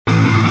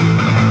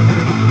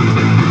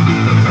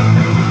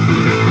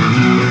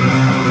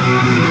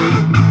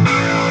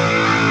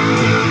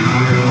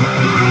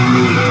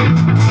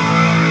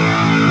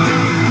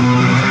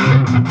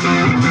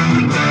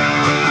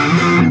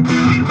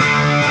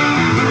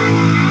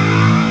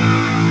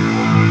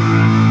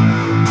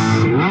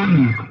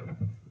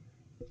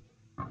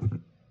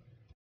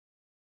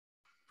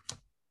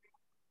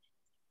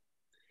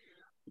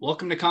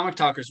Welcome to Comic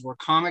Talkers, where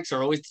comics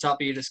are always the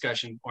top of your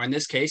discussion, or in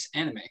this case,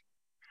 anime.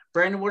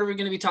 Brandon, what are we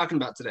going to be talking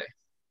about today?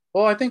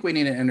 Well, I think we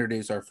need to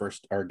introduce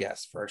our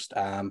guest first.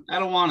 I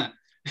don't want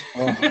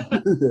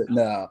it.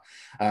 No.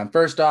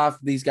 First off,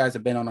 these guys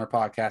have been on our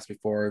podcast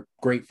before,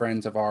 great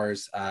friends of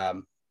ours.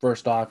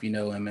 First off, you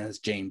know him as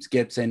James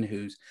Gibson,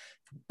 who's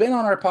been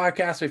on our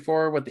podcast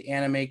before with the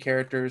anime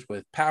characters,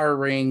 with Power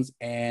Rings,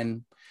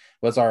 and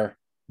was our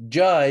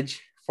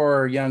judge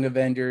for Young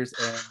Avengers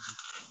and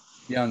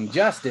Young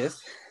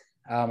Justice.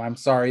 I'm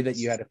sorry that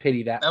you had to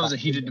pity that. That was a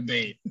heated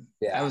debate.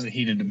 Yeah. That was a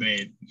heated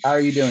debate. How are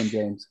you doing,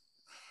 James?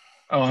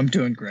 Oh, I'm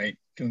doing great.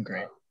 Doing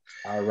great.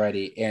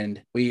 Alrighty.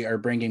 And we are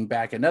bringing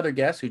back another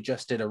guest who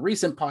just did a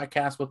recent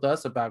podcast with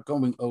us about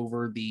going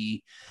over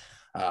the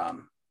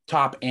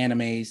top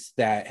animes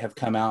that have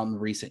come out in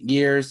recent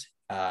years.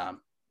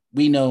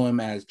 We know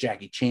him as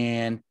Jackie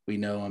Chan. We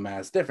know him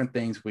as different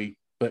things.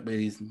 But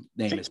his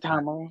name is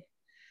Tyrone.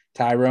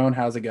 Tyrone,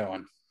 how's it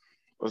going?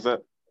 What's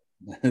up?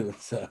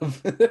 What's up?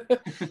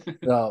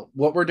 So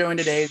what we're doing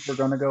today is we're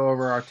going to go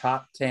over our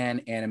top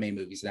 10 anime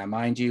movies. Now,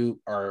 mind you,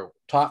 our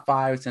top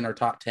 5s and our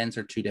top 10s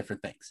are two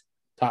different things.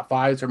 Top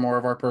 5s are more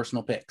of our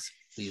personal picks.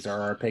 These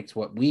are our picks,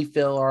 what we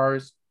feel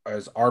ours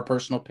as our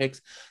personal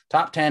picks.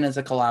 Top 10 is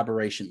a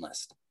collaboration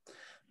list.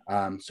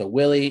 So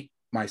Willie,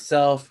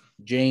 myself,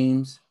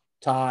 James,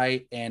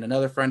 Ty, and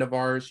another friend of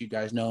ours, you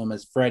guys know him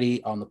as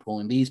Freddie on the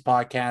Pulling These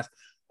podcast,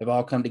 have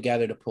all come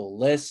together to pull a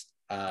list.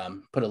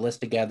 Put a list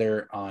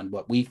together on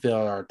what we feel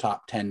are our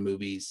top 10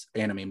 movies,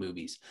 anime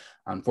movies.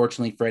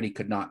 Unfortunately, Freddie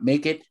could not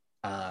make it,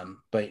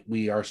 but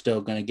we are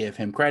still going to give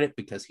him credit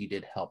because he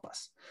did help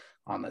us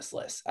on this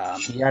list.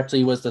 He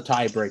actually was the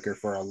tiebreaker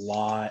for a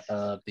lot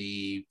of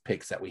the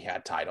picks that we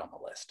had tied on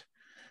the list.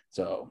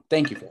 So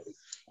thank you,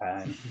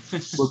 Freddie.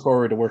 Look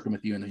forward to working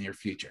with you in the near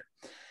future.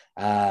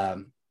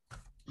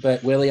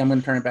 But Willie, I'm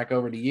going to turn it back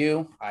over to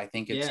you. I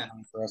think it's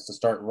time for us to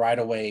start right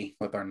away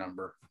with our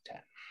number 10.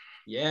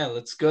 Yeah,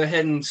 let's go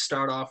ahead and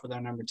start off with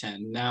our number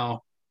 10.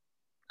 Now,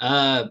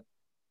 I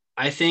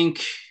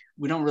think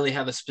we don't really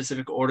have a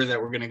specific order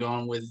that we're going to go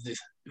on with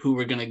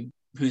who's going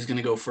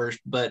to go first,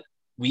 but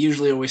we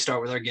usually always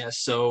start with our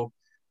guests. So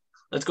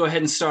let's go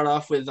ahead and start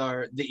off with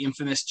the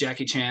infamous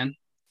Jackie Chan.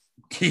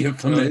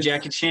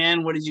 Jackie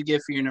Chan, what did you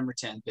give for your number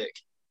 10 pick?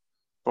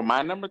 For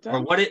my number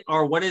 10? What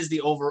is the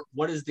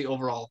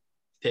overall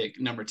pick,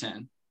 number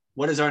 10?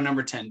 What is our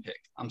number 10 pick?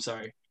 I'm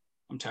sorry.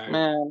 I'm tired.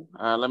 Man,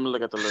 let me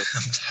look at the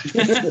list.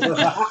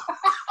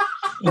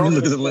 Let me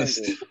look at the list.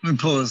 Let me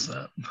pull this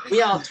up.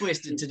 We all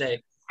twisted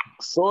today.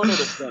 Sword of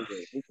the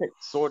Strangers. We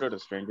picked Sword of the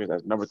Strangers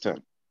as number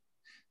 10.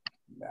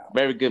 No.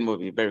 Very good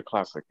movie. Very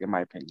classic, in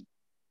my opinion.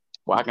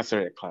 Well, I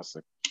consider it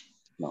classic.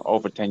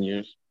 Over 10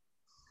 years.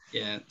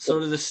 Yeah,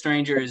 Sword of the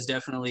Stranger is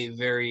definitely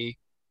very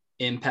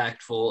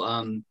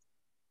impactful.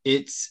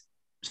 It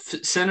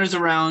centers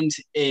around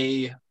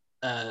a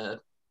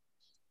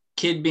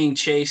kid being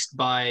chased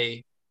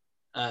by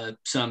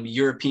some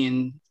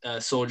European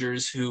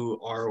soldiers who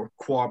are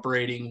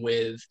cooperating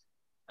with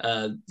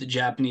the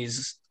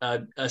Japanese,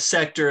 a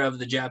sector of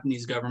the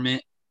Japanese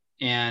government.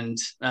 And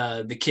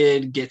the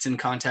kid gets in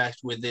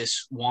contact with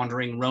this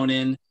wandering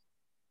Ronin,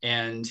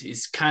 and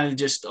he's kind of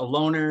just a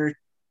loner,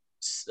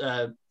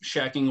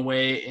 shacking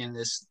away in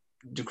this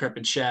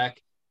decrepit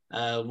shack.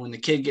 When the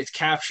kid gets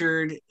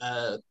captured,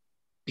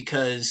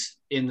 because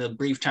in the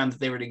brief time that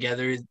they were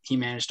together, he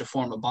managed to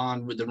form a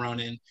bond with the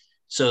Ronin.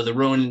 So the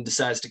Ronin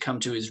decides to come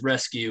to his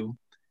rescue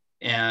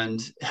and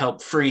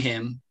help free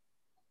him.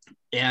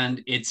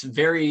 And it's a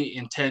very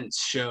intense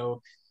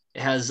show.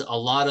 It has a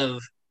lot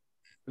of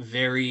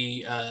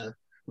very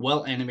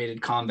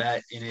well-animated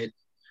combat in it,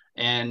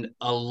 and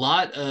a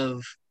lot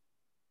of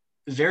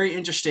very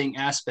interesting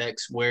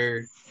aspects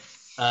where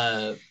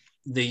the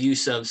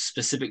use of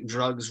specific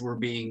drugs were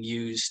being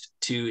used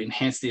to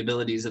enhance the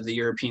abilities of the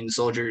European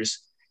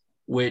soldiers,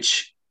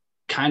 which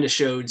kind of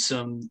showed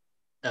some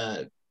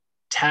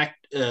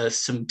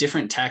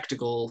different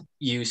tactical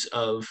use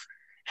of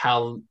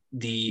how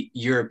the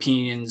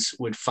Europeans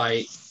would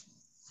fight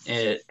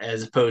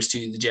as opposed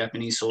to the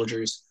Japanese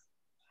soldiers.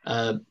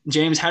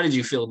 James, how did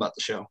you feel about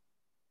the show?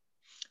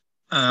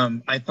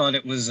 I thought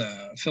it was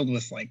filled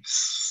with like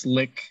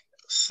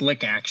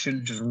slick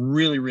action, just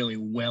really, really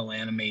well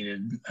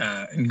animated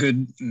and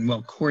good and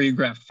well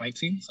choreographed fight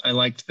scenes. I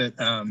liked that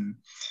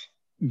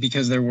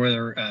because there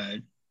were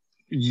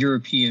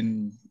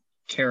European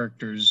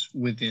characters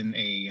within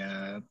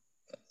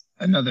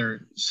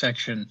another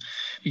section,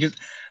 because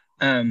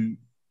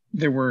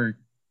there were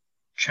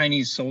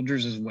Chinese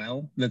soldiers as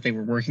well that they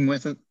were working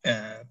with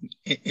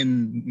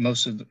in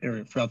most of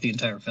throughout the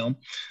entire film.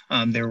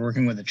 They were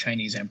working with the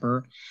Chinese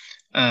emperor,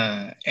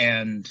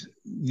 and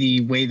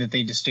the way that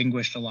they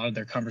distinguished a lot of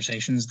their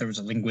conversations, there was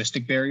a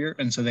linguistic barrier,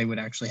 and so they would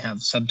actually have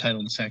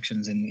subtitled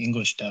sections in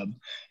English dub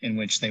in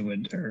which they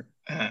would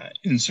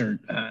insert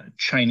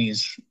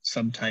Chinese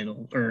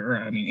subtitle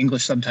or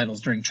English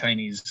subtitles during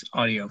Chinese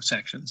audio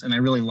sections. And I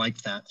really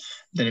liked that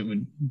it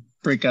would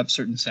break up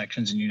certain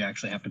sections and you'd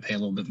actually have to pay a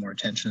little bit more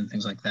attention and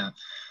things like that.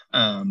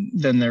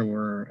 Then there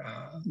were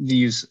the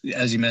use,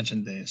 as you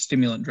mentioned, the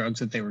stimulant drugs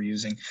that they were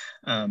using.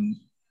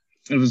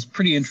 It was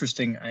pretty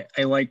interesting.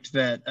 I liked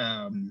that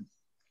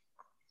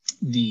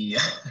the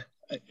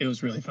it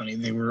was really funny.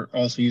 They were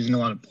also using a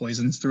lot of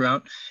poisons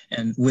throughout,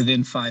 and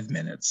within 5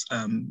 minutes,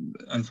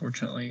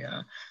 unfortunately,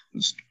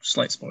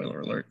 slight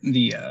spoiler alert,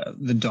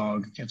 the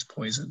dog gets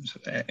poisoned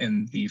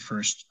in the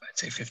first, I'd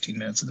say, 15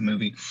 minutes of the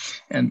movie,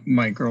 and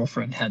my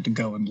girlfriend had to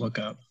go and look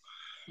up,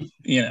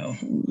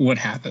 what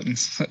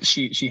happens.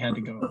 She had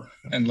to go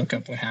and look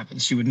up what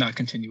happens. She would not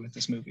continue with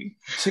this movie.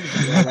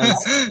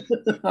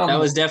 That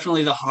was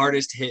definitely the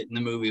hardest hit in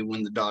the movie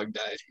when the dog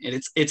died.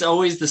 And it's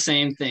always the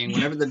same thing.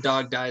 Whenever the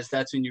dog dies,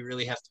 that's when you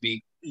really have to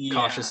be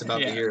cautious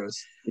about the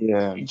heroes.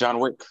 Yeah, John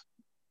Wick.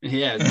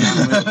 Yeah,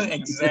 John Wick.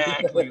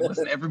 Exactly.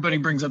 Listen, everybody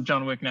brings up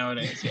John Wick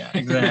nowadays. Yeah,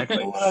 exactly.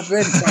 Well, I've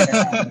been trying to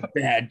have a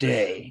bad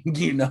day,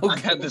 I've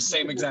had the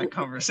same exact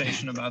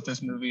conversation about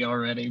this movie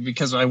already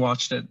because I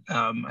watched it,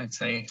 I'd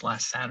say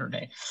last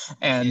Saturday,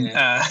 and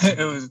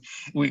it was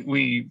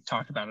we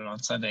talked about it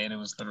on Sunday, and it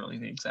was literally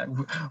the exact.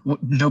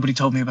 Nobody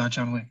told me about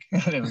John Wick.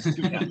 It was,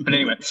 but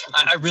anyway,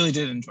 I really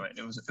did enjoy it.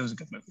 It was a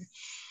good movie.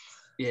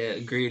 Yeah,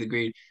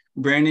 agreed.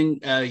 Brandon,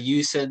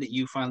 you said that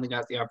you finally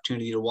got the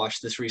opportunity to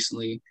watch this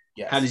recently.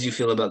 Yes. How did you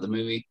feel about the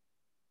movie?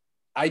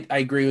 I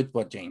agree with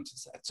what James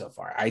has said so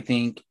far. I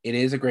think it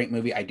is a great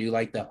movie. I do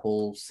like the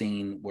whole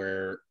scene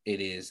where it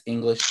is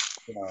English,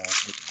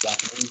 with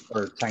Japanese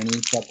or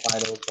Chinese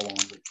subtitles along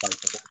with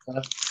parts of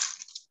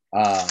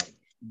stuff.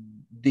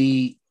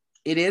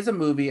 It is a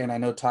movie, and I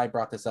know Ty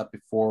brought this up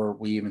before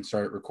we even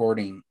started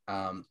recording.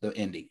 The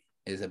ending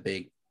is a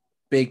big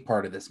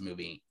part of this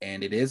movie,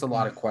 and it is a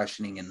lot of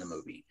questioning in the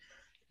movie.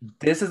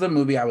 This is a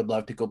movie I would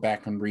love to go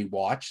back and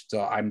rewatch.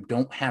 So I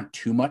don't have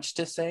too much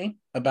to say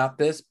about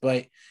this,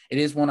 but it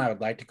is one I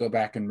would like to go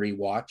back and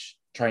rewatch,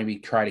 try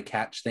to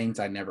catch things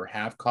I never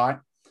have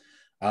caught,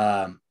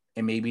 and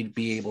maybe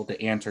be able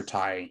to answer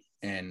Ty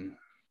in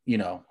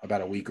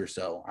about a week or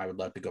so. I would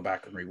love to go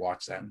back and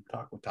rewatch that and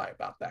talk with Ty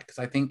about that, because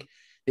I think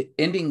the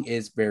ending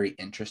is very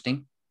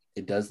interesting.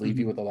 It does leave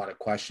you with a lot of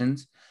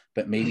questions,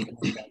 but maybe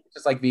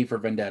just like V for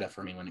Vendetta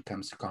for me when it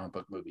comes to comic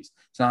book movies.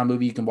 It's not a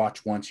movie you can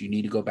watch once. You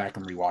need to go back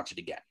and rewatch it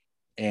again,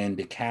 and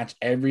to catch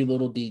every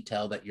little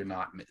detail that you're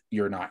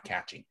not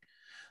catching.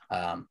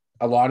 A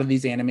lot of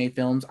these anime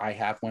films I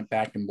have went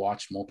back and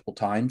watched multiple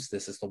times.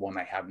 This is the one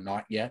I have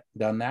not yet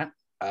done that.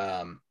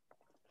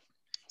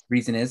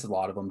 Reason is a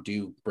lot of them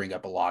do bring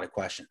up a lot of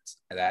questions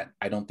that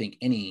I don't think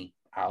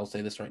I'll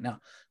say this right now,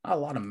 not a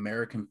lot of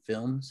American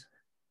films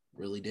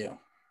really do.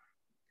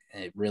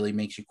 And it really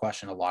makes you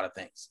question a lot of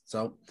things.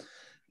 So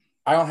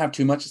I don't have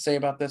too much to say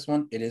about this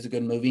one. It is a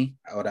good movie.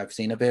 What I've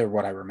seen of it or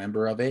what I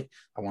remember of it,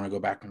 I want to go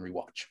back and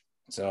rewatch.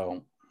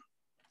 So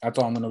that's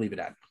all I'm going to leave it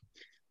at.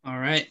 All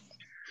right.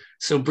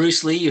 So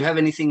Bruce Lee, you have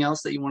anything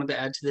else that you wanted to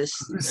add to this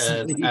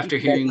after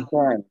hearing?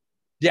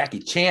 Jackie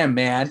Chan,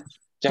 man.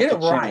 Jackie Get it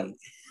right.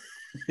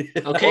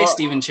 Okay,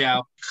 Stephen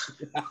Chow.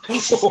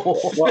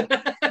 Well,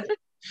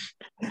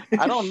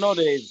 I don't know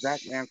the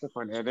exact answer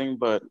for an ending,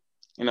 but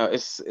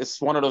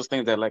it's one of those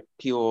things that like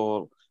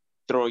people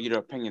throw your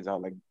opinions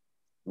out, like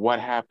what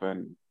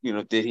happened,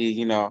 did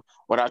he,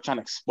 without trying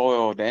to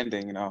spoil the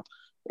ending,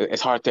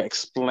 it's hard to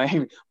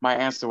explain my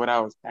answer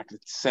without actually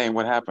saying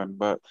what happened,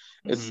 but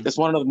it's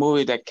one of those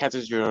movies that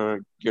catches your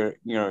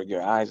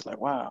eyes,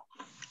 like, wow,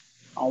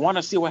 I want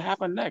to see what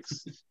happened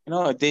next.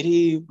 Did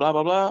he blah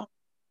blah blah?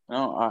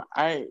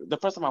 The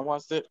first time I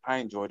watched it, I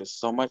enjoyed it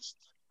so much.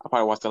 I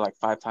probably watched it like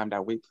 5 times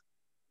that week.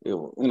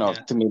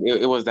 To me,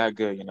 it was that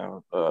good.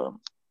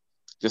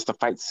 Just the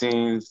fight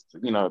scenes,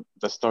 the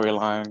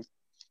storyline,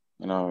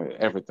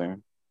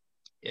 everything.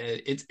 Yeah,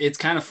 it's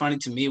kind of funny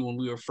to me when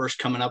we were first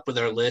coming up with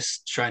our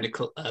list, trying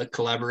to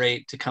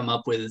collaborate to come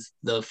up with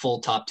the full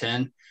top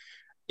 10.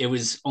 It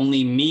was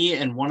only me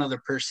and one other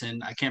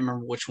person. I can't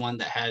remember which one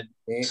that had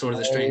Sword of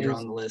the Stranger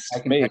on the list. I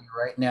can tell you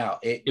right now.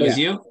 It was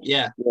you?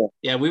 Yeah.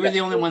 We were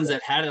the only ones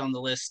that had it on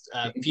the list.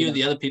 A few of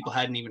the other people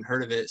hadn't even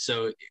heard of it.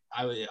 So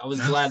I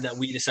was glad that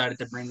we decided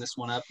to bring this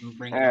one up and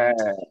bring it on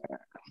to the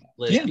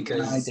list,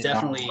 because it's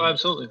definitely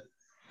absolutely.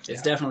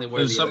 It's definitely worth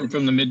it. There's something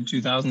from the mid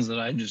 2000s that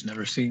I just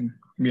never seen.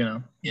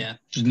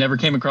 Just never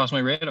came across my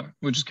radar,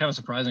 which is kind of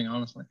surprising,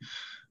 honestly.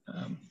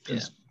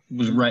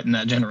 Was right in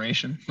that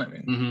generation. I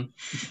mean,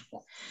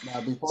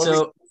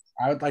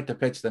 I would like to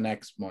pitch the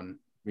next one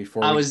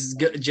before. I was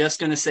just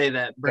going to say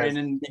that,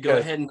 Brandon. Go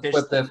ahead and pitch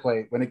this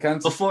way. When it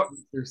comes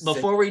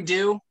before we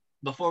do,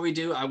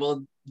 I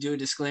will do a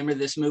disclaimer.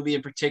 This movie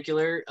in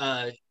particular,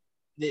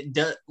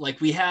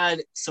 we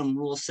had some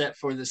rules set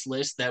for this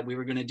list that we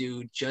were going to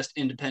do just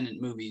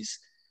independent movies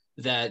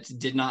that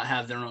did not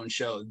have their own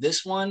show.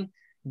 This one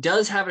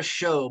does have a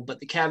show, but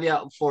the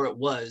caveat for it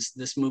was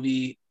this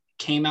movie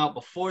came out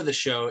before the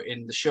show,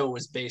 and the show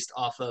was based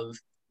off of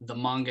the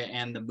manga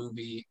and the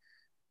movie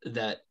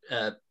that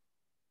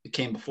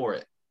came before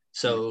it.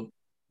 So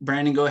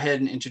Brandon, go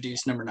ahead and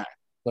introduce number 9.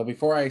 So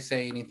before I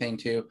say anything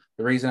too,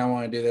 the reason I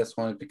want to do this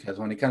one is because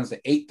when it comes to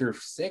 8 through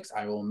 6,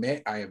 I will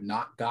admit I have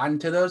not gotten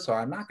to those, so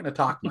I'm not going to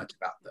talk much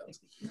about those.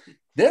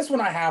 This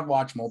one I have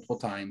watched multiple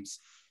times.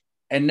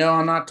 And no,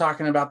 I'm not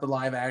talking about the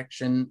live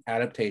action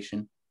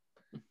adaptation.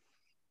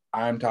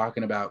 I'm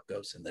talking about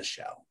Ghost in the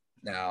Shell.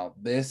 Now,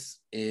 this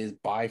is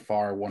by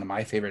far one of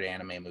my favorite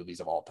anime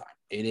movies of all time.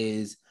 It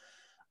is.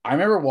 I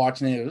remember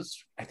watching it.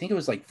 I think it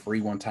was like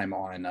free one time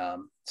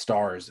on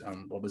Stars.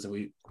 What was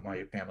it?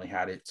 My family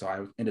had it, so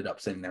I ended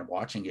up sitting there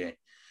watching it,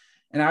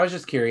 and I was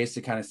just curious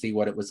to kind of see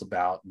what it was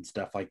about and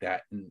stuff like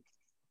that. And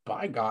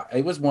by God,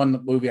 it was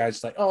one movie I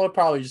was like, oh, it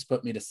probably just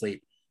put me to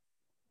sleep.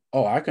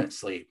 Oh, I couldn't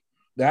sleep.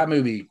 That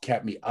movie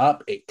kept me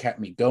up. It kept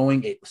me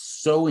going. It was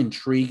so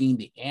intriguing.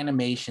 The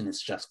animation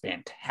is just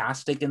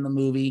fantastic in the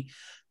movie.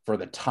 For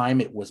the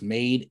time it was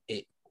made,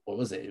 what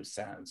was it? It was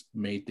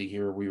made the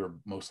year we were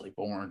mostly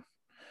born,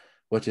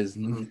 which is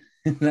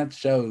that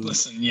shows.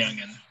 Listen,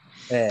 youngin.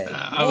 Hey,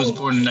 I was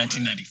born in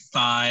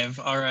 1995.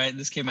 All right,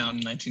 this came out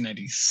in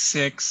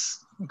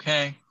 1996.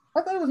 Okay.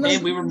 I thought it was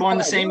Man, we were born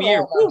the same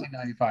year.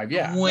 1995.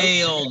 Yeah,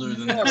 Way older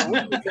than yeah, this.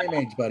 we're the same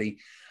age, buddy.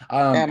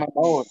 Damn, I'm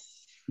old.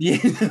 Yeah.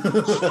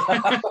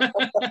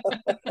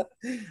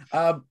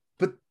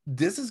 But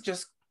this is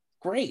just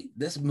great.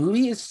 This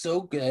movie is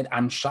so good.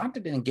 I'm shocked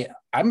it didn't get.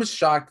 I'm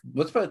shocked.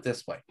 Let's put it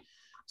this way.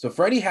 So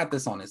Freddie had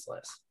this on his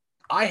list.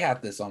 I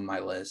had this on my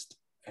list,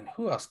 and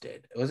who else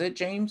did? Was it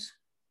James?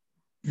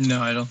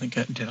 No, I don't think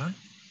did I?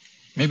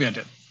 Maybe I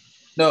did.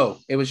 No,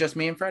 it was just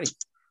me and Freddie.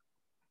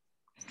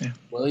 Yeah.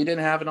 Willie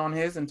didn't have it on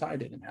his, and Ty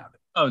didn't have it.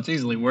 Oh, it's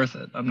easily worth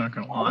it. I'm not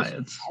gonna lie.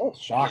 I was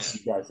shocked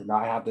you guys did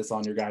not have this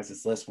on your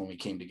guys' list when we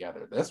came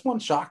together. This one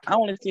shocked me. I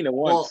only seen it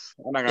once.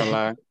 I'm not gonna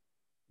lie.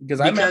 Because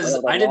I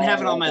didn't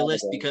have it on my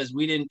list because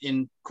we didn't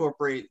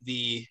incorporate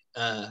the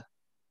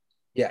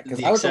because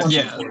the I was the one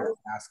exception. who was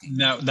asking.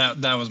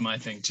 That was my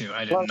thing too.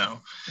 I didn't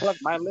know. Like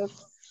my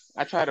list,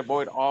 I try to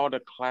avoid all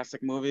the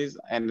classic movies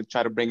and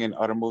try to bring in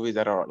other movies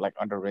that are like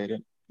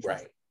underrated.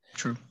 Right.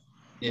 True.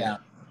 yeah.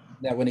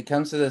 Now, when it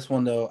comes to this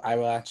one, though, I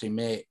will actually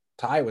admit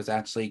Ty was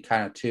actually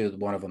kind of too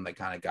one of them that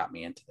kind of got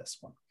me into this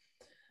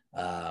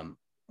one.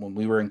 When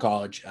we were in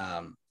college,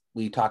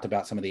 we talked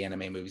about some of the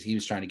anime movies he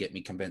was trying to get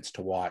me convinced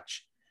to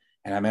watch.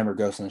 And I remember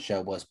Ghost in the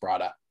Shell was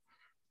brought up.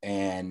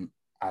 And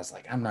I was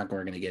like, I'm not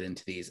going to get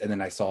into these. And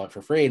then I saw it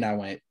for free and I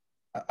went,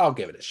 I'll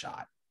give it a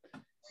shot.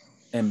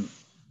 And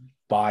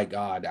by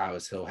God, I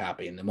was so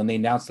happy. And then when they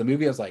announced the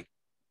movie, I was like,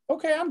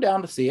 okay, I'm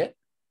down to see it.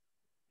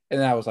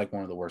 And that was like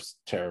one of the worst,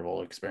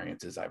 terrible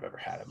experiences I've ever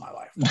had in my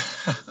life.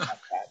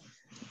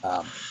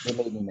 It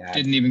made me mad.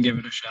 Didn't even give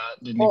it a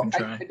shot. Didn't even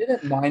try. I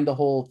didn't mind the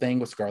whole thing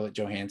with Scarlett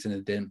Johansson.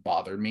 It didn't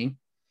bother me.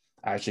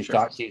 I actually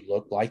thought she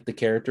looked like the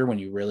character when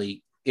you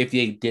really, if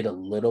you did a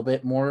little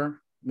bit more,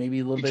 maybe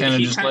a little bit. Kind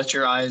of just let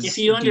your eyes. If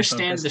you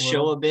understand the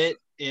show a bit,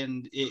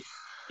 and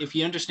if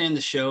you understand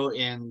the show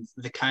and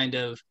the kind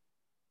of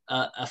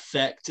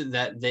effect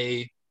that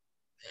they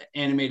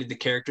animated the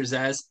characters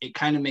as, it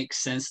kind of makes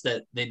sense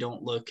that they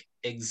don't look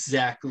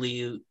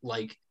exactly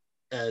like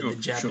the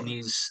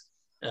Japanese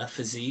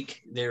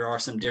physique. There are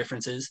some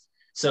differences,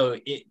 so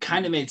it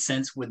kind of made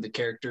sense with the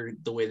character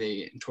the way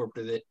they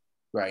interpreted it.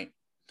 Right.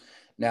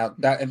 Now,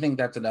 I think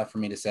that's enough for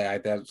me to say.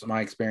 That's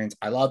my experience.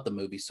 I love the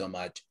movie so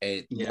much.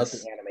 I love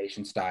the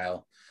animation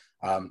style.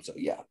 So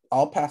yeah,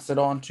 I'll pass it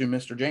on to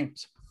Mr.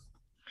 James.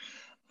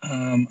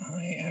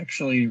 I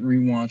actually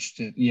rewatched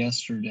it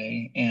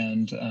yesterday,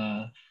 and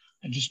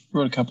I just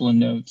wrote a couple of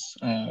notes.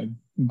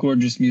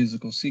 Gorgeous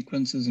musical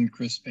sequences and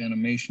crisp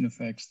animation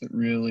effects that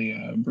really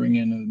bring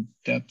in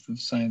a depth of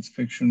science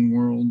fiction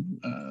world.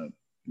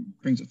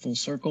 Brings it full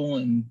circle,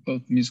 and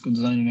both musical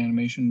design and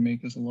animation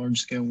make this a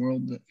large-scale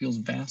world that feels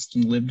vast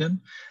and lived in.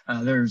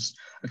 There's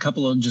a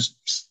couple of just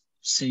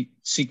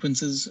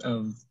sequences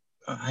of,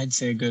 I'd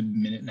say, a good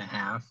minute and a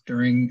half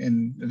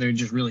and they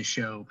just really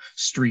show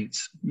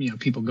streets,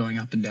 people going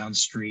up and down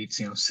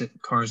streets,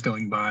 cars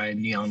going by,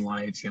 neon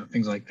lights,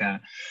 things like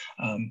that.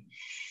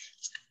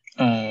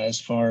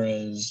 As far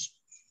as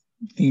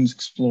themes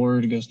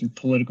explored, it goes through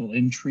political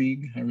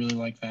intrigue. I really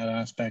like that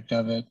aspect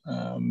of it,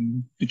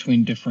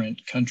 between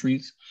different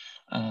countries.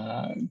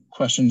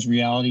 Questions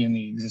reality and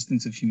the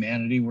existence of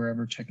humanity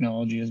wherever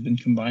technology has been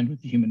combined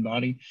with the human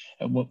body.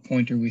 At what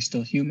point are we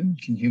still human?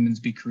 Can humans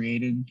be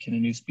created? Can a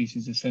new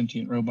species of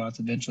sentient robots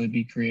eventually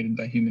be created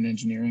by human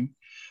engineering?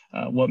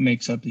 What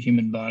makes up the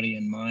human body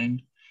and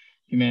mind?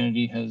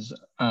 Humanity has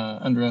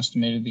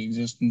underestimated the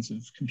existence of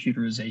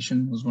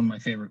computerization, was one of my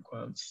favorite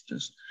quotes.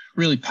 Just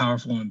really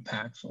powerful and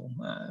impactful.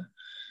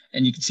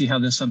 And you can see how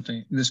this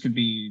could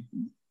be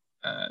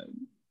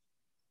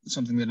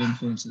something that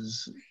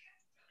influences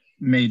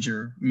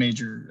major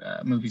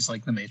movies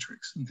like The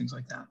Matrix and things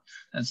like that.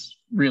 That's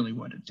really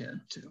what it did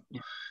too.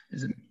 Yeah.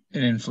 Is it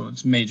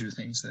influenced major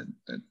things that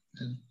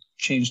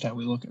changed how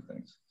we look at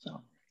things.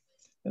 So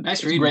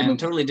nice read, man.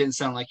 Totally didn't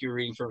sound like you were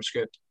reading from a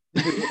script.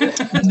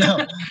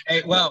 No.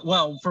 Hey,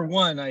 well, for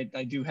one, I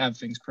do have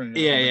things printed.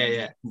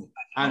 Yeah.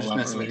 I'm just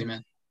messing with you,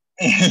 man.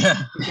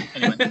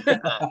 Anyway,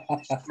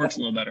 works a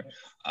little better.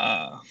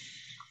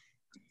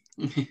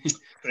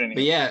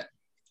 But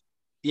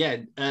yeah,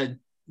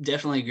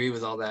 definitely agree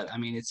with all that. I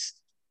mean, it's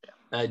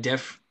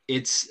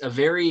it's a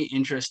very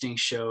interesting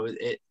show.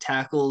 It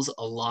tackles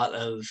a lot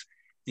of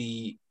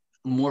the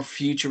more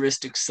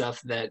futuristic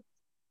stuff that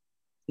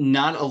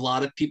not a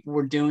lot of people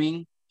were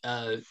doing.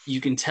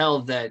 You can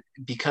tell that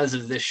because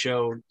of this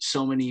show,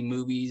 so many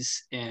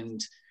movies and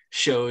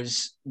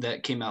shows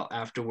that came out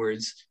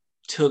afterwards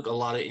took a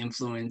lot of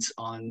influence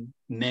on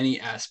many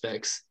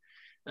aspects,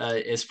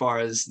 as far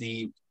as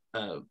the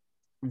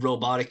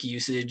robotic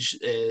usage,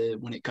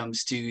 when it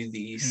comes to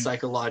the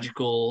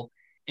psychological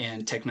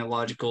and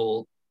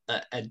technological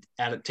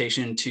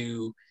adaptation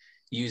to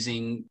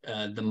using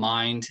the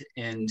mind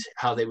and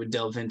how they would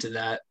delve into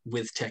that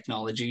with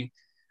technology.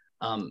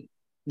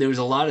 There was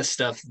a lot of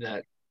stuff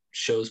that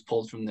shows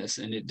pulled from this,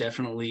 and it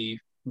definitely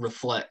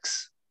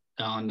reflects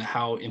on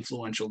how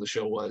influential the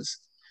show was.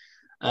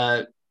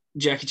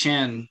 Jackie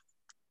Chan,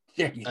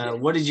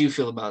 what did you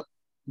feel about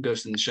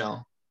Ghost in the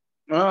Shell?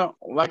 Well,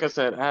 like I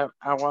said, I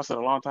watched it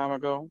a long time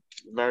ago,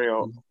 very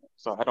old,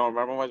 so I don't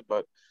remember much,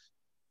 but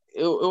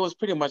it was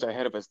pretty much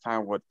ahead of its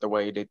time with the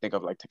way they think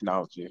of like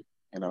technology,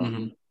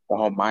 Mm-hmm. the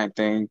whole mind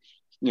thing,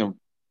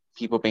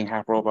 people being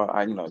half robot,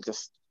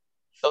 just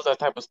those are the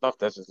type of stuff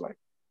that's just like,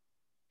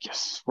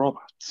 yes,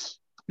 robots.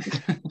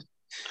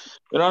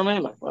 You know what I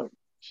mean? Like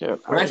shit.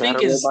 What I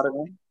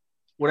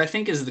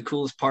think is the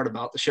coolest part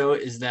about the show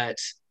is that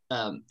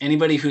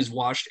anybody who's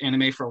watched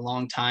anime for a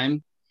long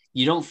time,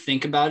 you don't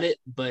think about it,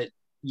 but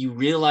you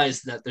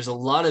realize that there's a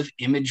lot of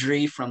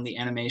imagery from the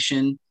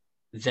animation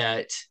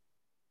that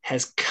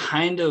has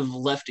kind of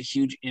left a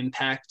huge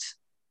impact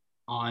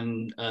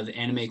on the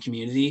anime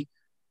community.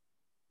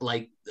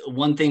 Like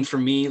one thing for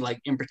me,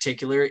 like in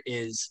particular,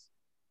 is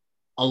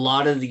a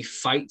lot of the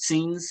fight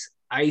scenes.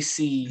 I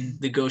see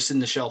the Ghost in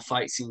the Shell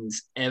fight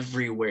scenes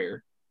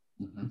everywhere,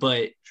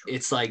 but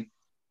it's like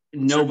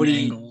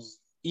nobody,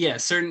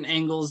 certain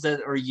angles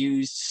that are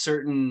used,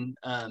 certain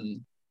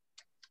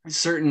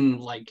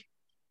like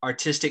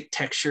artistic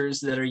textures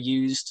that are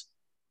used,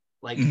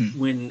 like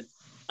when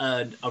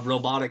a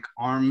robotic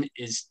arm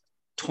is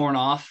torn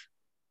off.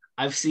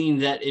 I've seen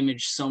that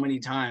image so many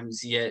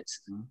times, yet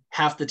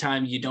half the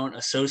time you don't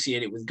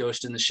associate it with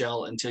Ghost in the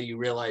Shell until you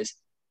realize,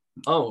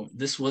 oh,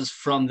 this was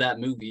from that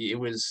movie. It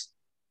was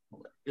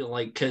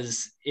like,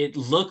 because it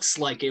looks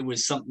like it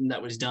was something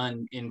that was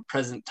done in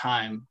present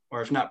time,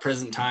 or if not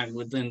present time,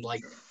 within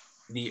like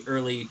the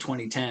early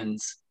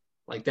 2010s.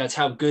 Like that's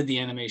how good the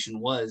animation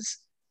was,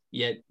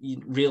 yet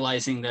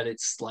realizing that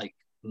it's like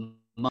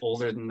much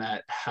older than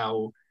that,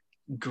 how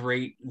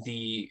great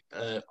the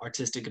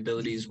artistic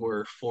abilities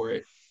were for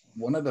it.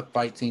 One of the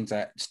fight scenes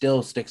that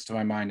still sticks to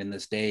my mind in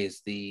this day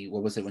is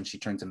what was it when she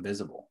turns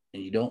invisible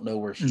and you don't know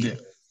where she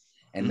is?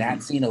 And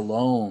that scene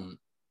alone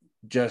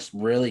just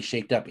really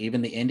shaped up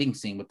even the ending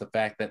scene with the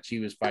fact that she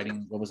was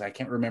fighting, I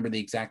can't remember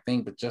the exact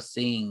thing, but just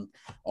seeing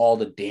all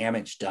the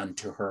damage done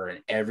to her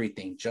and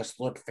everything just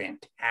looked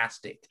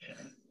fantastic.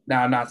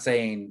 Now, I'm not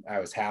saying I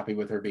was happy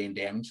with her being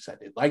damaged because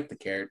I did like the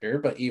character,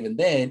 but even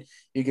then,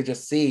 you could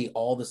just see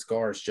all the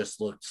scars just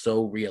looked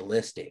so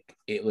realistic.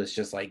 It was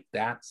just like,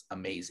 that's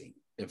amazing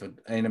if an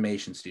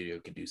animation studio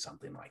could do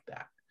something like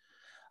that.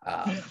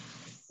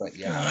 But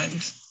yeah.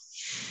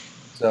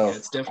 So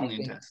it's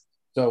definitely intense.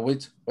 So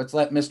let's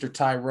let Mr.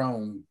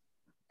 Tyrone,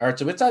 all right,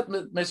 so let's let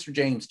Mr.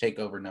 James take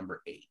over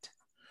number 8.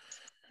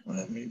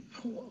 Let me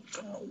pull up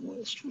that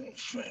list real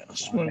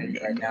fast.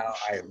 Right now,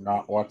 I have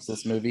not watched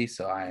this movie,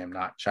 so I am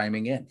not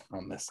chiming in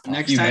on this.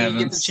 Next time you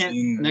get the chance,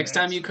 next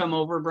time you come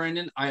over,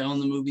 Brandon, I own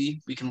the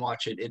movie. We can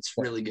watch it. It's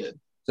really good.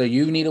 So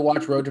you need to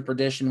watch Road to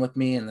Perdition with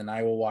me, and then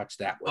I will watch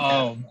that with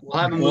you. We'll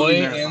have a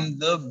movie marathon. And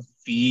the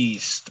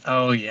Beast.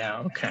 Oh yeah,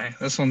 okay.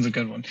 This one's a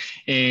good one.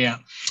 Yeah.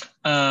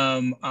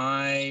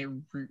 I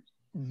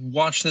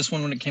watched this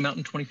one when it came out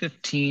in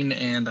 2015,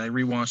 and I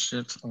rewatched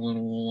it a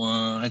little,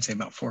 I'd say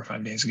about 4 or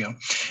 5 days ago.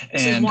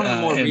 This is one of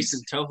the more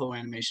recent Toho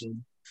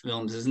animation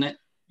films, isn't it?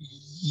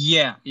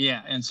 Yeah.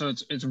 And so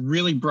it's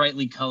really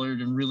brightly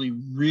colored and really,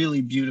 really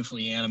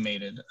beautifully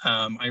animated.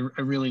 I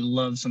really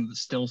love some of the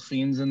still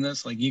scenes in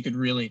this. Like you could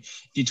really,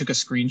 if you took a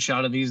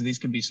screenshot of these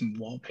could be some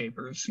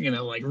wallpapers,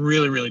 like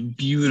really, really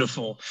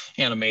beautiful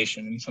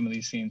animation in some of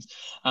these scenes,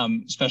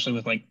 especially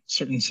with like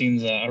certain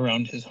scenes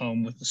around his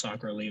home with the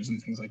sakura leaves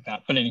and things like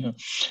that. But anyway,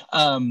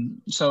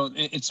 so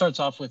it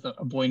starts off with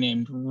a boy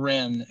named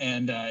Ren,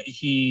 and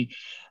he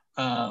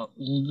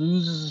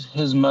loses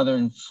his mother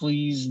and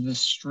flees the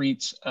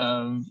streets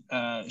of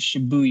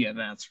Shibuya.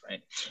 That's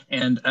right.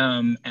 And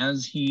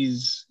as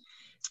he's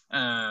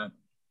on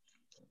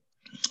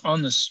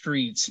the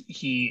streets,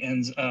 he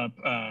ends up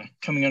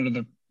coming under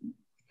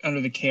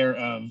the care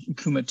of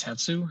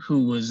Kumatetsu,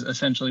 who was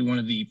essentially one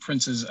of the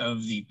princes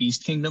of the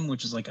Beast Kingdom,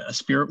 which is like a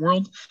spirit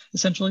world,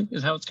 essentially,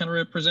 is how it's kind of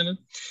represented.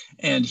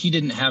 And he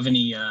didn't have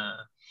any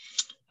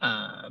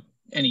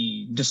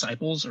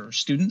disciples or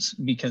students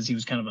because he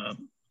was kind of a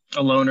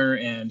loner,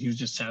 and he was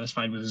just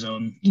satisfied with his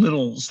own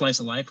little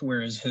slice of life,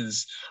 whereas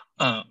his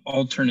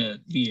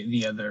alternate,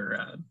 the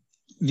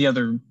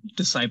other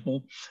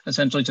disciple,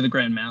 essentially to the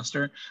Grand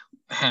Master,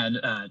 had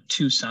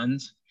 2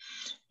 sons.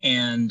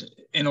 And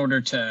in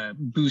order to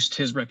boost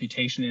his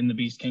reputation in the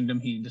Beast Kingdom,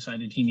 he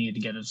decided he needed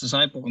to get a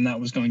disciple, and that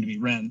was going to be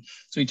Ren.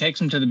 So he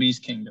takes him to the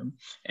Beast Kingdom,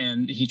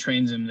 and he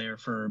trains him there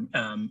for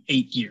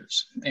 8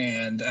 years.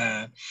 And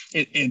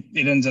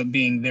it ends up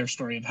being their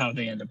story of how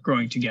they end up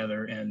growing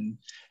together, and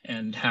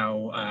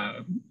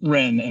how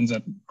Ren ends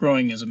up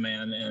growing as a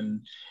man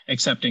and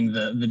accepting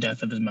the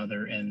death of his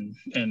mother and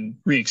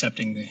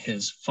reaccepting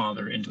his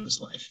father into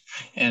his life.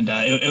 And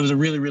it was a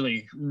really,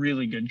 really,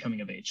 really good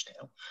coming of age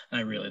tale. And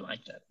I really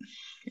liked it.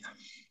 Yeah.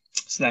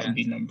 So that would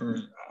be number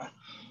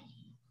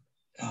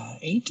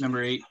 8.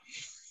 Number 8.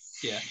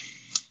 Yeah.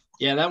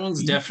 Yeah, that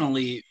one's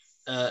definitely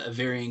a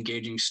very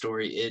engaging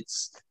story.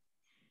 It's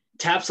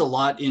taps a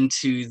lot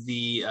into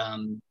the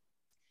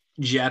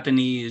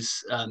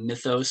Japanese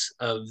mythos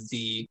of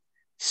the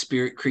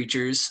spirit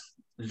creatures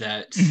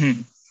that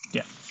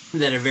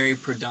that are very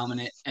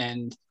predominant,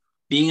 and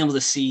being able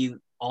to see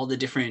all the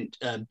different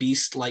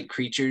beast-like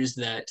creatures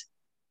that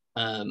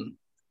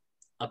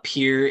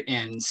appear,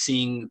 and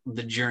seeing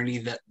the journey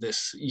that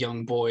this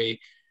young boy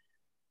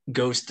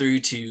goes through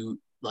to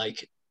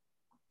like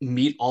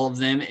meet all of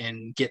them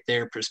and get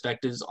their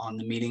perspectives on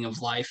the meaning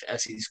of life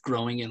as he's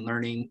growing and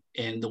learning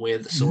in the way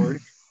of the sword.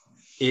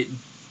 It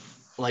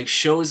like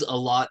shows a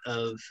lot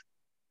of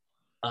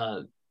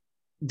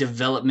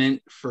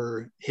development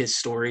for his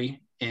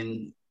story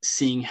and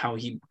seeing how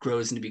he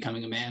grows into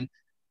becoming a man.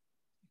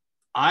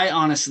 I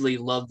honestly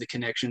love the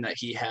connection that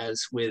he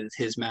has with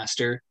his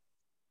master,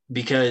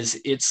 because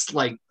it's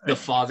like the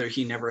father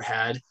he never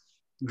had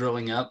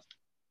growing up,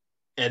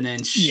 and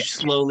then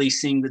slowly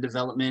seeing the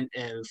development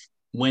of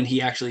when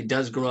he actually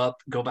does grow up,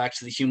 go back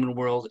to the human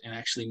world, and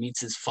actually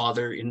meets his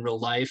father in real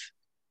life.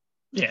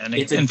 Yeah,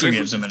 and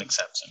forgives him and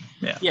accepts him.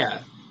 Yeah.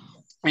 Yeah.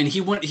 And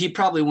he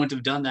probably wouldn't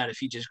have done that if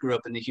he just grew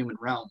up in the human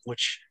realm,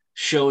 which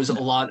shows a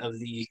lot of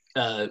the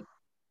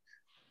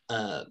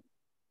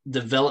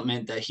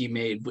development that he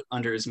made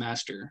under his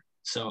master.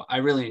 So I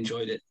really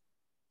enjoyed it.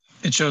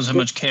 It shows how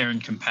much care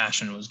and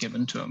compassion was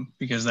given to him,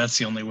 because that's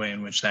the only way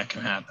in which that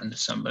can happen to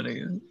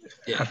somebody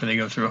after they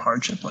go through a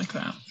hardship like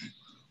that.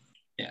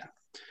 Yeah.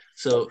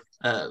 So,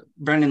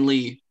 Brendan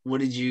Lee, what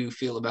did you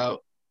feel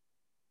about?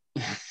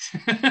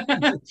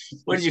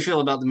 What did you feel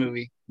about the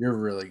movie? You're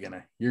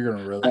gonna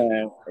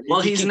really.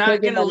 Well, he's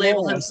not gonna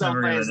label himself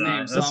by his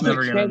name. So that's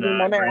never gonna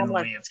die. Brandon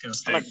Lee, it's gonna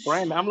stay.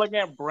 I'm looking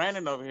at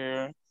Brandon over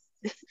here.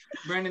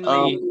 Brandon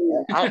Lee.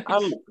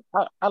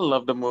 I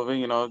love the movie.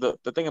 You know,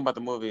 the thing about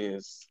the movie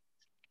is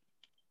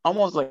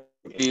almost like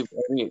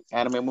every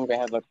anime movie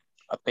has like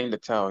a thing to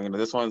tell. You know,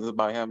 this one is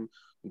about him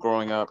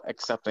growing up,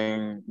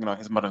 accepting, you know,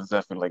 his mother's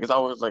death, and like it's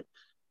always like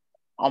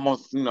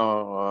almost, you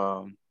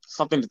know,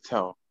 something to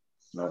tell,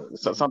 you know,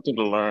 something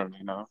to learn,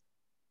 you know.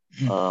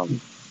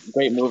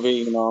 Great movie,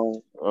 you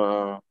know.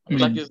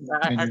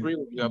 I agree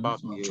with you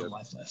about the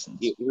life lessons.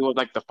 He was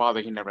like the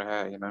father he never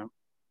had, you know.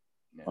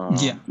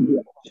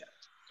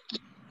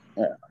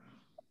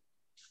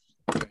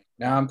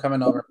 Now I'm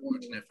coming over and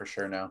watching it for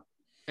sure now.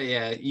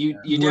 Yeah, you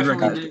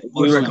definitely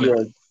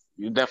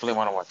you definitely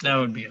want to watch it. That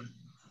would be it.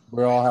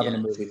 We're all having a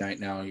movie night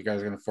now. You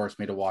guys are gonna force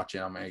me to watch it.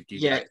 I'm gonna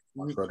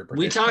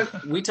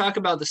we talk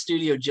about the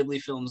Studio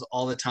Ghibli films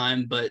all the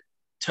time, but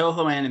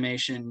Toho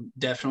Animation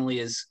definitely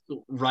is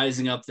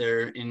rising up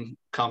there in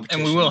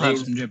competition. And we will have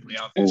some Ghibli,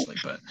 obviously,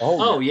 but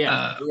we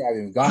haven't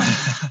even gotten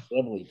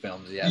Ghibli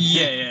films yet.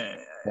 Yeah.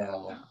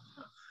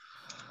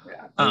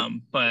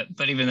 But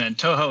even then,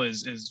 Toho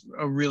is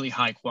a really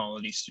high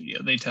quality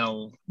studio. They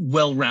tell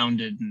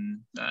well-rounded and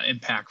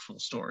impactful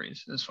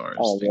stories as far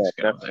as things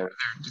go. They're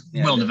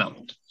well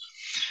developed.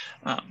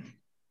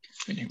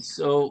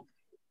 So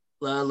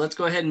let's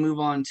go ahead and move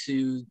on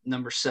to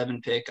number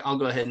 7 pick. I'll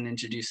go ahead and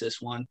introduce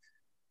this one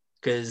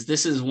because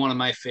this is one of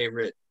my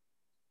favorite.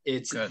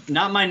 It's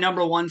not my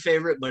number 1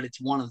 favorite, but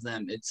it's one of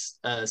them. It's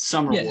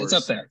Summer Wars. It's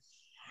up there.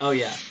 Oh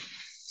yeah,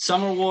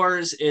 Summer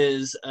Wars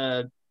is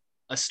a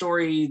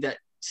story that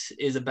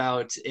is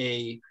about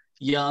a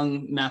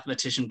young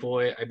mathematician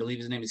boy. I believe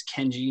his name is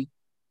Kenji.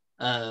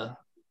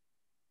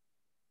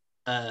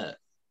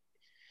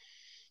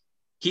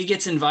 He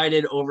gets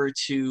invited over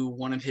to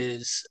one of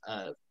his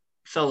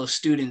fellow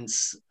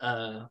students'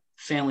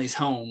 family's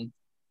home,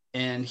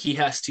 and he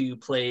has to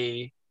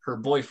play her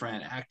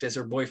boyfriend, act as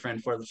her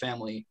boyfriend for the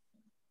family.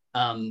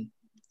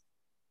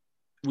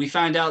 We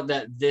find out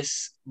that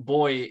this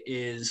boy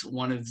is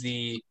one of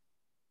the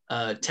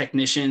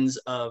technicians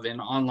of an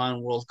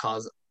online world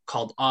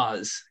called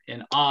Oz.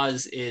 And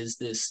Oz is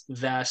this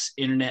vast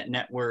internet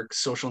network,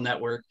 social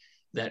network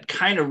that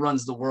kind of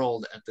runs the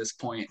world at this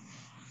point.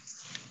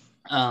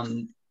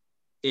 Oz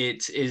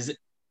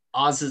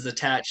is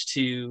attached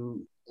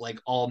to like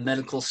all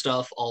medical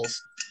stuff, all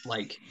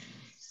like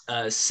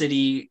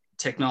city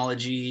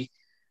technology,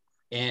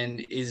 and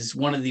is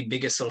one of the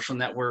biggest social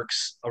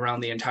networks around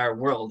the entire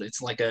world.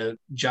 It's like a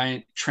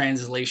giant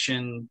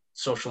translation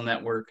social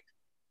network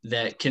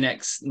that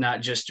connects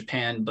not just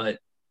Japan, but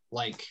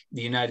like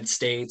the United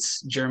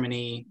States,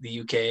 Germany, the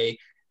UK,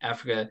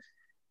 Africa.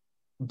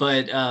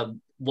 But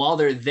while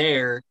they're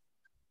there,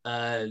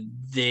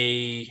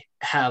 they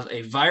have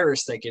a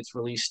virus that gets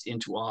released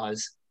into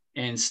Oz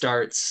and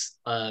starts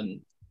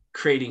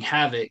creating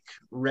havoc,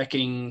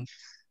 wrecking,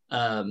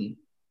 pretty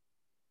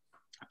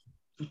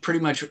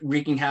much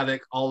wreaking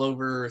havoc all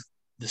over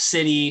the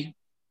city.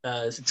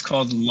 It's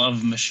called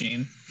Love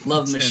Machine.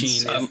 Love Machine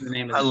is the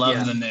name of it. I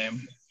love the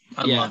name.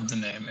 I love the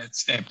name.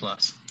 It's A+.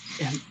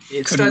 And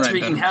it starts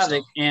wreaking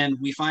havoc, and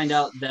we find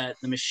out that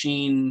the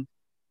machine,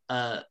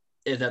 that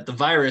the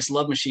virus,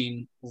 Love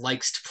Machine,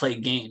 likes to play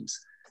games.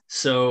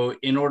 So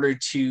in order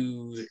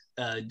to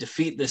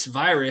defeat this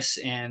virus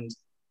and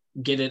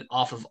get it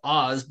off of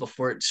Oz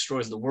before it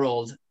destroys the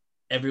world,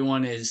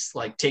 everyone is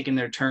like taking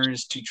their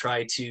turns to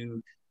try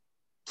to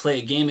play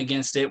a game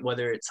against it,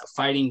 whether it's a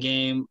fighting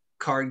game,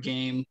 card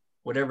game,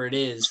 whatever it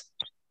is,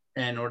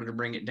 in order to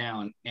bring it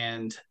down.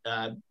 And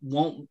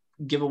won't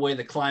give away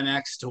the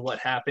climax to what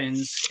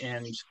happens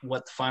and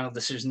what the final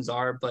decisions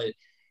are, but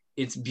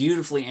it's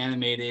beautifully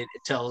animated.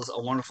 It tells a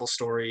wonderful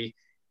story.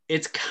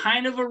 It's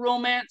kind of a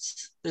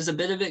romance. There's a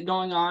bit of it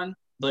going on,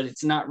 but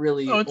it's not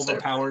really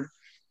overpowered.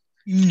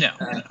 No.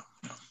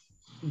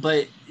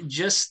 But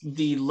just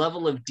the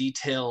level of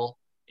detail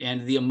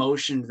and the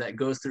emotion that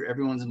goes through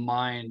everyone's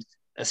mind,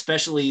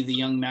 especially the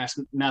young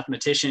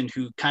mathematician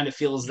who kind of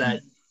feels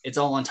that it's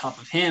all on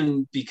top of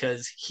him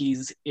because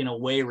he's in a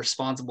way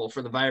responsible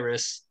for the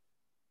virus,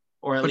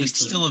 or at least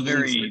it's still a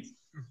very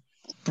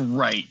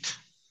bright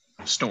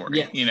story.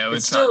 Yeah, you know,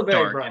 it's still not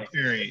very dark. bright.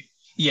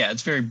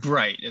 It's very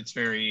bright. It's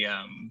very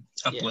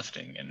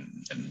uplifting.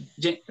 And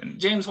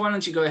James, why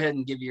don't you go ahead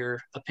and give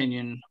your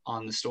opinion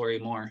on the story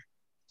more?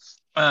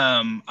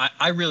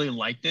 I really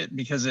liked it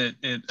because it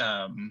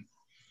had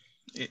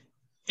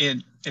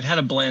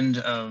a blend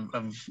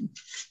of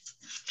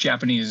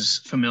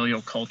Japanese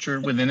familial culture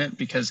within it,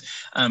 because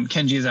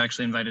Kenji is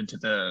actually invited to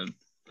the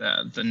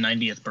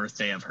 90th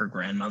birthday of her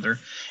grandmother,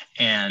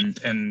 and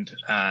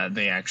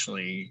they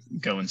actually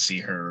go and see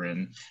her,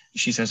 and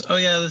she says, "Oh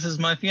yeah, this is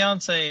my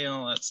fiance," and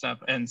all that stuff.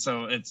 And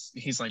so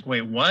he's like,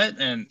 "Wait, what?"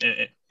 And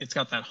it's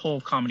got that whole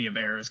comedy of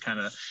errors kind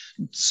of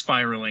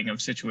spiraling of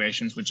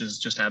situations, which is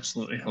just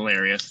absolutely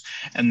hilarious.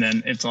 And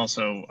then it's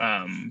also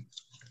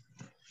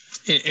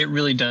it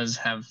really does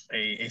have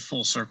a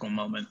full circle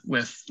moment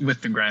with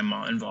the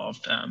grandma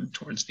involved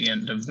towards the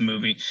end of the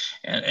movie.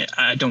 And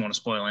I don't want to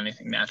spoil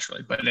anything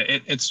naturally, but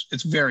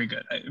it's very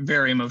good,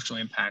 very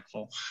emotionally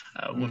impactful.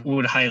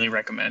 Would highly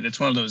recommend. It's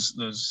one of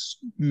those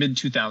mid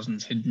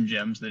 2000s hidden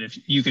gems that if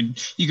you could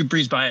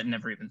breeze by it and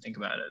never even think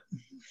about it.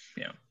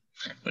 Yeah,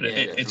 but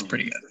it's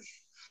pretty good.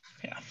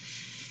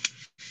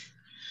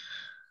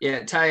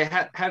 Yeah,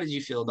 Ty, how did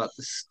you feel about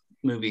this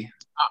movie?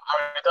 I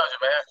already told you,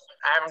 man.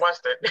 I haven't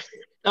watched it.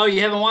 Oh,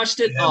 you haven't watched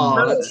it?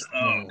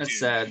 That's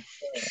sad.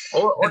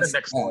 Or the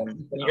next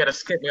one. You got to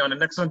skip me on the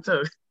next one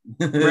too.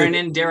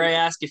 Brandon, dare I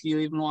ask if you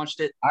even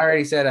watched it? I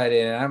already said I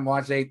did. I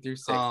watched 8 through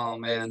 6. Oh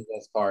man,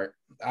 this part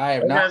I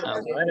have not. I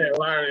didn't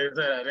watch it.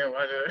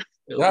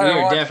 We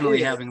are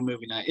definitely having a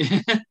movie night.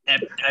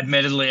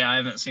 Admittedly, I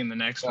haven't seen the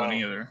next one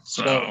either.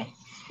 So,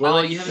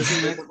 well, you haven't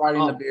seen it?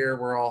 Providing the beer,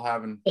 we're all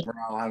having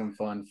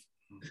fun.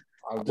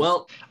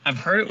 I've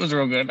heard it was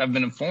real good. I've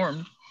been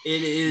informed.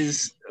 It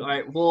is. All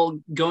right. Well,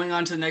 going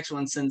on to the next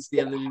one, since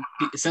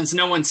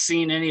no one's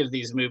seen any of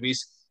these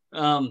movies,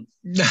 we'll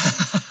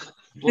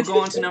go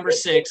on to number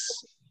 6,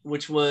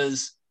 which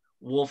was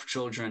Wolf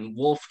Children.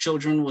 Wolf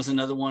Children was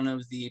another one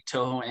of the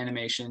Toho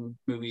Animation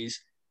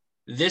movies.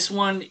 This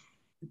one,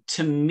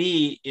 to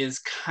me, is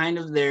kind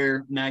of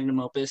their magnum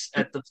opus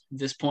at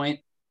this point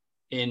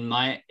in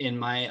my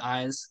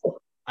eyes.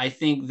 I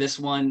think this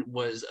one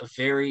was a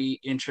very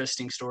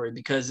interesting story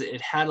because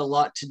it had a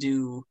lot to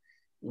do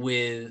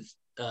with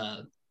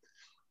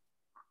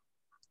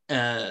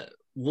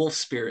wolf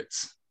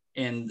spirits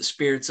and the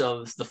spirits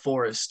of the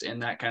forest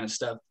and that kind of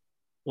stuff.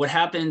 What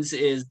happens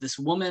is this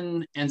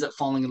woman ends up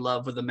falling in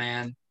love with a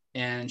man,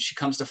 and she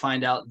comes to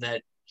find out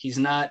that he's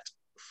not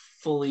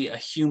fully a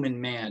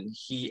human man.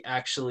 He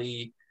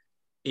actually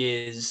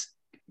is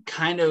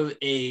kind of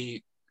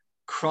a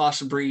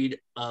crossbreed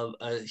of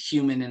a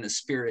human and a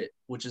spirit,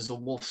 which is a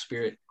wolf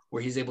spirit,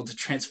 where he's able to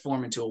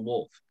transform into a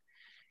wolf.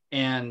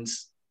 And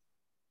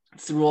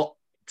through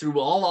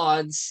all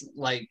odds,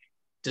 like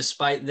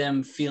despite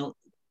them feeling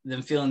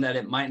that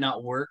it might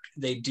not work,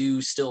 they do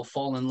still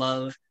fall in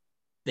love.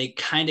 They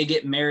kind of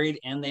get married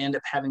and they end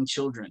up having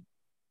children.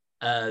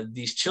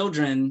 These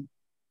children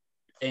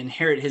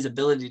inherit his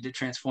ability to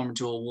transform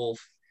into a wolf.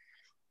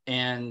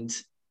 And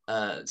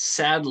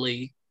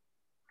sadly,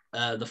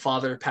 the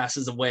father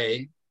passes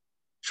away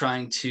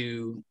trying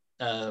to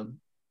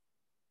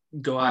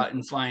go out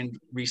and find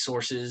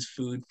resources,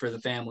 food for the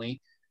family.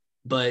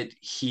 But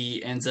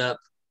he ends up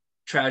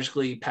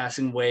tragically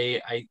passing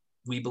away.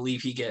 We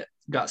believe he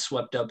got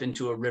swept up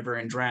into a river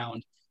and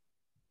drowned.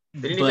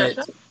 Did he get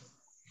shot?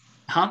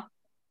 Huh?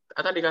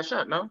 I thought he got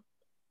shot, no?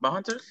 By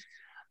hunters?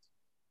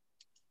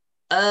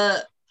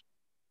 I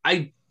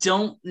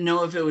don't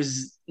know if it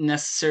was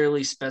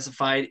necessarily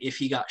specified if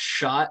he got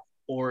shot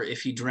or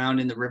if he drowned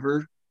in the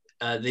river.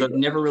 They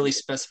never really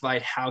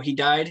specified how he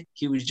died.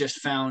 He was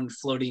just found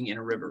floating in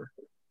a river.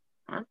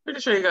 I'm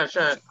pretty sure he got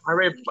shot. I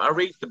read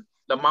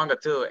the manga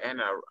too, and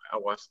I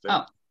watched it.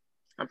 Oh.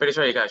 I'm pretty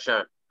sure he got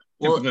shot.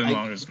 Well, the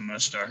manga's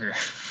much darker.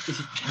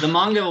 The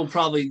manga will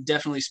probably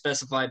definitely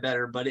specify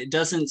better, but it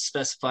doesn't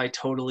specify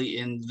totally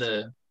in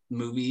the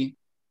movie.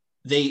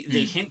 They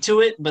hint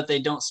to it, but they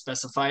don't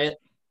specify it,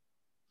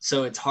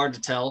 so it's hard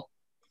to tell.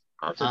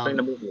 I'll just bring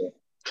the movie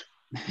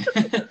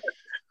up.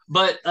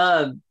 But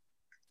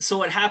so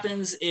what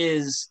happens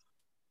is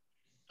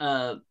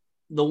the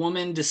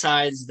woman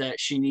decides that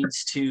she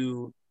needs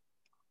to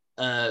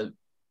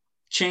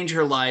change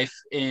her life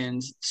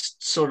and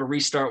sort of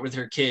restart with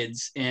her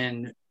kids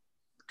and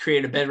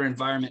create a better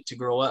environment to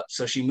grow up.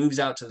 So she moves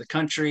out to the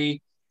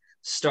country,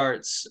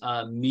 starts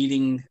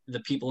meeting the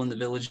people in the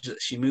village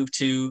that she moved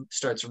to,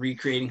 starts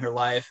recreating her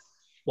life,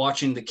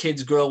 watching the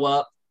kids grow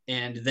up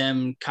and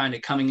them kind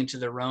of coming into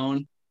their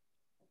own.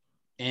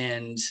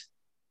 And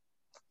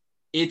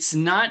it's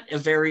not a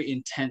very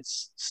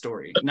intense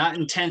story. Not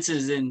intense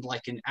as in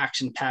like an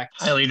action-packed,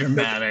 highly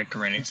dramatic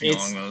or anything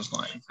along those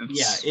lines.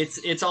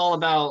 It's all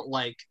about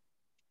like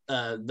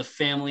the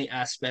family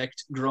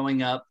aspect,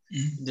 growing up,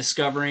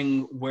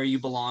 discovering where you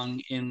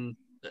belong in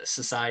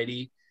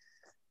society.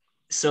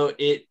 So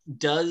it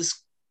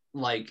does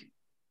like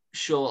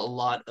show a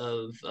lot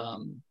of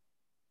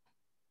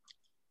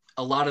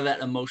that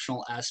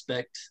emotional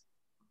aspect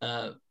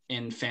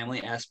and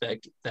family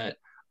aspect that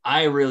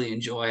I really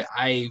enjoy.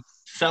 I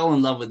fell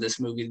in love with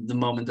this movie the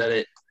moment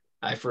that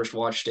I first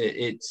watched it.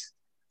 It's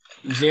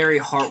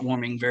very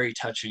heartwarming, very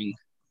touching,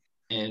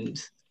 and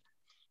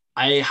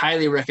I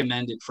highly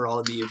recommend it for all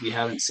of you if you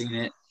haven't seen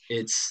it.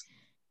 It's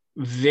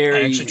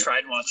very. I actually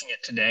tried watching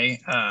it today.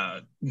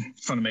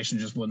 Funimation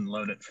just wouldn't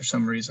load it for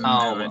some reason.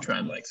 Oh. I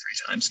tried like 3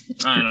 times.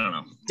 I don't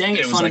know. Dang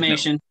it,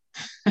 Funimation.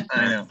 Like,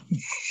 no. I know.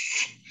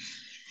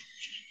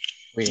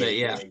 But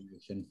yeah,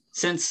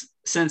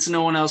 since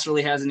no one else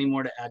really has any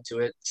more to add to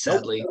it,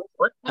 sadly.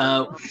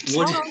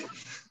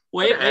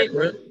 Wait.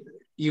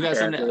 You guys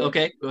have to,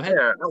 okay, go ahead.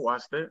 Yeah, I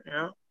watched it.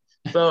 Yeah.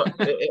 So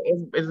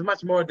it's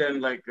much more than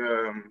like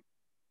her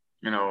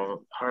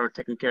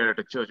taking care of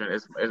the children.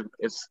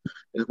 It's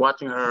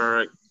watching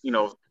her,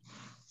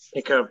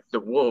 take care of the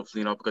wolves,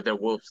 because they're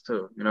wolves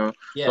too,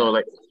 Yeah. So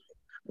like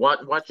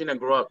watching them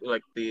grow up,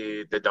 like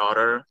the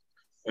daughter,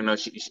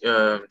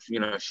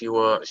 she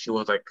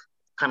was like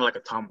kind of like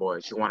a tomboy.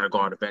 She wanted to go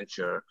on an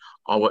adventure,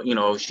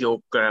 or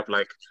she'll grab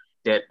like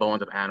dead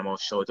bones of animals,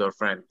 show to her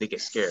friend. They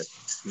get scared.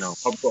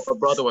 Her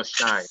brother was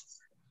shy,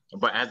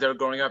 but as they're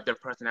growing up, their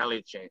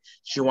personality changed.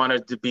 She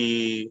wanted to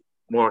be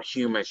more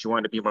human. She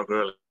wanted to be more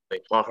girly.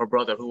 While her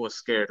brother, who was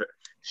scared,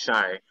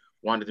 shy,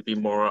 wanted to be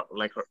more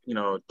like her,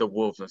 the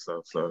wolves and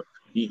stuff. So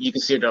you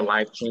can see their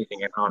life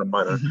changing and how the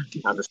mother,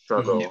 how the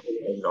struggle,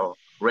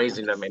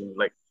 raising them and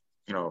like,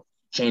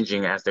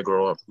 changing as they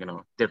grow up,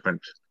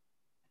 different.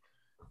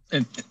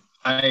 And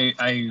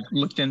I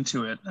looked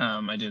into it.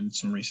 I did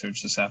some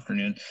research this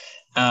afternoon,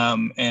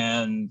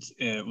 and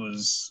it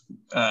was,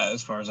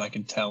 as far as I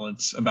could tell,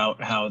 it's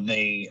about how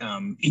they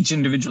each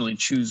individually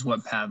choose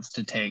what paths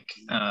to take,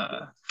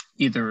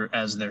 either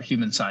as their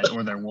human side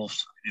or their wolf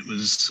side. It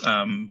was,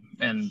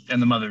 and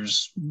the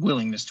mother's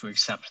willingness to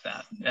accept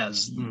that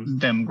as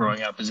them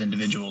growing up as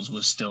individuals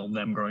was still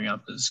them growing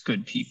up as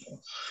good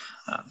people.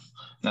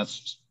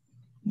 That's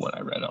what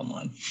I read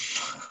online.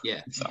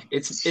 Yeah, so,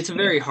 it's a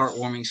very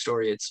heartwarming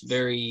story. It's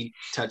very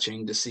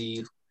touching to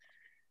see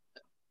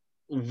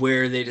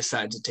where they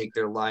decide to take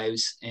their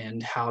lives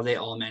and how they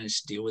all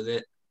manage to deal with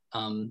it.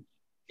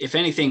 If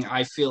anything,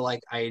 I feel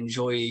like I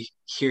enjoy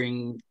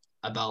hearing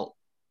about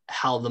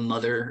how the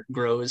mother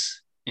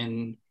grows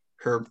in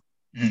her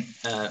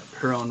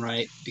own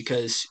right,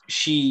 because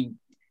she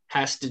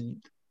has to,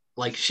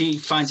 like, she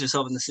finds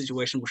herself in the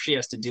situation where she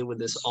has to deal with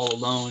this all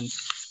alone.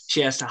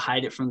 She has to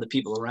hide it from the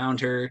people around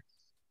her,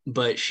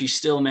 but she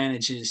still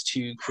manages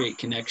to create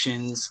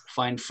connections,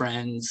 find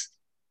friends,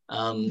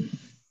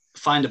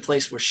 find a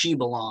place where she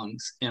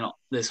belongs in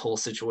this whole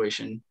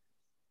situation.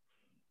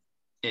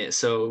 Yeah,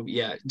 so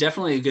yeah,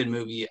 definitely a good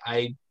movie.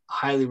 I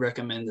highly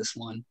recommend this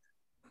one.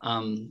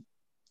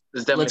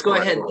 Let's go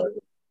ahead.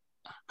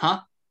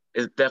 Huh?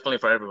 It's definitely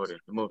for everybody,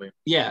 the movie.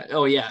 Yeah.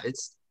 Oh yeah.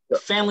 It's a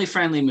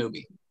family-friendly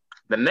movie.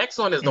 The next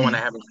one is the one I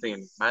haven't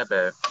seen. My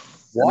bad.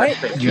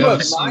 What? You have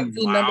not seen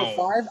number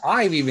Wow. 5?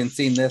 I've even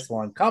seen this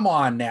one. Come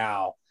on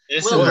now.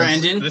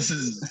 Brandon. This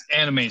is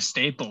anime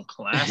staple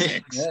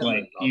classics. Yeah.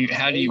 Like,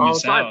 how do you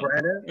miss out?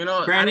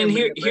 Brandon. Brandon,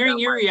 hearing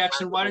your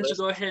reaction, why don't you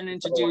go ahead and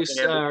introduce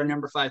our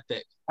number 5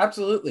 pick?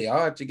 Absolutely.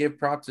 I'll have to give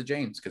props to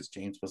James because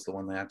James was the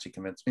one that actually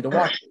convinced me to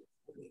watch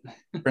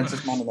it.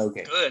 Princess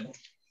Mononoke.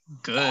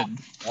 Good.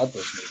 Love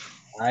this movie.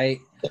 I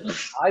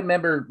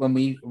remember when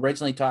we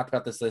originally talked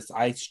about this list,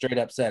 I straight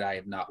up said I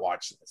have not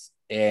watched this.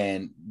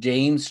 And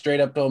James straight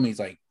up told me, he's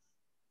like,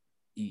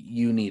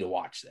 you need to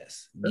watch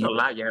this. There's a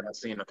lot you haven't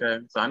seen, okay?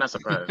 So I'm not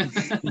surprised.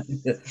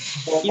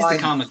 Well, He's the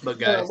comic book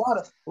there are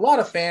guy. a lot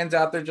of fans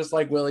out there, just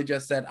like Willie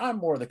just said. I'm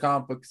more the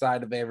comic book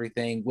side of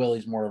everything.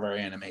 Willie's more of our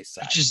anime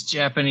side. Just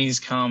Japanese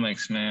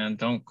comics, man.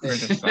 Don't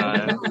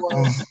criticize.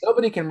 Well,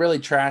 nobody can really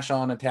trash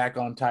on Attack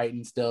on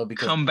Titan still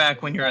because Come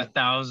back when you're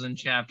 1,000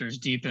 chapters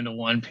deep into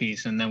One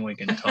Piece, and then we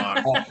can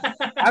talk.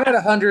 I'm at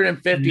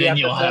 150 And then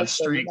you'll have episodes,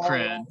 so street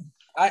cred.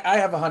 I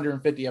have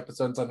 150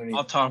 episodes underneath.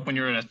 I'll talk when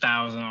you're at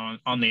 1,000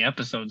 on the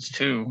episodes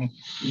too,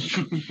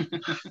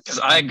 because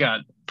I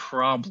got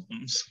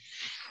problems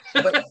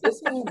But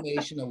this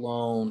animation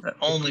alone, that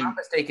if I'm only not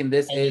mistaken,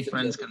 this is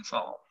friends can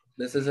solve.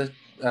 This is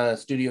a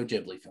Studio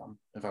Ghibli film,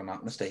 if I'm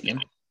not mistaken.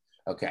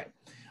 Okay.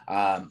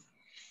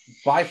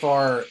 By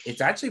far,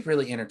 it's actually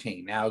really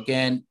entertaining. Now,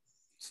 again,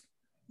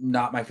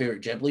 not my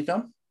favorite Ghibli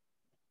film.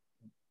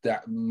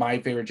 My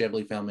favorite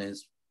Ghibli film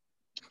is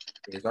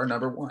our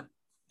number one,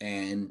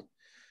 and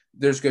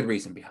there's good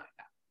reason behind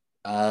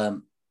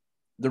that.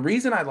 The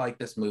reason I like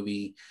this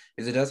movie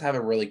is it does have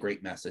a really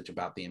great message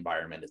about the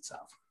environment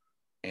itself,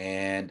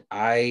 and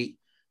I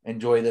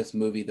enjoy this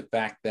movie. The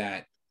fact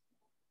that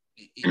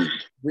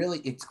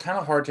it's kind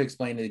of hard to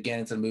explain it.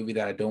 Again, it's a movie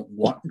that I don't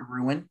want to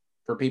ruin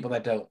for people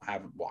that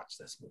haven't watched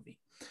this movie.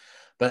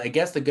 But I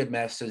guess the good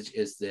message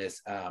is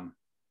this: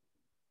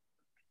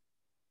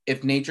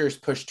 if nature is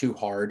pushed too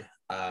hard,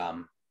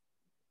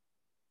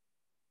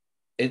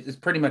 it's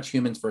pretty much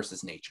humans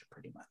versus nature.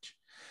 Pretty much,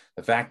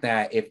 the fact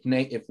that if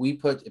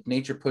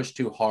nature pushed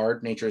too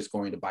hard, nature is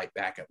going to bite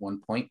back at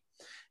one point.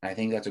 And I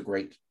think that's a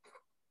great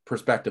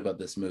perspective of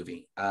this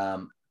movie.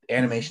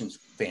 Animation's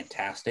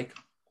fantastic.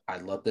 I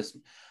love this.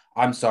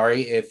 I'm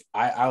sorry if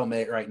I'll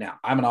admit it right now.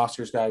 I'm an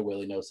Oscars guy.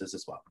 Willie knows this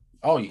as well.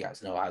 Oh, you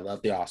guys know I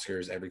love the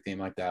Oscars, everything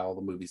like that. All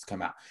the movies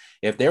come out.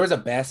 If there was a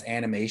best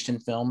animation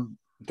film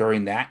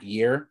during that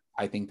year,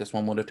 I think this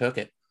one would have took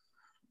it.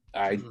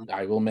 I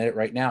will admit it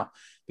right now,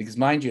 because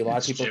mind you, a lot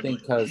of people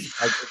think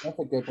that's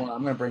a good one.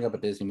 I'm going to bring up a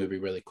Disney movie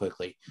really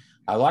quickly.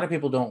 A lot of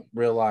people don't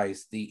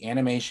realize the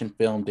animation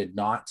film did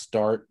not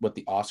start with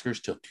the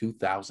Oscars till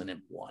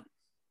 2001.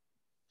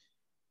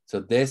 So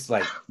this,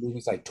 like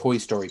movies like Toy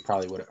Story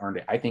probably would have earned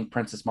it. I think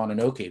Princess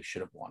Mononoke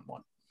should have won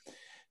one.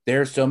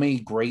 There are so many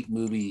great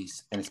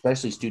movies, and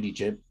especially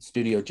Studio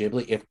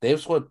Ghibli. If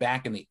this was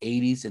back in the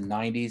 80s and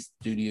 90s,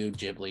 Studio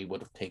Ghibli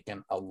would have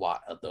taken a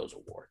lot of those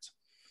awards.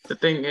 The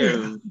thing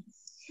is,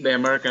 the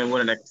American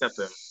wouldn't accept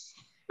them.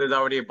 There's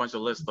already a bunch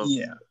of lists of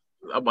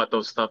about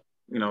those stuff.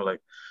 You know,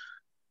 like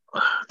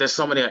there's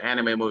so many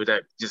anime movies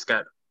that just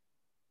got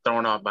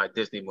thrown off by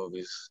Disney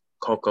movies.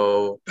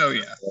 Coco. Oh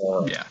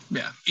yeah,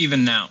 yeah.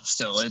 Even now,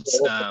 still, it's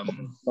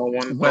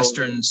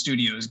Western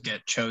studios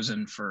get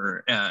chosen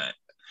for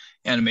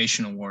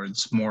animation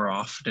awards more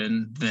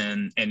often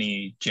than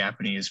any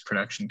Japanese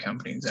production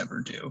companies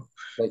ever do.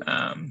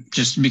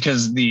 Just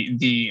because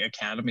the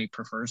Academy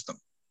prefers them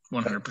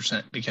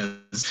 100%.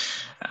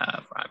 Because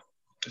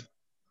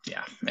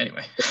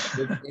anyway.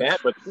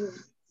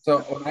 So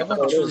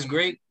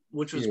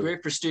which was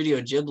great for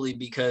Studio Ghibli,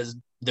 because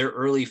their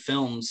early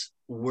films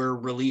were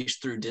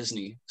released through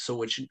Disney, so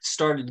which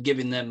started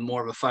giving them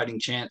more of a fighting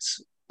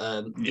chance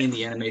in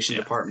the animation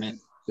department.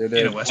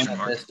 In a Western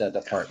Vista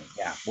department.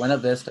 Yeah, Buena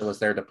Vista was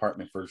their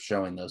department for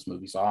showing those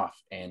movies off,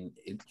 and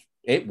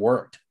it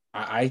worked.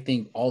 I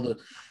think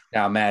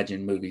now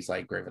imagine movies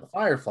like Grave of the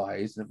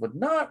Fireflies, it would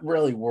not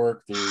really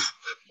work through,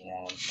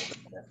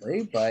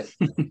 unfortunately, but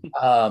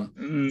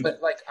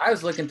like I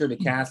was looking through the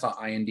cast on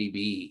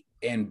IMDb,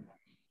 and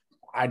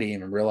I didn't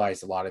even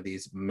realize a lot of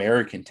these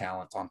American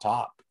talents on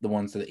top, the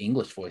ones that the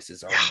English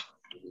voices are.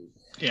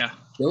 Yeah.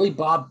 Billy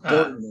Bob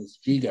Thornton is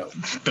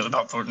Jigo. Billy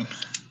Bob Thornton.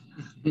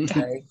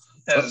 Okay.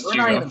 But we're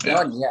not even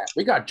done yet.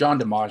 We got John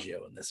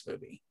DiMaggio in this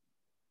movie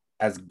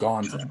as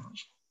Gonzo.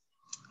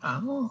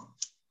 Oh.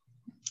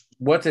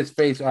 What's his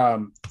face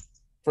from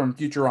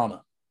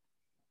Futurama?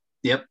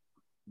 Yep.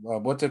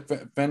 What's it?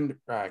 Fender?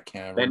 I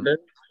can't remember.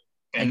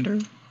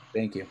 Fender.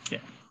 Thank you.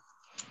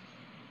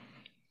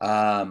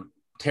 Yeah.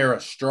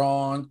 Tara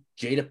Strong,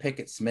 Jada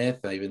Pinkett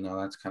Smith, even though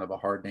that's kind of a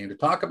hard name to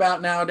talk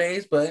about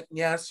nowadays, but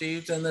yeah,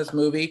 she's in this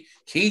movie.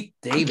 Keith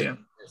David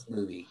in this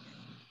movie.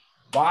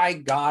 By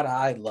God,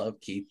 I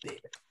love Keith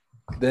David.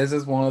 This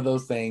is one of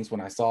those things, when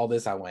I saw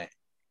this, I went,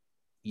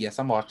 yes,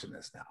 I'm watching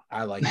this now.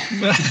 I like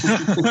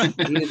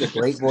it. He is a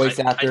great voice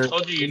actor. I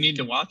told you need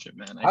to watch it,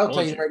 man. I'll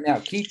tell you right now,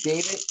 Keith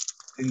David,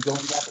 and going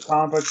back to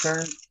comic book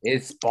terms,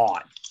 is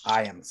Spawn.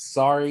 I am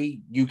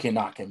sorry, you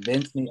cannot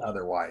convince me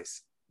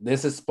otherwise.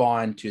 This is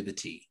Spawn to the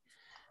T.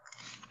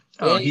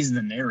 Oh, he's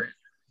the narrator.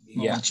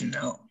 I'll Yeah. let you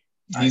know.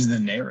 He's the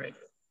narrator.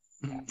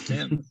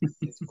 Tim.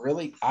 It's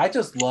really, I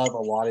just love a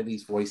lot of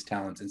these voice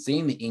talents, and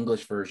seeing the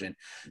English version.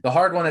 The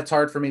hard one that's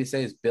hard for me to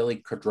say is Billy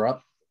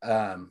Crudup.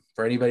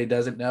 For anybody who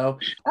doesn't know,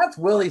 that's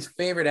Willie's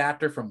favorite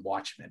actor from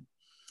Watchmen.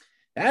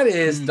 That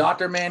is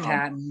Dr.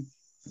 Manhattan,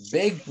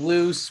 big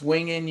blue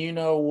swinging, you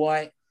know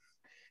what,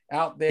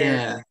 out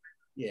there.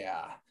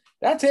 Yeah,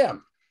 that's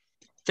him.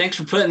 Thanks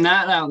for putting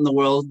that out in the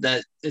world.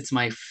 That it's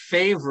my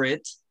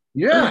favorite.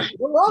 Yeah,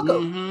 you're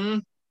welcome. Mm-hmm.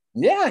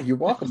 Yeah, you're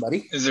welcome,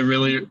 buddy. Is it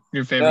really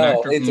your favorite No,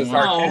 actor? it's from a the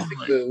Marvel?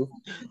 sarcastic move.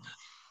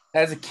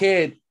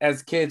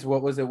 As kids,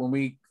 what was it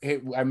when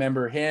I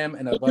remember him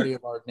and a buddy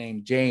of ours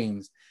named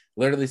James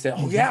literally said,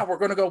 "Oh yeah, we're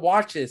gonna go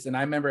watch this." And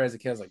I remember as a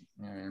kid, I was like,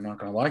 "You're not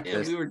gonna like Yeah,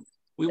 this."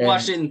 we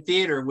watched it in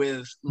theater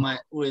with my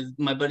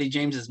buddy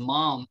James's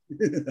mom.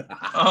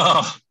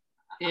 Oh,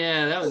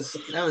 Yeah, that was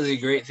a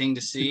great thing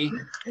to see.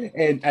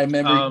 And I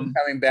remember you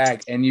coming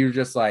back, and you're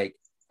just like,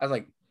 I was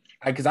like,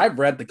 because I've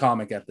read the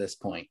comic at this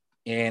point,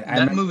 and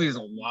that movie is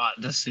a lot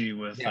to see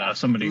with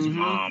somebody's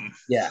mom.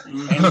 Yeah,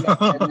 and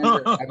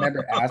I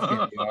remember asking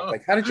him, I was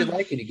like, "How did you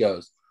like it?" He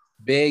goes,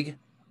 "Big,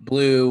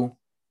 blue,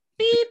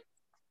 beep."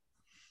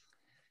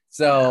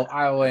 So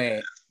I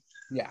went,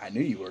 "Yeah, I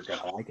knew you were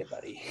gonna like it,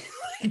 buddy."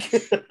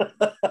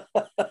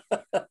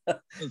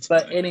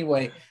 But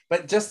anyway,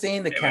 just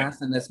seeing the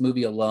cast in this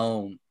movie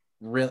alone,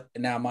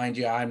 now mind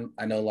you, I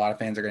know a lot of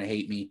fans are gonna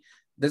hate me.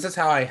 This is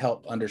how I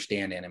help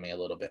understand anime a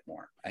little bit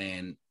more.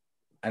 And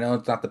I know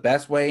it's not the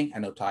best way. I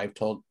know Ty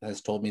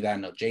has told me that. I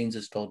know James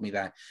has told me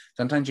that.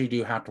 Sometimes you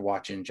do have to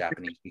watch it in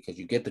Japanese because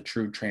you get the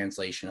true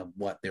translation of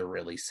what they're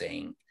really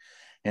saying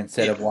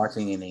instead of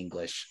watching in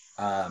English.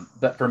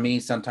 But for me,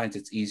 sometimes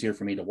it's easier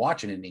for me to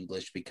watch it in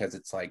English because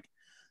it's like,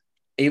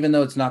 even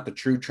though it's not the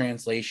true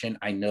translation,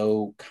 I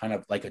know kind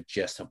of like a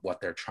gist of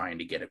what they're trying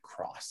to get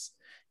across.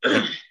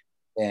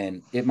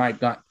 And it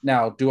might not.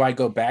 Now, do I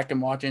go back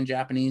and watch in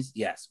Japanese?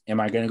 Yes.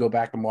 Am I going to go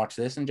back and watch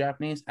this in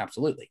Japanese?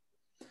 Absolutely.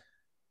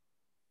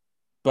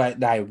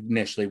 But I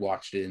initially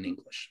watched it in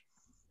English,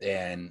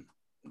 and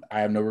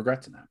I have no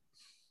regrets in that.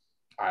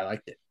 I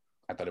liked it.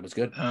 I thought it was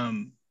good.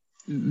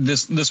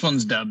 This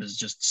one's dub is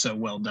just so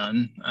well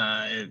done.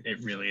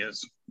 It really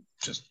is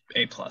just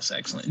A+,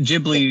 excellent.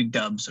 Ghibli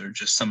dubs are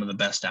just some of the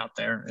best out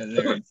there.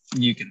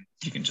 You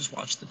can just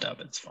watch the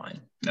dub. It's fine.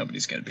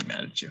 Nobody's gonna be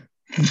mad at you.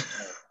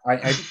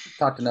 I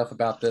talked enough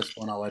about this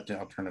one. I'll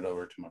turn it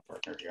over to my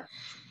partner here.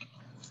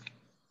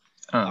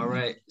 All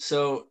right.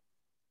 So,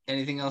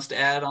 anything else to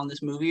add on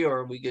this movie, or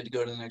are we good to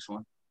go to the next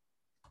one?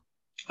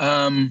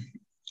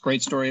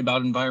 Great story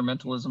about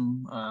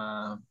environmentalism.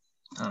 I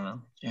don't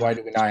know. Yeah. Why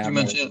do we not have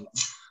much it?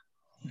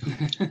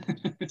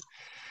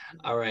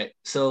 All right.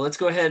 So let's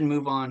go ahead and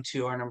move on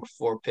to our number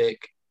 4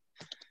 pick.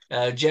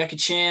 Jackie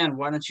Chan,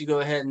 why don't you go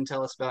ahead and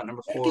tell us about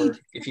number 4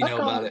 if you know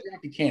about it?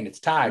 Jackie Chan, it's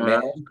Ty,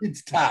 man.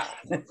 It's Ty.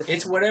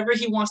 It's whatever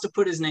he wants to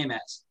put his name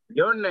as.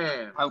 Your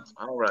name.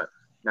 All right.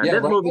 Now Yeah,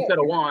 this right movie there. could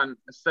have won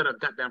instead of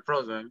goddamn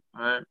Frozen.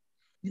 All right.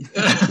 It's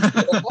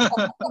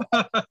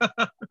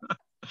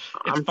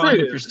I'm fine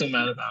serious. if you're still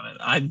mad about it.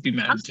 I'd be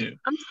mad too.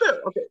 I'm still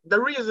okay. The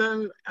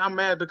reason I'm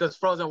mad because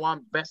Frozen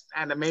won Best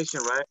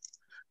Animation, right?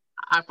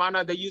 I found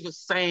out they use the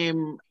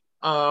same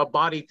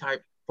body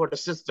type for the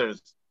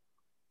sisters.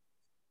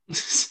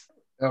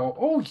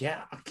 Oh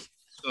yeah.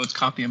 So it's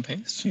copy and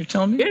paste. You're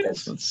telling me?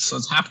 Yes. So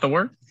it's half the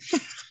work.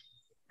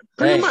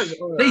 Pretty Hey, much.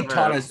 They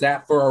taught us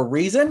that for a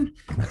reason.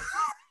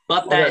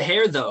 But that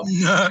hair, though.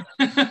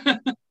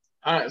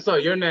 All right. So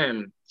your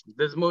name.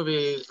 This movie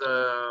is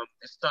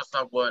it starts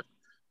off with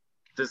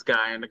this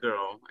guy and the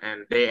girl,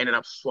 and they ended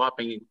up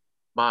swapping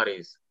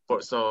bodies.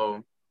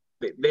 So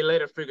they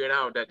later figured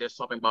out that they're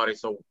swapping bodies.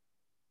 So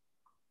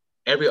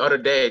every other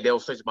day they'll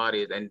switch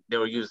bodies, and they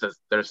will use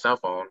their cell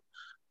phone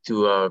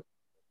to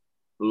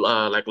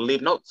like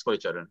leave notes for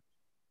each other.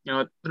 You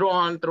know, through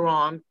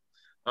on.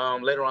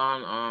 Later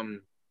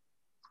on,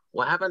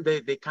 what happened?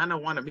 They kind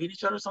of want to meet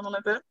each other, something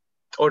like that,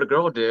 or the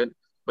girl did.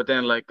 But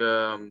then like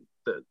the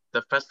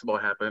festival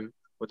happened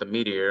with the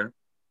meteor,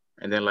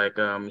 and then like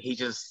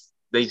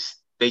they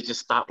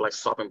just stopped like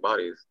swapping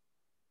bodies.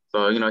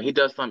 So you know he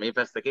does some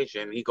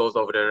investigation. He goes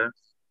over there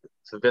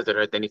to visit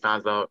her. Then he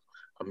finds out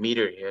a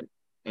meteor hit,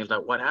 and he's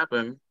like, "What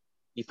happened?"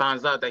 He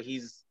finds out that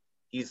he's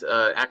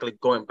actually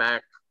going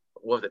back.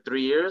 What was it,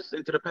 3 years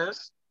into the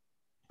past?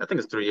 I think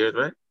it's 3 years,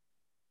 right?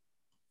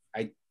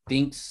 I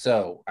think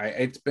so.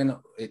 It's been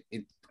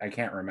I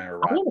can't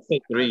remember. I want to say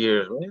 3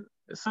 years, right?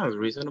 It sounds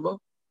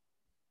reasonable.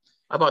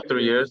 About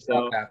 3 years. So,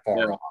 not that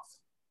far off.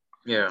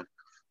 Yeah.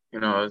 You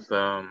know, it's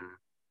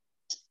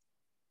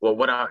well,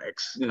 without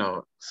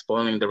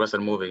spoiling the rest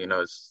of the movie, you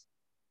know, it's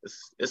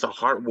a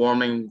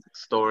heartwarming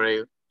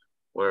story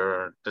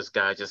where this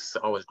guy just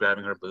always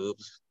grabbing her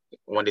boobs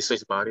when they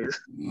switch bodies.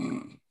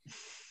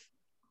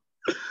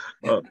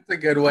 That's a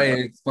good way of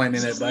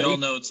explaining it, buddy. We all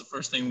know it's the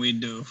first thing we'd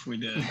do if we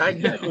did.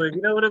 Exactly.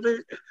 You know what I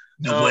mean?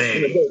 No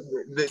way.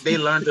 They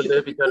learn to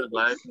live each other's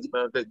lives and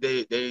stuff.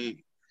 They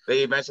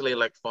eventually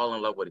like fall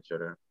in love with each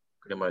other,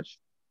 pretty much.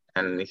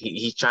 And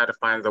he tried to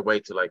find a way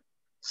to like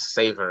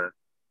save her,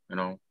 you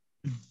know.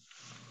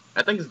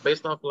 I think it's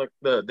based off like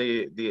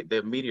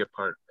the meteor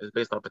part is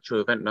based off a true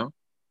event, no?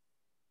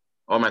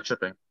 Or am I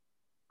tripping?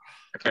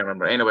 I can't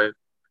remember. Anyway.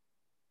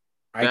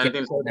 I never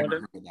heard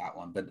of that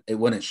one, but it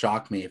wouldn't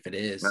shock me if it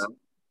is. No.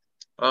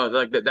 Oh,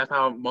 like that's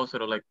how most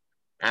of the like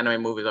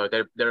anime movies are.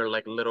 They're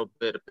like a little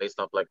bit based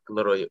off like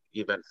little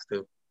events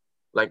too.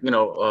 Like, you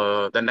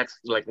know, the next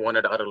like one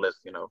or the other list,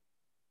 you know.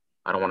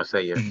 I don't want to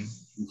say yet.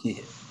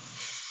 Yeah.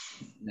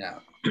 No.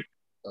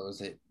 That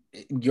was it.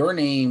 Your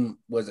Name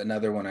was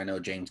another one I know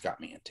James got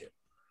me into.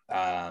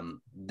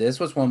 This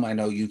was one I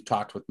know you've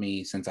talked with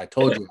me since I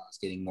told you I was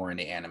getting more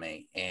into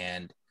anime,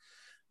 and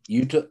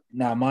you took.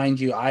 Now, mind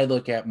you, I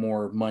look at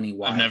more money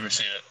wise. I've never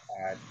seen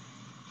it.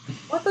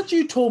 I thought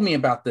you told me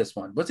about this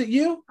one. Was it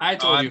you? I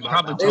told you about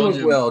probably that. It told was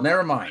you. Will.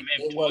 Never I mind.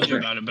 may have It told was you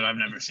about it, but I've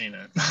never seen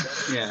it.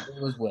 Yeah.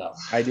 It was Will.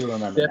 I do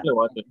remember Definitely that.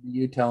 watch it.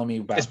 You telling me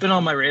about It's been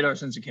on my radar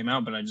since it came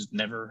out, but I just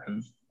never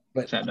have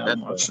but sat down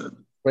and watched it.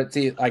 But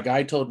see, like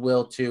I told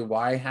Will too,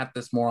 why I had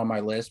this more on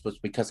my list was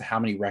because of how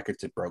many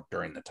records it broke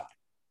during the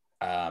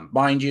time.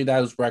 Mind you,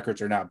 those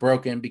records are not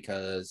broken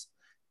because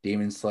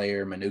Demon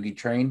Slayer Manugi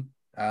Train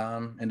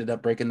ended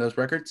up breaking those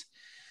records,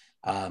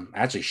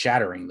 actually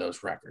shattering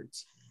those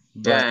records.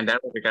 Yeah, and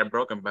that record got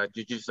broken by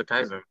Jujutsu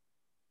Kaisen.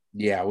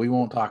 Yeah, we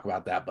won't talk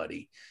about that,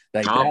 buddy.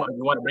 Like Oh, but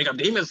you want to bring up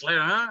Demon Slayer,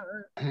 huh?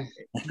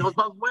 It goes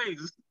both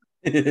ways.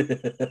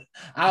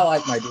 I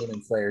like my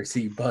Demon Slayer.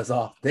 See you buzz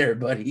off there,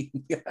 buddy.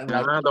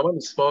 The one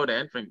that spoiled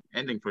the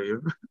ending for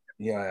you.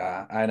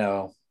 Yeah, I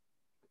know.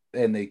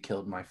 And they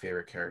killed my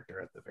favorite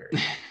character at the very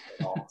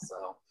end.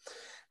 Also,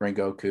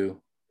 Rengoku,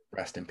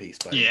 rest in peace,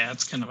 buddy. Yeah,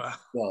 it's kind of a.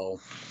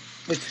 So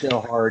it's still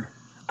hard.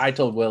 I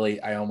told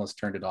Willie I almost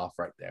turned it off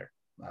right there.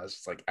 I was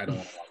just like, I don't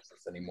want to watch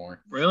this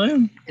anymore.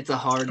 Really? It's a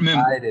hard,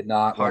 I did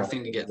not hard want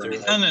thing to get through.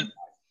 I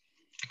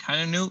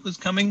kind of knew it was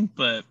coming,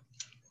 but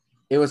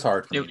It was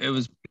hard. For me. it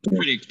was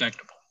pretty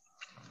expectable.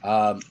 It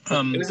was,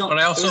 But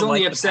I also it was only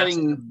like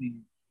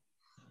upsetting.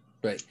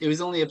 But It was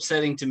only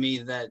upsetting to me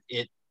that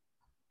it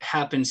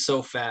happened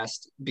so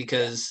fast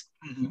because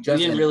we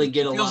just didn't really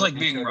get a feels lot. like of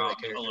being intro to the robbed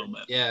a character. little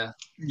bit. Yeah.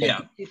 Yeah,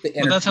 keep the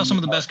but that's how some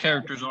of the entertainment best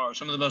characters are.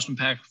 Some of the most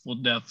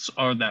impactful deaths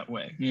are that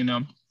way. You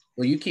know,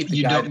 Well, you keep the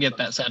you guy don't get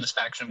that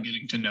satisfaction of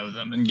getting to know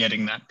them and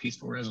getting that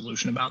peaceful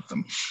resolution about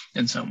them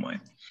in some way.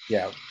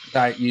 Yeah,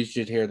 you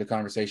should hear the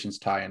conversations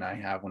Ty and I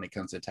have when it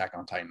comes to Attack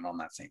on Titan on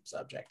that same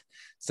subject.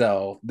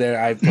 So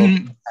there, I've told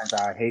him sometimes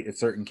I hate a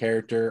certain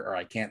character or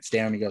I can't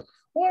stand him. He goes,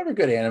 "Well, every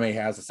good anime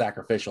has a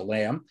sacrificial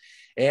lamb,"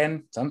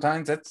 and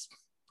sometimes it's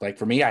like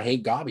for me, I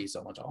hate Gabi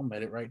so much. I'll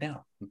admit it right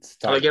now. It's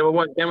Like, you ever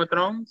watch Game of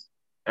Thrones?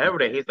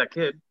 Everybody hates that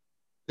kid.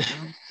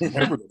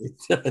 Everybody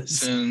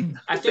does. And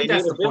I think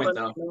that's the point,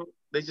 though.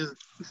 They just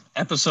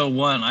episode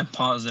 1, I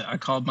paused it. I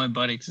called my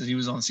buddy because he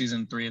was on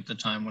season 3 at the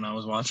time when I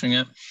was watching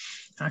it.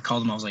 And I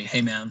called him. I was like, "Hey,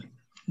 man,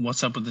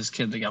 what's up with this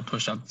kid that got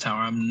pushed out the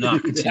tower? I'm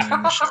not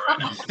continuing the show right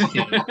now.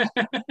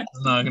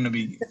 It's not going to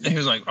be." He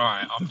was like, "All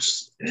right,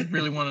 I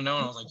really want to know."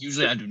 And I was like,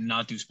 "Usually I do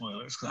not do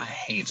spoilers because I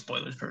hate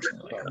spoilers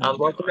personally." Like, I was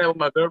watching that with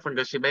my girlfriend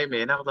because she made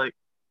me, and I was like,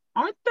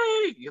 "Aren't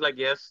they?" You're like,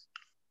 "Yes."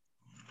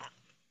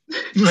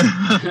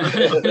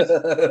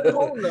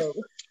 Oh, no.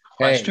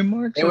 Hey, Question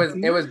marks?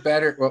 it was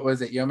better. What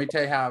was it? You want me to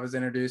tell you how I was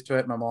introduced to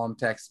it? My mom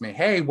texts me,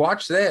 "Hey,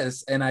 watch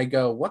this," and I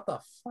go, "What the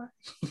fuck?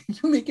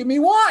 You making me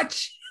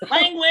watch?"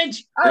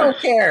 Language. I don't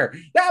care.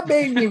 That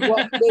made me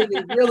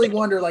really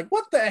wonder, like,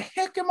 what the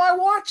heck am I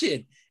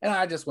watching? And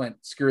I just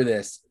went, screw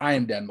this. I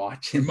am done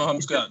watching. Your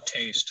mom's got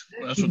taste.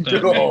 That's what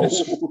that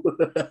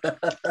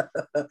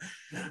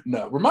means.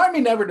 No, remind me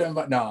never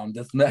to. No, I'm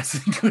just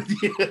messing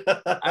with you.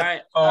 All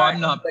right. Oh, all right.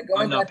 I'm not. But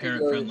going I'm not back to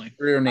parent friendly.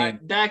 Your All name.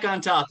 right, back on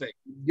topic.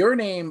 Your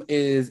Name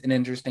is an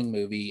interesting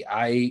movie.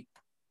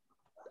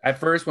 At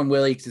first, when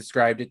Willie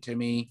described it to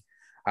me,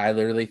 I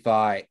literally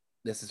thought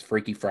this is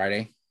Freaky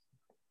Friday,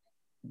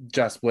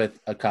 just with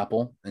a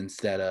couple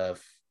instead of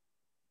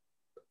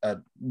a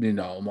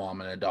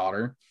mom and a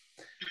daughter.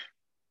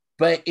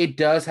 But it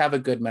does have a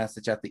good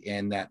message at the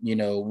end that,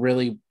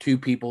 really two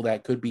people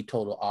that could be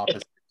total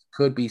opposites,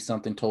 could be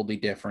something totally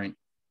different,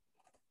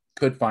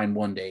 could find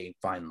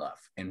love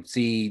and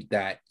see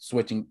that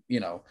switching,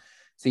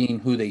 seeing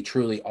who they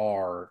truly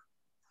are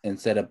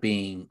instead of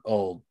being,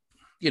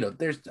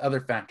 there's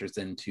other factors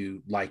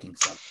into liking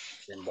something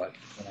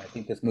and I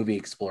think this movie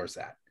explores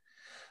that.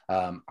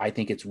 I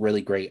think it's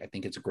really great. I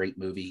think it's a great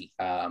movie.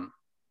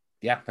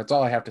 Yeah, that's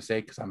all I have to say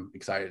because I'm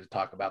excited to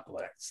talk about the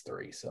next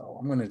 3. So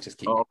I'm going to just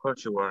keep. Oh, of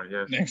course you are.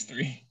 Yes. Next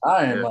 3.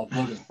 I am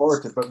looking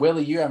forward to it. But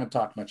Willie, you haven't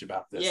talked much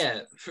about this.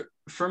 Yeah,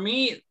 for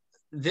me,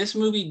 this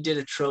movie did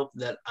a trope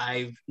that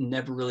I've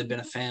never really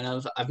been a fan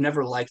of. I've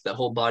never liked that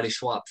whole body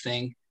swap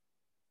thing.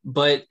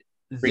 But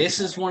this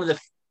is one of the.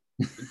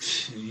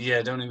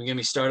 Yeah, don't even get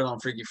me started on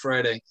Freaky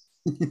Friday.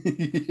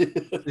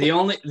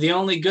 The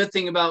only good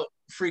thing about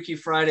Freaky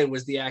Friday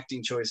was the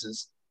acting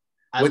choices.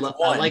 I love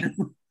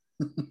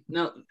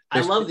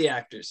the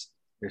actors.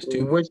 There's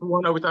 2. Which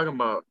one are we talking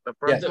about? The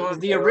first one?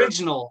 The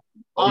original,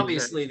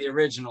 obviously the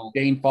original.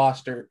 Jane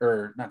Foster,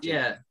 or not Jane.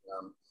 Yeah.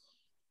 Foster,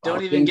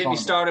 Don't even get me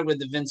started with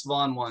the Vince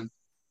Vaughn one.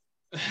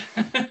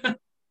 Oh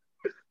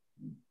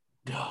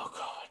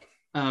God.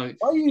 Oh,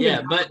 why you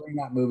yeah, but bring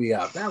that movie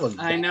up? That was.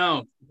 I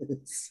know,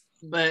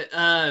 but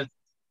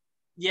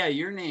yeah,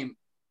 Your Name.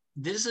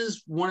 This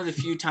is one of the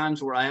few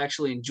times where I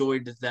actually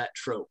enjoyed that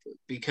trope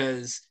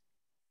because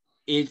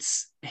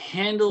it's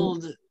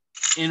handled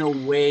in a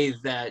way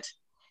that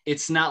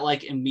it's not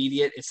like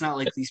immediate. It's not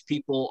like these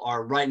people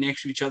are right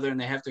next to each other and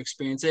they have to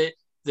experience it.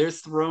 They're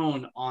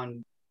thrown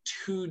on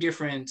 2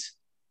 different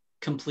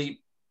complete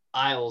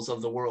isles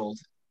of the world.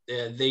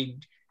 They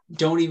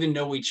don't even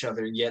know each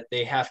other yet.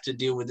 They have to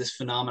deal with this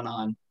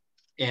phenomenon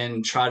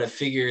and try to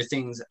figure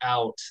things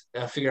out,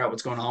 figure out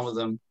what's going on with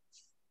them.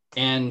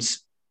 And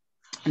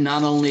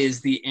not only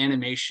is the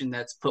animation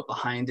that's put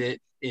behind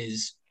it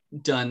is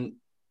done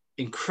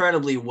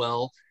incredibly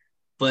well,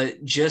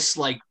 but just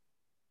like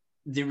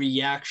the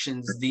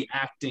reactions, the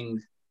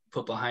acting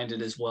put behind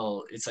it as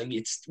well. It's like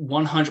it's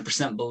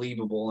 100%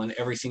 believable in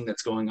everything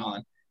that's going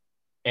on.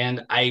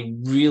 And I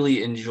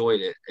really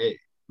enjoyed it. It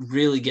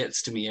really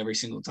gets to me every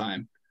single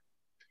time.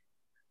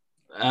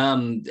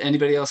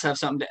 Anybody else have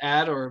something to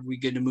add, or are we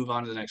good to move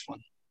on to the next one?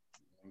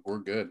 We're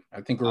good. I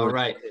think we're all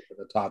right for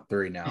the top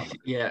 3 now.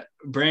 Yeah,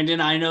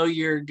 Brandon, I know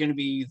you're going to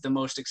be the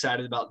most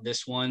excited about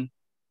this one,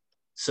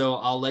 so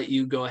I'll let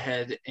you go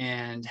ahead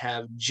and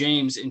have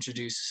James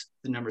introduce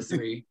the number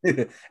 3.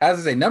 As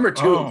I say, number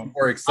 2 is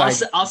more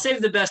exciting. I'll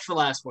save the best for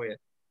last for you.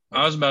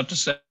 I was about to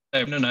say,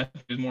 no,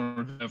 he's more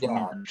for number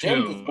 2.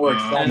 James is more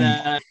exciting.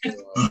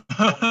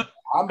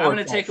 I'm going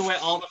to take away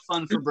all the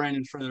fun for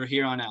Brandon from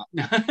here on out.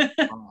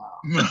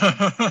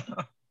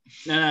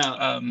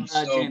 No.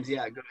 James,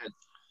 yeah, go ahead.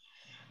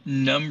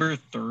 Number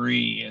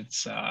 3,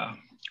 it's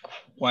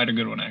quite a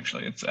good one,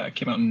 actually. It's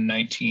came out in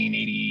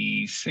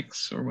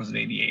 1986, or was it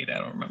 88? I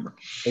don't remember.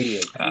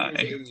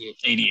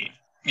 88,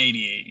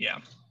 yeah.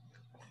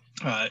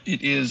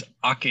 It is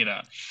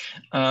Akira.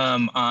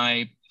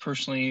 I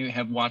personally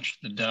have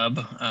watched the dub,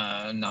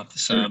 not the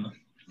sub.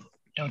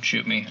 Don't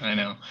shoot me, I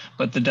know.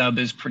 But the dub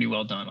is pretty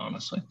well done,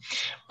 honestly.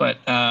 But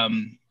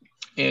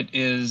it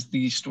is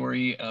the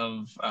story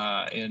of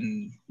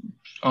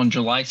on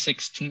July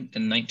 16th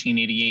in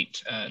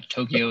 1988,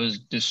 Tokyo is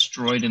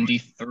destroyed in the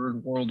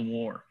Third World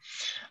War.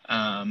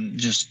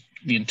 Just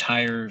the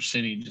entire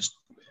city just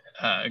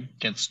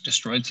gets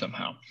destroyed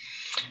somehow.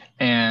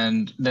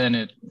 And then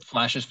it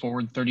flashes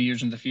forward 30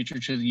 years in the future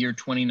to the year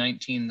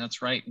 2019.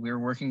 That's right. We're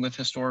working with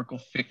historical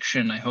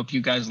fiction. I hope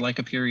you guys like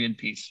a period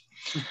piece.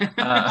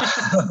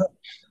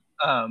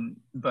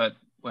 But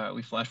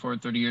we flash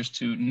forward 30 years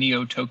to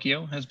Neo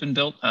Tokyo has been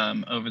built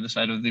over the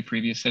side of the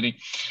previous city.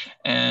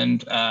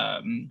 And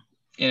in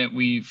it,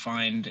 we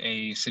find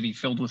a city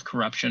filled with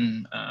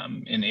corruption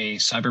in a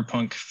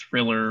cyberpunk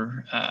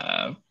thriller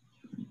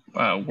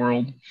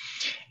world.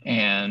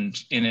 And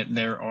in it,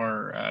 there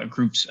are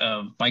groups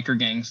of biker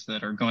gangs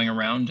that are going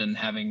around and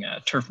having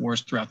turf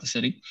wars throughout the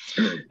city.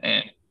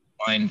 And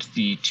find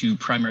the 2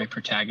 primary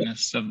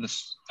protagonists of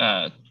this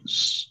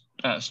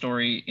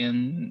story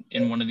in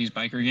one of these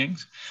biker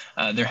gangs.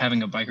 They're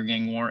having a biker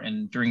gang war,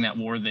 and during that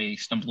war, they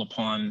stumble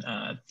upon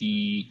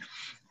the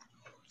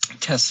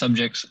test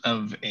subjects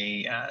of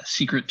a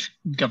secret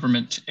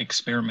government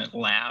experiment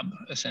lab,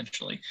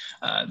 essentially.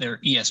 They're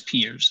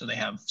ESPers, so they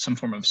have some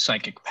form of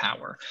psychic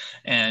power.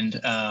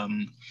 And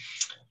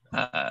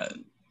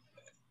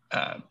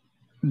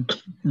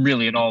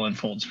really, it all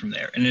unfolds from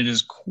there. And it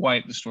is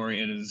quite the story.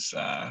 It is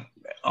a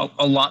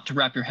lot to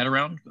wrap your head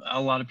around.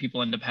 A lot of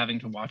people end up having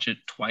to watch it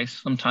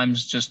twice,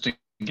 sometimes just to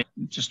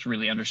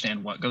really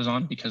understand what goes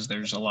on, because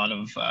there's a lot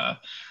of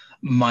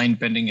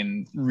mind-bending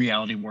and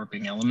reality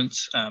warping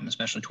elements,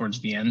 especially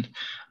towards the end.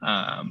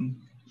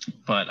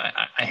 But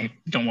I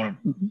don't want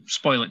to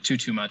spoil it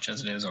too much,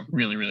 as it is a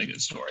really, really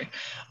good story.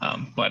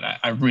 But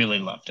I really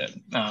loved it.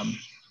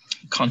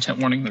 Content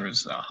warning: there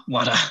is a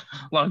lot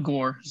of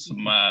gore,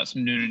 some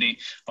nudity,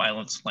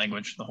 violence,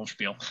 language, the whole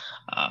spiel.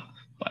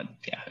 But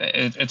yeah,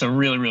 it's a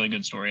really, really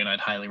good story, and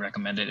I'd highly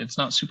recommend it. It's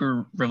not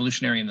super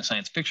revolutionary in the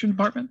science fiction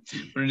department,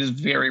 but it is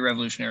very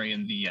revolutionary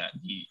in the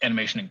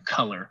animation and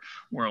color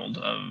world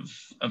of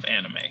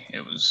anime.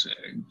 It was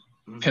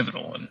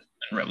pivotal and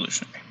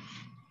revolutionary.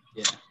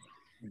 Yeah.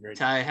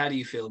 Ty, how do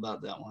you feel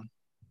about that one?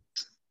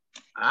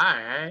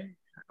 I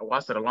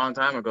watched it a long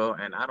time ago,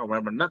 and I don't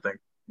remember nothing.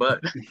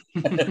 But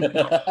it's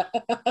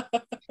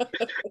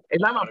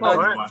not my fault.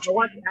 Right? I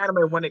watched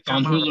anime when it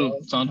came out.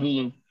 It's on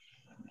Hulu.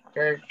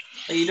 Okay.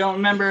 You don't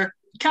remember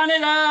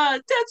Kaneda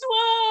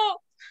Tetsuo?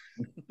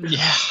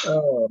 Yeah.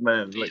 Oh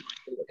man. Like,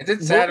 is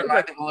it sad or am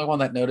I the only one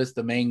that noticed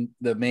the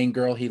main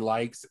girl he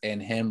likes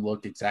and him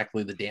look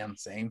exactly the damn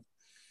same?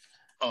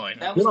 Oh, I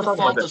know. That was the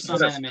fault of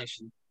some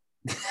animation.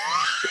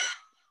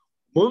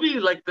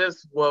 Movies like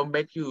this will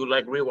make you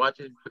like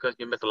rewatch it because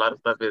you miss a lot of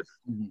stuff.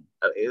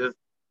 Is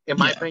in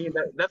my opinion,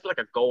 that's like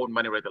a gold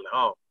money right there. Like,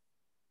 oh,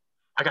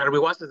 I gotta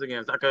rewatch this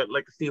again. So I could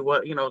like see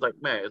what like.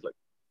 Man, it's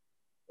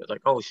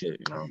like oh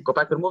shit, go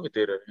back to the movie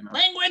theater.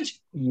 Language.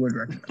 Would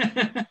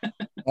recommend.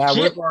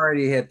 We've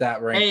already hit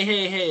that rank.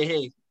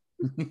 Hey.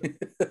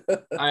 All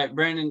right,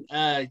 Brandon.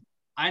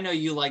 I know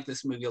you like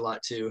this movie a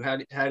lot too. How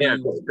do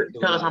you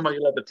tell us how much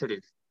you love the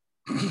titties?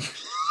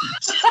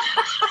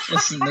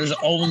 Listen, there's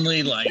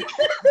only like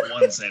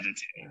one set of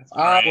titties.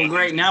 Well,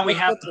 great. Now we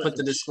have to put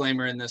the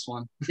disclaimer in this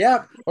one.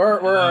 Yep, we're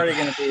already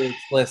going to be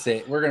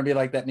explicit. We're going to be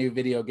like that new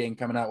video game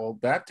coming out. Well,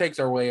 that takes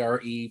away our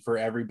E for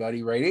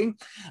everybody rating.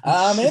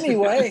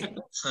 Anyway.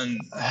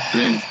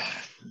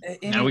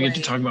 Now we get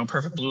to talk about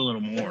Perfect Blue a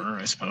little more,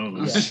 I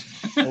suppose.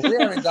 Yeah. Well, we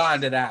haven't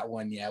gone to that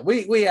one yet.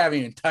 We haven't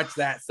even touched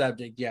that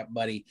subject yet,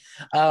 buddy.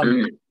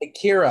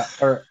 Akira,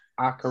 or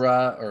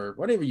Akira, or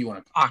whatever you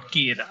want to call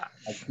Akira.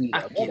 it.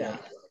 Akira.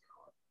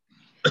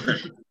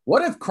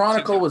 What if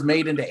Chronicle was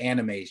made into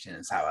animation?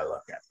 Is how I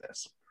look at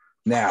this.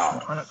 Now,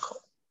 Chronicle.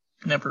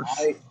 Never.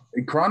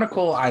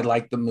 Chronicle. I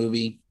like the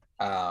movie.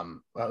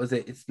 What was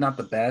it? It's not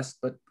the best,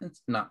 but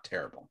it's not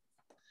terrible.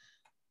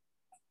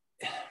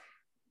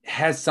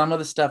 Has some of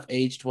the stuff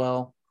aged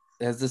well?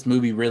 Has this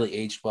movie really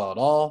aged well at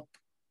all?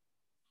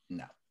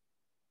 No,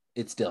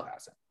 it still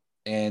hasn't.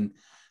 And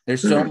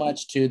there's so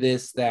much to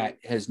this that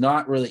has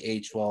not really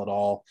aged well at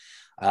all.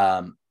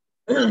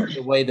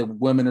 The way the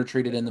women are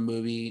treated in the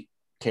movie,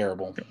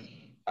 terrible.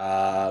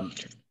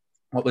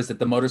 What was it?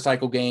 The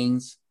motorcycle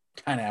gangs,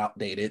 kind of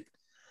outdated.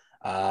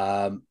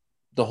 The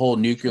whole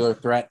nuclear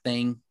threat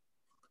thing,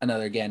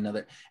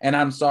 another. And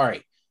I'm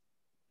sorry,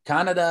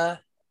 Canada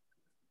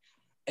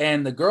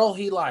and the girl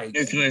he likes.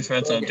 Nuclear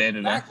threat's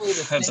outdated. Exactly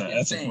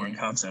That's a foreign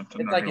concept.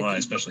 I'm it's not like gonna lie, if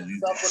especially he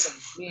put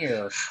himself in a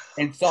mirror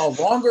and saw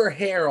longer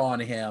hair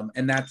on him,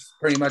 and that's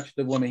pretty much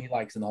the woman he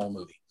likes in the whole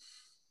movie.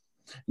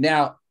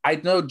 Now, I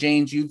know,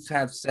 James, you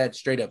have said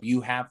straight up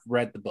you have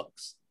read the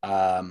books.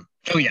 Oh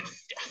yeah.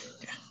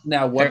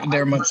 Now, what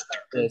they're much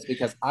is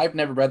because I've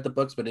never read the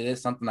books, but it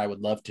is something I would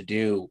love to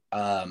do.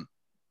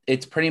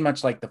 It's pretty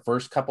much like the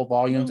first couple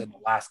volumes and the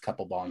last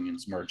couple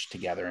volumes merged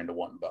together into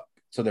one book.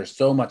 So there's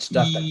so much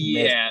stuff that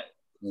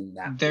in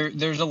that.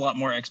 There's a lot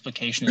more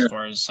explication as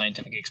far as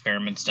scientific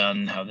experiments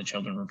done, how the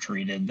children were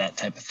treated, that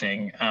type of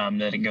thing,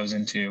 that it goes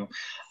into.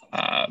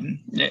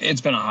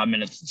 It's been a hot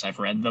minute since I've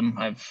read them.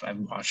 I've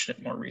watched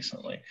it more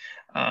recently,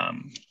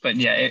 but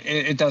yeah,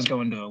 it does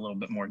go into a little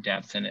bit more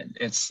depth, and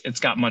it's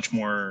got much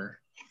more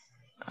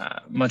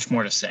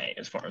to say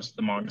as far as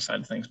the manga side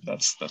of things.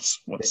 But that's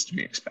what's to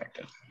be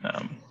expected.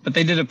 But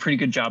they did a pretty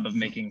good job of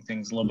making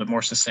things a little bit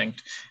more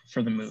succinct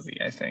for the movie,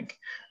 I think.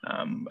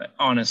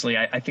 Honestly,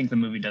 I think the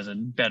movie does a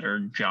better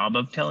job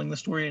of telling the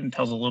story and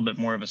tells a little bit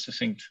more of a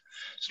succinct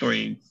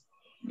story,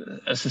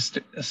 a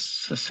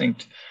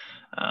succinct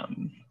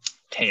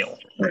tale,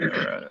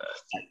 I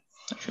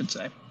should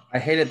say. I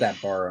hated that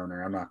bar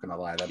owner. I'm not gonna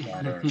lie, that bar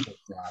owner pissed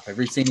me off.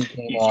 Every scene he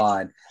came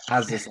on, I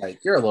was just like,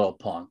 "You're a little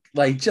punk.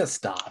 Like, just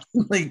stop."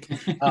 Like,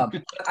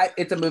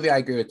 it's a movie. I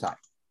agree with Ty.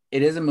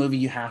 It is a movie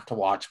you have to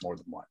watch more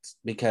than once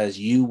because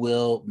you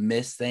will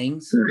miss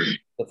things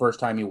the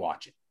first time you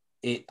watch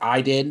it.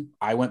 I did.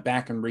 I went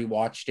back and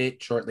rewatched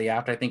it shortly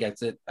after. I think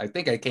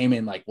I came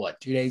in like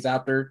 2 days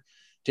after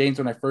James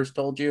when I first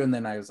told you, and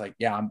then I was like,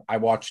 "Yeah, I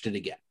watched it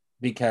again."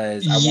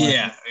 Because I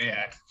yeah.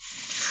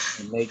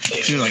 Make sure.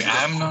 You're like,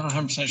 I'm not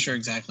 100% sure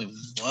exactly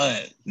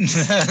what.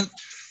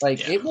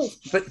 Like it was,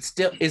 but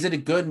still, is it a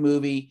good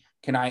movie?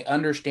 Can I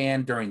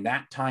understand during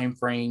that time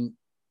frame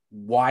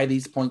why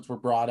these points were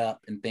brought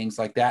up and things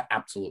like that?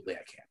 Absolutely,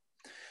 I can.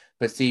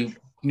 But see,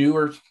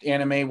 newer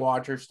anime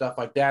watchers, stuff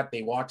like that,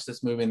 they watch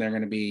this movie and they're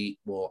going to be,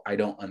 well, I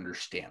don't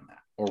understand that,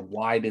 or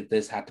why did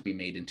this have to be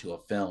made into a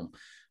film?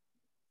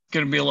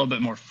 Going to be a little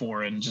bit more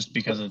foreign just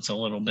because it's a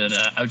little bit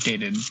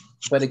outdated.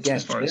 But again,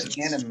 as far as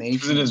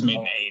animation, it is made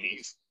in the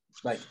 80s.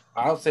 Like,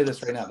 I'll say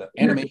this right now, the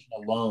animation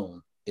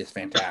alone is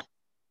fantastic.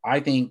 I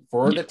think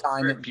for the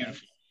time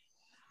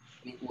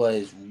it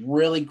was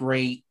really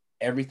great,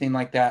 everything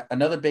like that.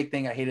 Another big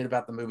thing I hated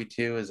about the movie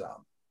too is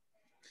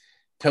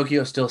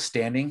Tokyo still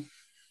standing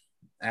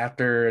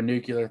after a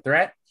nuclear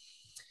threat,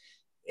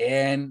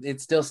 and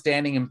it's still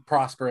standing and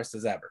prosperous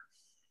as ever.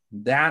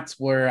 That's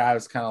where I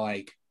was kind of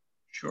like,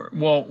 sure.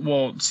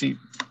 Well, see,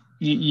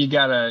 you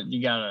gotta.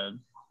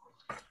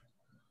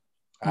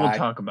 We'll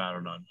talk about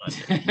it on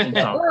Monday.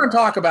 We're gonna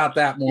talk about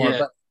that more,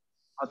 but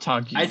I'll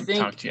talk to you. I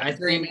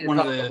think one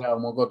of the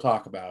we'll go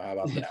talk about. How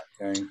about that?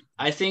 Okay?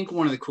 I think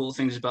one of the cool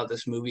things about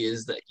this movie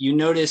is that you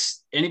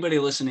notice, anybody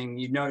listening,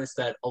 you notice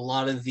that a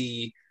lot of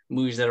the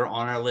movies that are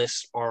on our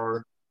list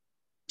are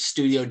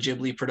Studio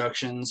Ghibli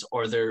productions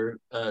or they're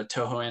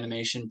Toho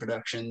Animation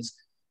productions.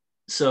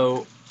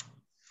 So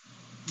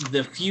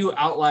the few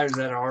outliers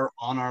that are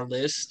on our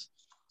list,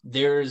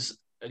 there's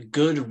a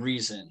good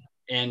reason.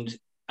 And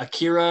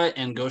Akira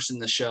and Ghost in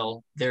the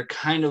Shell, they're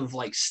kind of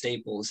like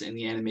staples in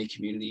the anime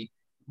community.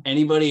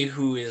 Anybody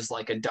who is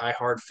like a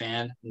diehard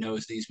fan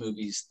knows these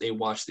movies. They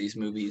watch these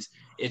movies.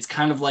 It's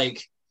kind of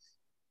like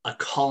a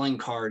calling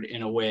card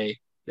in a way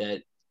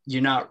that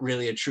you're not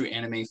really a true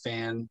anime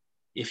fan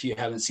if you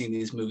haven't seen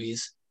these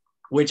movies,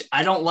 which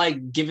I don't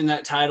like giving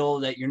that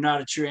title that you're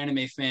not a true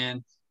anime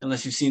fan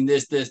unless you've seen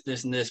this,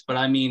 and this. But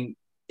I mean,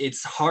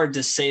 it's hard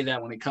to say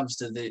that when it comes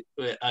to the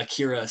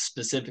Akira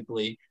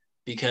specifically,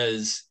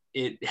 because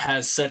it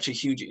has such a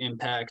huge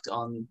impact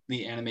on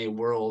the anime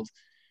world.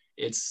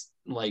 It's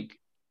like,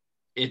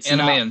 it's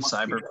anime and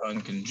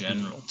cyberpunk in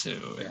general too.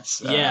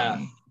 It's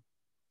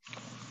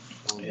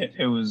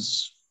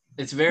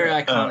it's very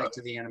iconic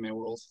to the anime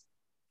world.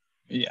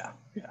 Yeah,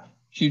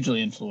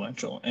 hugely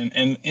influential, and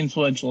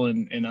influential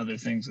in other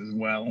things as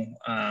well.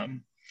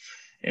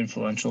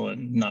 Influential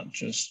in not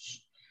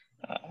just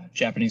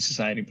Japanese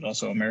society, but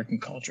also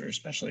American culture,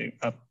 especially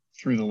up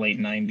through the late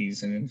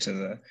 90s and into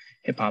the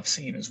hip hop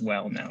scene as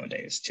well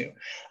nowadays too.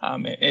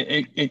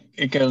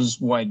 It goes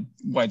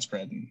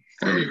widespread and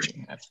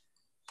reaching.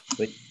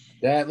 But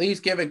Yeah, at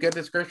least give a good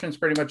description. It's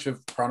pretty much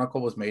if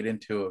Chronicle was made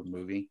into a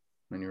movie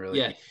when you really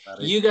Yeah, think about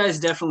it. you guys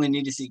definitely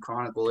need to see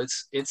Chronicle.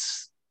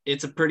 It's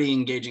a pretty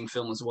engaging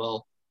film as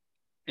well,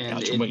 and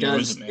Gotcha. it What year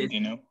was does it made? Do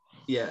you know?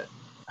 yeah, It's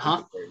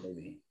huh? a great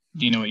movie.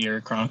 Do you know what year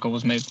Chronicle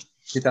was made?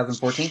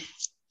 2014.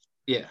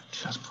 Yeah,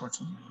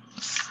 2014.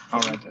 All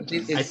right.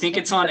 I think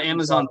it's on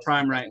Amazon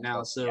Prime right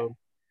now, so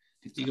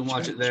you can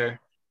watch it there.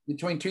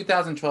 Between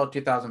 2012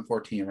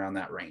 2014, around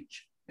that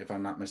range, if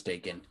I'm not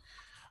mistaken.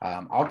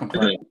 I'll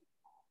confirm,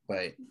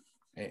 but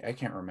I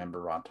can't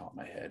remember on top of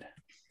my head.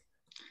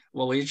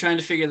 Well, while you're trying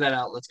to figure that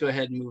out, let's go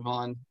ahead and move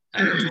on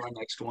to our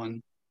next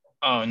one.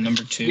 Oh,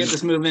 number 2. Get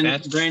this moving.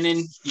 That's Brandon,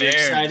 you're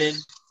fair. excited.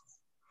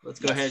 Let's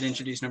go ahead and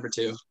introduce number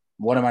 2.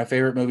 One of my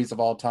favorite movies of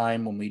all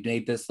time. When we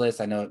made this list,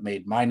 I know it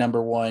made my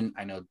number 1.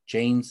 I know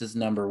James's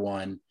number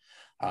 1.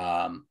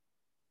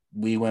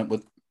 We went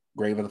with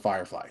Grave of the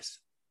Fireflies.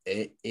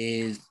 It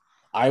is,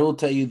 I will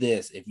tell you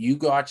this, if you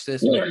watch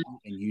this movie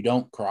and you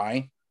don't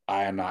cry,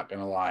 I am not going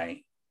to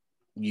lie,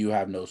 you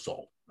have no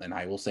soul. And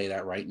I will say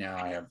that right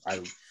now.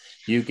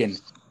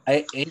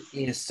 It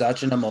is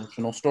such an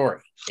emotional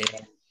story.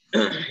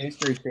 I'm a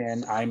history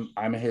fan.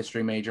 I'm a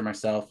history major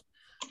myself.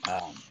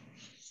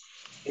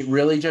 It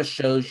really just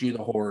shows you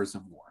the horrors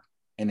of war.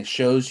 And it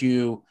shows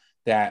you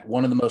that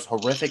one of the most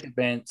horrific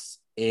events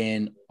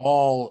in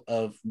all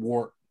of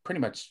war,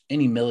 pretty much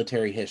any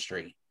military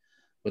history,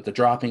 with the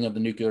dropping of the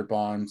nuclear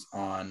bombs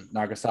on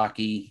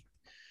Nagasaki,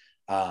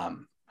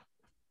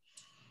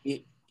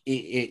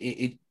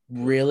 it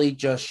really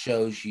just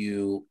shows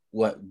you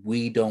what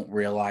we don't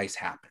realize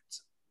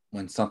happens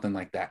when something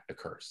like that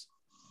occurs.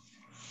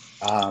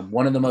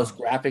 One of the most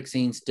graphic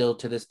scenes still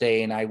to this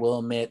day, and I will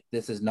admit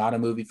this is not a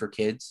movie for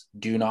kids.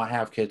 Do not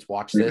have kids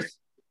watch this.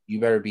 You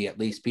better be at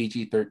least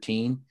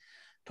PG-13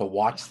 to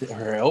watch this,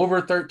 or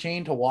over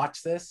 13 to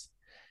watch this.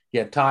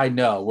 Yeah, Ty,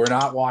 no, we're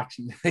not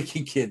watching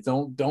kids.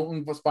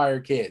 Don't inspire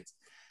kids.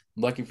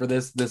 I'm lucky for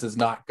this. This is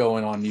not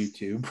going on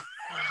YouTube.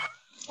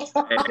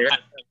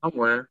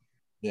 Somewhere.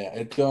 Yeah,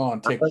 it's going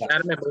on TikTok. I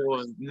remember it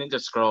was Ninja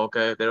Scroll.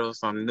 Okay, there was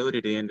some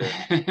nudity in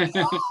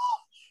there.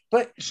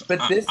 But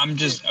this, I'm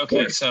just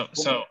okay.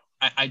 So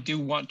I do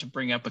want to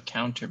bring up a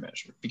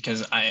countermeasure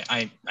because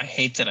I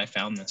hate that I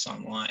found this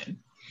online.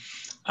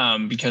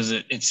 Because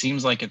it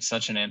seems like it's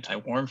such an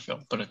anti-war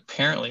film, but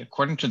apparently,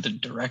 according to the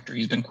director,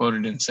 he's been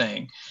quoted in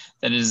saying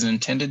that it is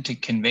intended to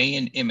convey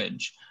an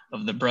image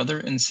of the brother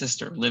and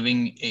sister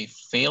living a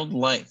failed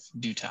life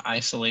due to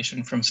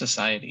isolation from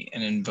society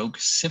and invoke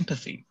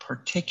sympathy,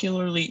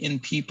 particularly in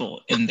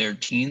people in their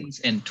teens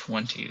and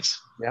 20s.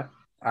 Yeah,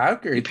 I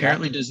agree. He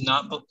apparently does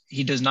not,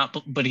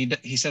 but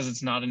he says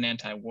it's not an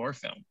anti-war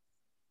film.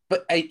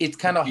 But it's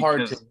kind of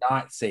hard to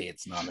not say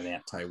it's not an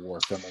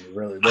anti-war film. When you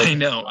really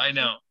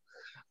look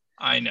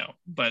I know,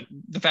 but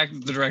the fact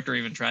that the director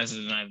even tries to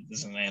deny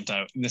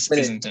that this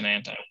isn't an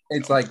anti-war.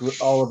 It's like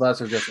all of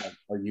us are just like,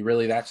 are you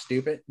really that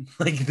stupid?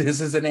 Like, this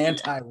is an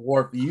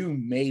anti-war. You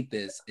made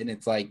this, and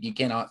it's like you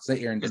cannot sit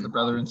here and the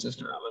brother and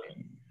sister.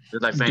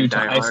 It's like saying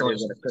Die Hard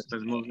is a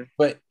Christmas movie.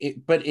 But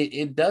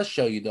it does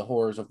show you the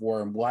horrors of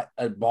war and what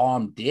a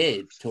bomb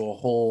did to a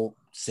whole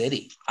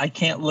city. I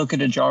can't look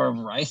at a jar of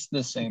rice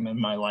the same in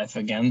my life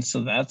again,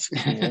 so that's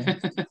cool.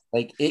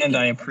 And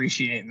I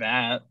appreciate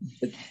that.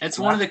 It's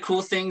one of the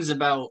cool things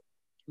about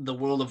the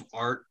world of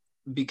art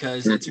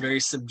because it's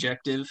very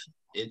subjective.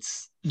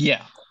 It's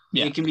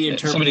it can be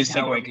interpreted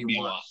however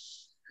you want.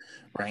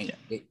 Right.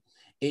 Yeah.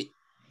 It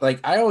like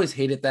I always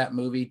hated that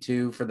movie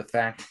too for the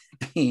fact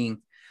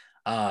being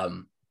I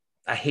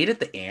hated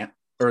the aunt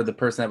or the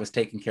person that was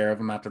taking care of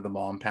him after the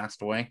mom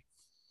passed away.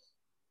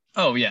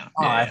 Oh yeah,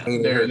 I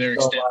hated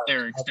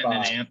their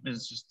extended aunt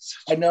is just.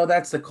 I know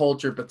that's the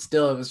culture, but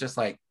still, it was just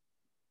like,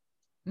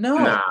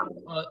 no.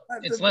 Well,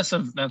 it's less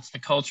of that's the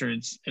culture.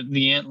 It's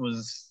the aunt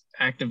was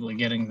actively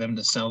getting them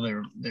to sell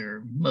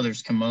their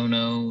mother's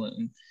kimono,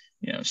 and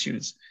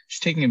she's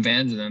taking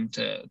advantage of them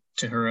to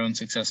her own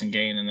success and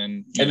gain, and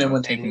then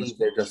when they leave,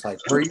 they're just like,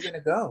 where are you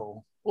gonna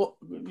go? Well,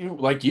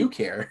 you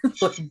care.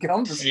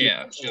 Come to see.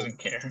 Yeah, she doesn't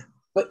care.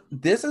 But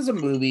this is a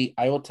movie,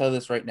 I will tell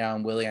this right now,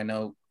 and Willie, I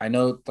know,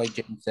 like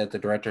James said, the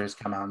director has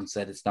come out and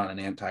said it's not an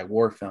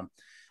anti-war film.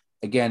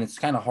 Again, it's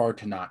kind of hard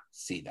to not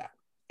see that.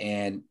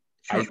 And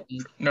sure.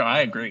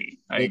 I agree.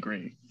 I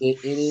agree.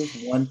 It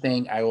is one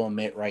thing I will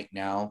admit right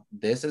now.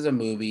 This is a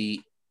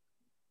movie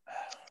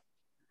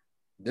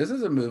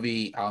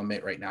I'll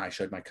admit right now I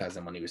showed my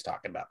cousin when he was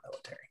talking about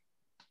military.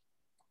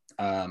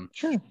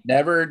 Sure.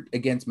 Never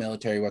against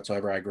military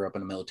whatsoever. I grew up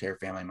in a military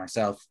family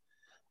myself.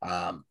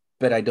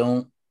 But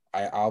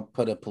I'll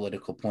put a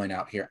political point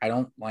out here. I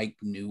don't like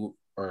new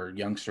or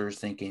youngsters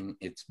thinking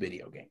it's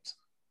video games.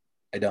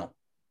 I don't.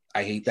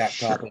 I hate that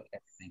topic.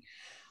 Everything.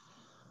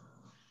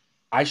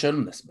 I showed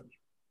him this movie.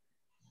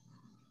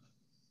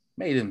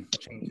 Made him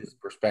change his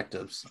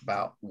perspectives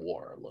about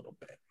war a little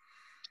bit.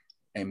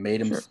 And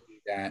made him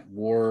see that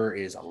war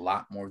is a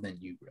lot more than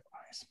you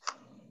realize.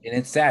 And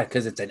it's sad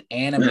because it's an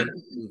animated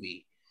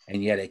movie,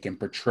 and yet it can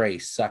portray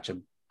such a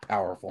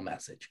powerful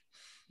message.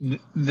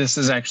 This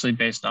is actually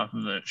based off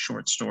of a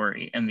short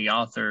story, and the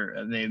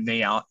author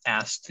they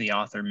asked the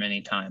author many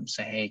times,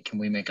 say, "Hey, can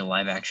we make a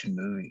live action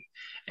movie?"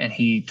 And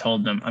he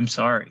told them, "I'm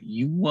sorry,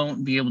 you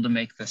won't be able to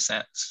make the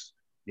sets.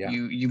 Yeah.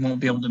 You won't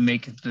be able to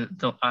make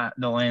the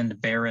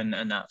land barren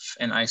enough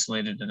and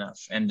isolated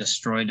enough and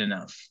destroyed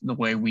enough the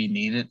way we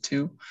need it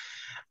to."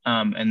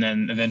 And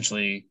then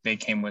eventually they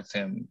came to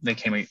him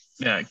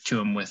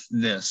with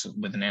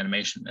an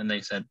animation, and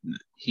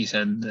he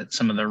said that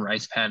some of the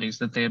rice paddies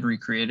that they had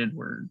recreated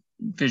were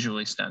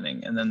visually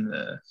stunning, and then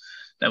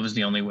that was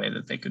the only way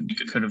that they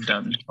could have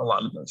done a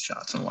lot of those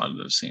shots and a lot of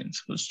those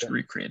scenes was to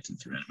recreate it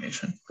through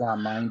animation. Now,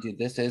 mind you,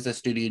 this is a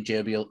Studio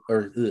Ghibli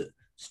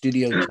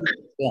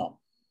film.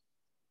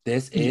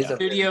 This is a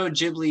Studio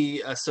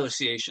Ghibli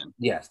Association.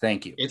 Yes,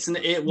 thank you.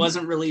 It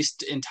wasn't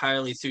released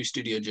entirely through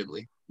Studio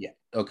Ghibli. Yeah.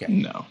 Okay.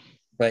 No.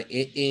 But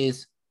it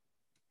is.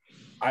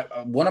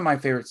 One of my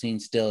favorite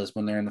scenes still is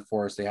when they're in the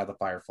forest. They have the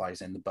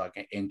fireflies in the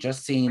bucket, and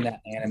just seeing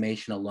that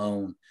animation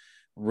alone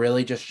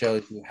really just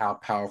shows you how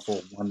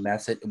powerful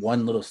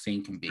one little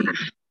scene can be.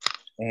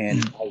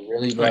 And I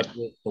really loved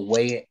it. The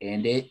way it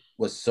ended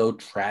was so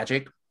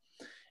tragic.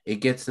 It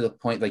gets to the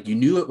point, like, you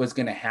knew it was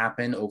going to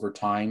happen over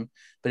time,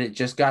 but it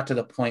just got to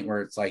the point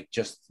where it's like,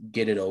 just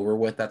get it over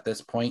with at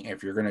this point.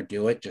 If you're going to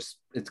do it,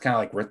 it's kind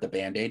of like rip the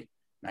Band-Aid.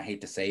 I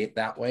hate to say it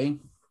that way,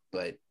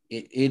 but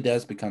it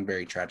does become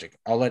very tragic.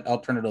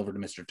 I'll turn it over to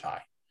Mr.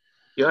 Ty.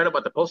 You heard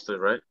about the poster,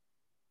 right?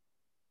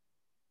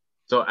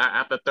 So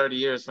after 30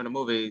 years from the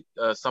movie,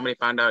 somebody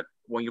found out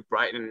when you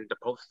brighten the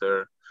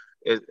poster,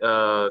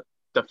 the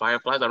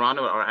fireflies around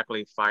it are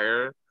actually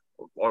fire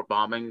or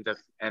bombing,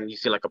 and you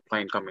see like a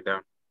plane coming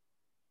down.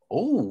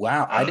 Oh,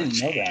 wow. I didn't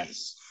know that.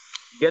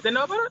 You didn't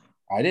know about it?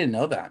 I didn't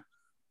know that.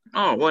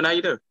 Oh, well, now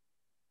you do.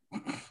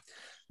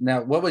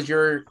 Now, what was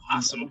your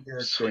Sweet. with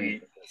this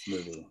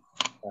movie,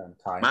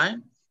 Ty?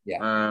 Mine?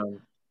 Yeah. I'm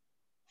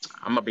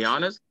going to be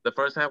honest. The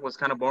first half was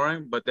kind of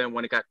boring, but then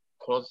when it got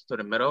close to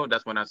the middle,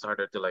 that's when I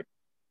started to, like,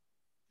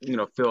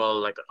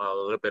 feel like a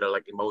little bit of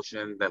like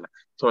emotion. Then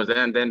towards the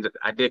end, then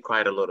I did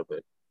cry a little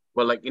bit.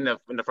 But like in the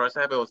first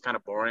half, it was kind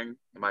of boring,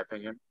 in my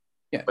opinion.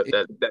 Yeah. But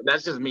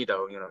that's just me,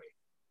 though.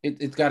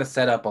 It's got to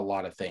set up a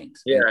lot of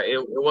things. Yeah,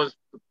 it was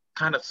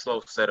kind of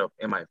slow setup,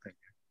 in my opinion.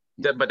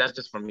 But that's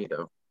just for me,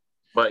 though.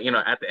 But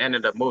at the end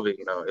of the movie,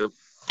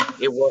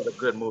 it was a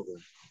good movie.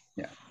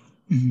 Yeah.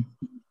 Mm-hmm.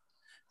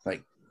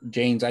 Like,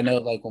 James, I know,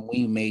 like, when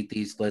we made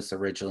these lists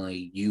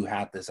originally, you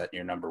had this at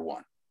your number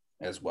one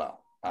as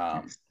well.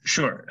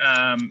 Sure.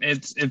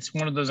 It's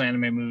one of those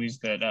anime movies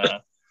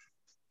that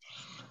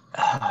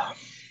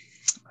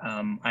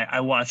I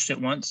watched it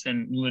once,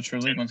 and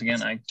literally, once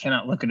again, I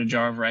cannot look at a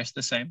jar of rice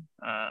the same.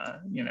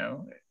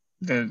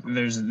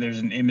 There's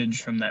an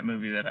image from that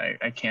movie that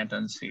I can't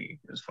unsee,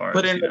 as far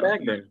Put as it in the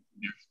bag then.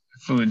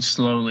 Food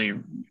slowly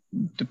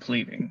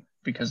depleting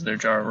because their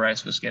jar of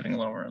rice was getting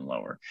lower and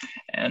lower.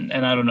 And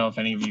I don't know if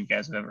any of you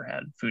guys have ever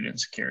had food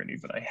insecurity,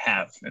 but I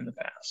have in the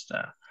past.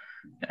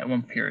 At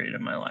one period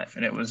of my life,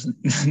 and it was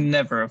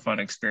never a fun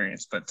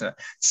experience, but to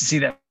see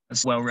that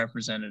well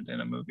represented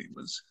in a movie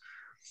was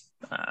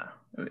I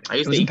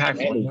used to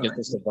impactful just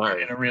to survive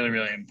in a really,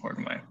 really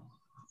important way.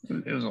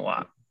 It was a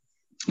lot.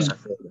 It was a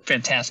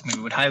fantastic movie.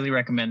 Would highly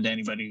recommend to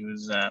anybody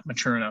who's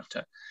mature enough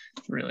to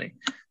really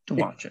to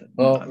watch it.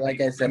 Well,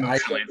 like I said, I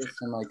said this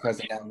to my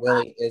cousin.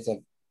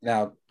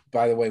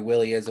 By the way,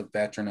 Willie is a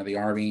veteran of the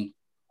Army.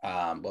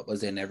 What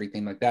was in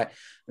everything like that,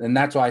 and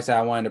that's why I said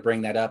I wanted to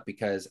bring that up,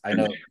 because I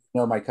know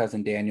my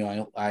cousin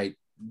Daniel. It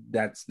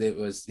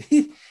was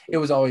it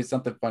was always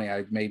something funny.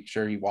 I made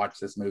sure he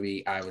watched this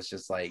movie. I was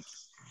just like,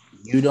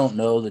 you don't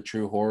know the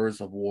true horrors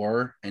of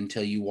war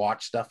until you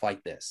watch stuff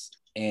like this,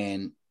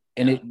 and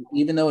it,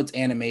 even though it's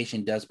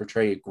animation, does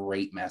portray a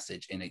great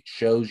message, and it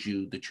shows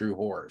you the true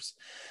horrors.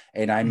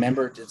 And I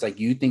remember it's like,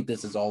 you think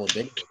this is all a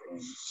video game.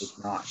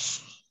 It's not.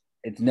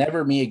 It's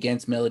never me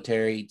against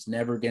military. It's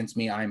never against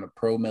me. I'm a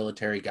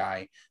pro-military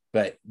guy,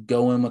 but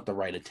go in with the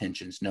right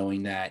intentions,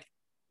 knowing that,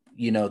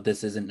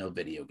 this isn't no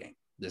video game.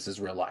 This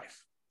is real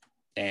life.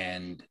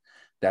 And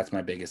that's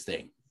my biggest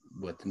thing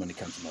when it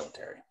comes to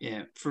military.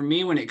 Yeah. For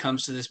me, when it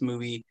comes to this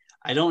movie,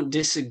 I don't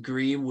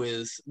disagree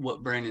with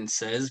what Brandon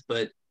says,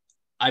 but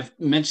I've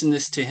mentioned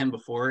this to him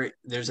before.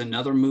 There's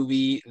another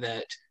movie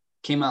that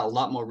came out a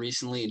lot more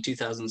recently in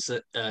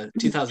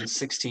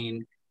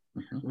 2016,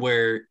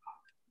 where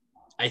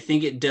I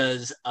think it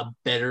does a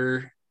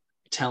better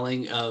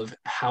telling of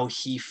how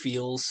he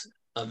feels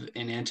of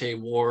an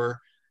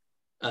anti-war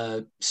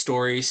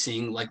story,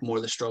 seeing like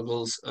more the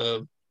struggles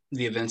of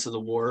the events of the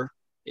war.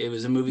 It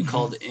was a movie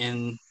called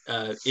In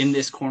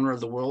This Corner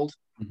of the World.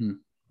 Mm-hmm.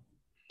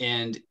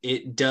 And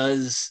it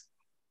does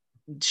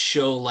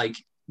show like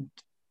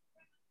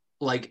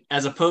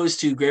as opposed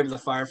to Grave of the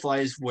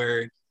Fireflies,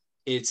 where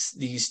it's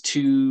these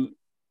two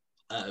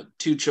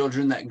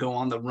children that go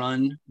on the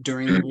run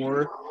during the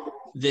war.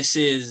 This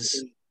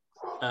is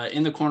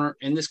in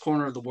this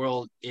corner of the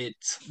world. It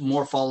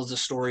more follows the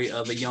story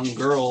of a young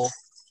girl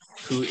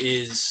who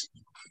is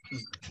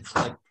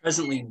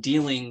presently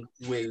dealing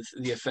with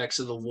the effects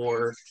of the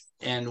war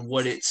and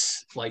what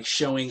it's like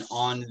showing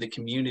on the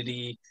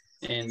community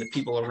and the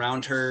people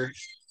around her,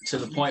 to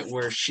the point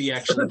where she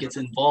actually gets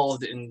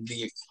involved in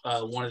the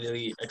one of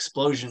the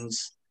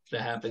explosions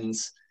that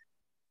happens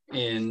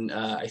in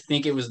I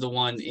think it was the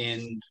one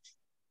in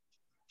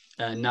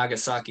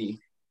Nagasaki,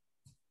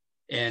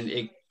 and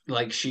it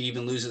like she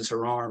even loses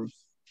her arm.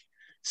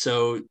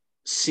 So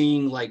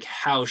seeing like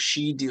how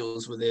she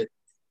deals with it,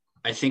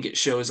 I think it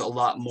shows a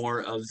lot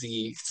more of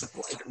the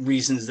like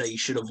reasons that you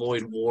should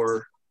avoid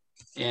war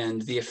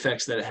and the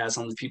effects that it has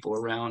on the people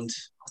around.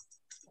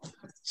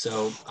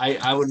 So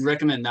I would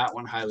recommend that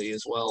one highly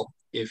as well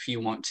if you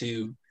want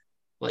to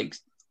like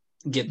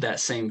get that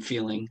same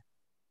feeling.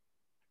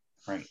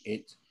 Right.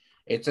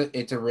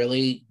 It's a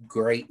really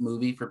great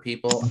movie for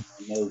people.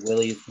 I know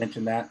Willie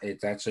mentioned that.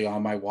 It's actually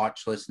on my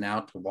watch list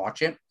now to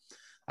watch it.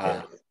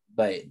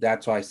 But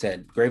that's why I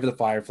said Grave of the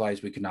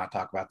Fireflies. We could not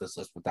talk about this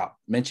list without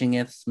mentioning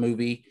this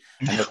movie.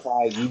 And that's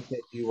why you said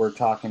you were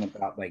talking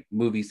about like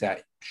movies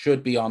that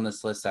should be on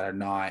this list that are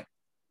not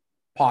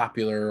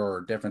popular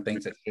or different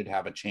things that should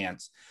have a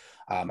chance.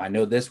 I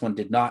know this one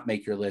did not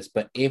make your list,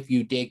 but if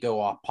you did go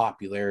off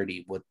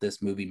popularity, would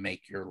this movie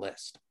make your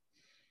list?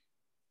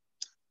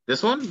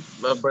 This one,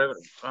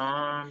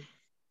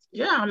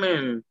 yeah, I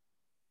mean,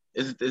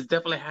 it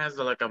definitely has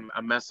like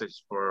a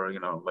message for,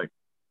 like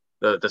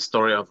the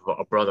story of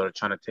a brother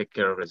trying to take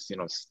care of his,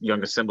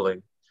 younger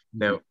sibling,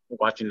 then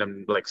watching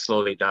them like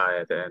slowly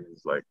die, and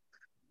it's like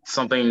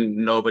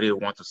something nobody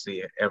wants to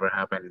see ever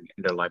happen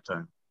in their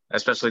lifetime,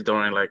 especially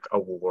during like a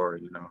war.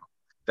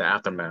 The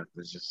aftermath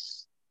is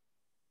just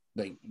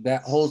like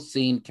that whole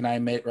scene. Can I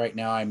admit right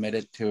now? I'm going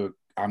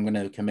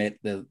to commit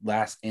the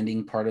last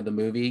ending part of the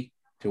movie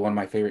to one of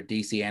my favorite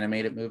DC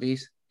animated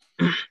movies.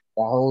 The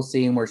whole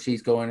scene where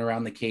she's going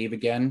around the cave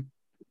again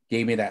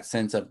gave me that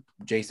sense of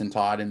Jason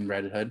Todd in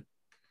Red Hood.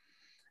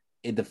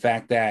 The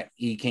fact that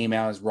he came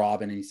out as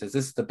Robin and he says,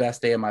 "This is the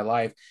best day of my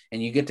life."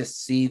 And you get to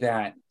see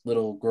that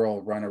little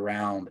girl run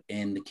around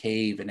in the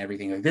cave and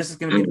everything. Like, this is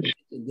going to be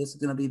this is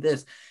going to be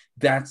this.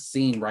 That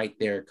scene right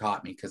there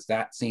caught me, because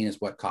that scene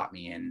is what caught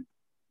me in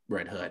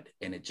Red Hood.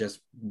 And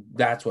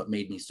that's what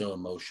made me so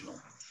emotional.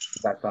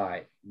 I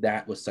thought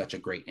that was such a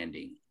great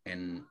ending.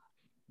 And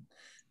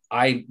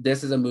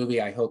this is a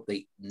movie I hope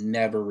they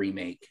never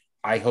remake.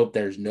 I hope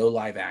there's no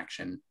live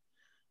action.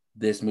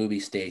 This movie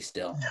stays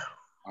still.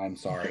 I'm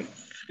sorry.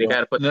 They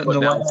got to put the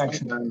live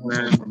action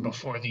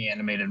before the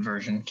animated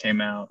version came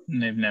out,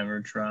 and they've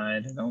never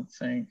tried. I don't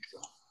think,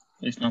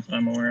 at least not that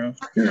I'm aware of.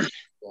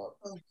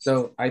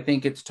 So I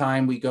think it's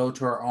time we go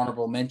to our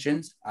honorable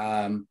mentions.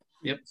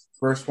 Yep.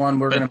 First one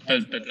but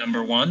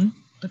number one.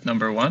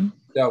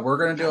 Yeah, we're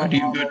gonna do our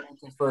honorable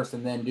mentions first,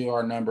 and then do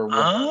our number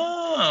one.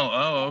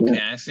 Okay.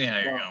 I see how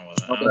you're going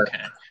with it.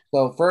 Okay.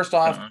 So first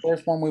off,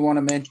 first one we want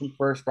to mention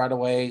first right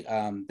away.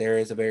 There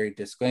is a very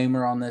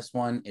disclaimer on this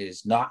one. It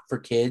is not for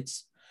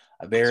kids.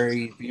 A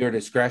very viewer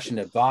discretion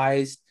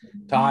advised.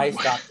 Ty,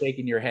 stop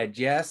shaking your head.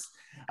 Yes.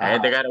 They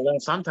gotta learn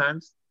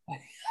sometimes.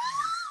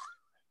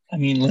 I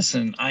mean,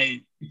 listen,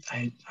 I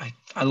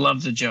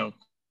love the joke.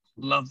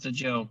 Love the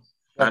joke.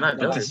 I'm not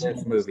joking.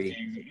 This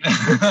movie.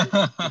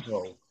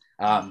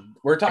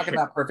 We're talking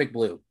about Perfect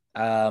Blue.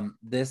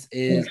 This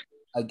is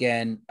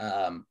again.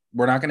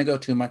 We're not going to go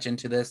too much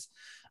into this.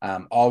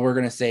 All we're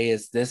going to say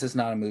is this is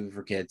not a movie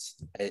for kids.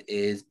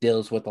 It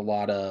deals with a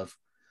lot of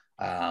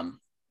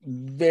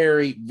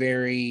very,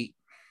 very,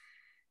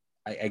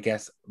 I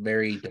guess,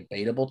 very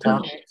debatable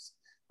topics.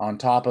 On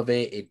top of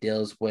it, it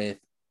deals with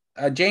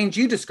James.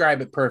 You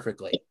describe it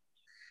perfectly.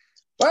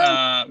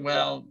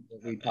 Well,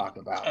 we talk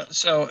about.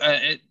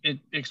 It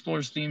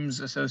explores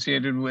themes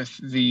associated with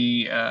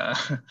the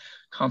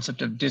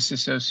concept of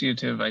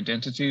dissociative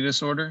identity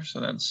disorder. So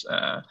that's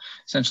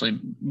essentially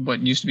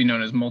what used to be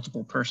known as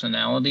multiple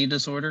personality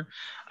disorder,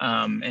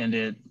 and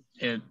it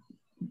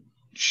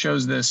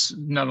shows this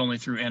not only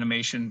through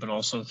animation but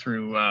also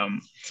through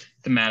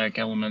thematic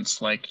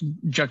elements like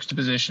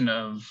juxtaposition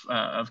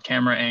of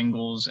camera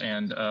angles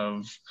and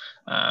of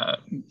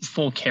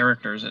full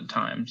characters at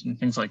times and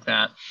things like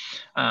that,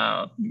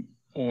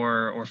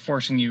 or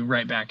forcing you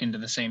right back into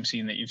the same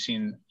scene that you've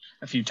seen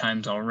a few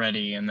times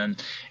already, and then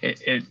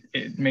it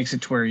makes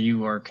it to where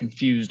you are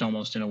confused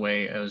almost in a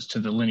way as to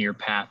the linear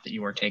path that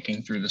you are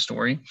taking through the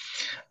story,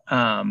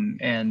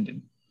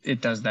 and it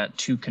does that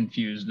to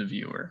confuse the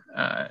viewer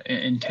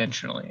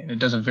intentionally, and it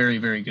does a very,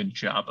 very good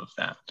job of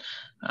that.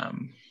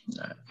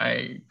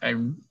 I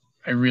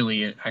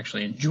really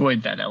actually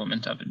enjoyed that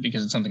element of it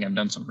because it's something I've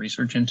done some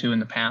research into in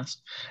the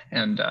past,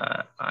 and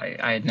I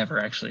had never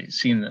actually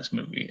seen this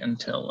movie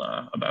until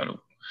about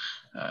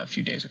a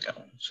few days ago.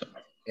 So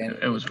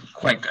it was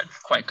quite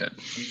good.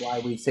 Why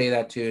we say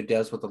that too, it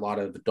deals with a lot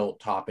of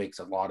adult topics,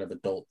 a lot of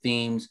adult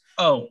themes.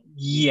 Oh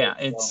yeah,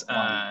 it's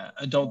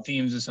adult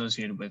themes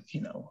associated with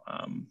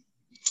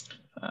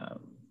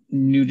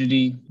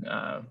nudity,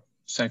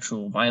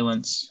 sexual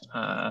violence,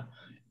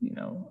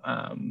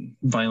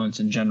 violence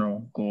in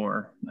general,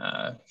 gore,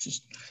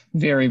 just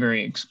very,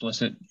 very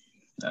explicit.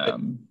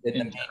 In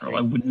general,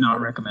 I would not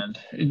recommend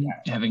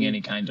having any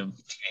kind of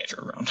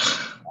teenager around.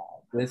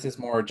 This is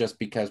more just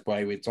because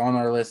why it's on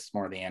our list. It's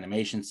more the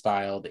animation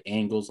style, the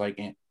angles, like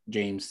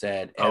James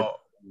said. Oh,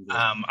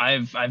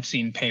 I've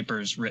seen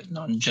papers written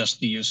on just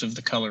the use of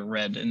the color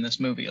red in this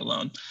movie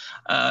alone.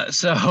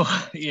 So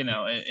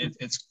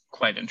it's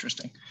quite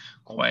interesting.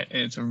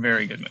 It's a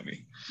very good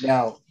movie.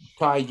 Now,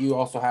 Ty, you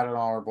also had an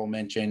honorable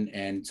mention,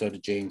 and so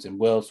did James and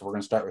Will. So we're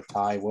going to start with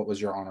Ty. What was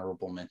your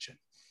honorable mention?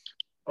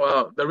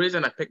 Well, the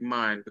reason I picked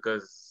mine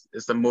because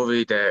it's a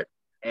movie that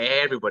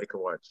everybody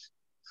can watch.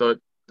 So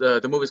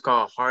the movie's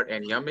called Heart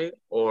and Yummy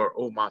or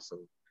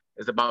Omasu.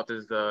 It's about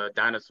this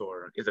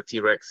dinosaur. It's a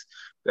T-Rex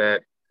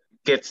that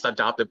gets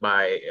adopted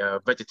by a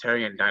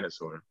vegetarian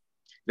dinosaur.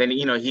 Then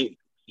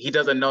he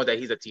doesn't know that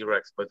he's a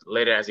T-Rex, but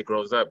later as he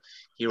grows up,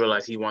 he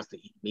realizes he wants to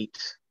eat meat.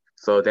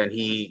 So then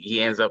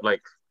he ends up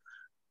like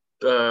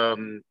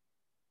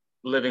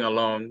living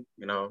alone.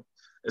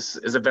 It's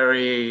a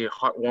very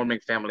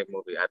heartwarming family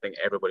movie. I think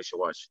everybody should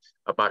watch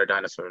about a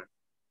dinosaur.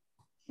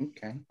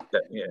 Okay.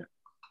 Yeah.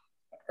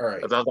 All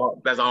right.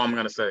 That's all I'm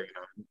gonna say.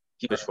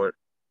 Keep it short.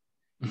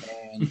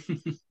 And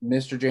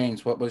Mr.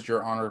 James, what was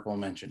your honorable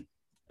mention?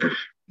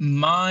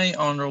 My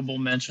honorable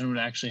mention would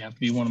actually have to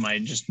be one of my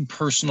just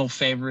personal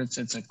favorites.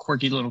 It's a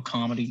quirky little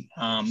comedy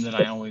that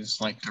I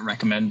always like to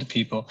recommend to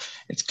people.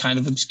 It's kind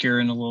of obscure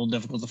and a little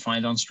difficult to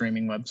find on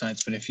streaming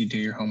websites, but if you do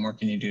your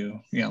homework and you do,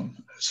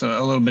 so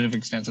a little bit of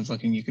extensive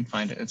looking, you can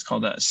find it. It's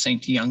called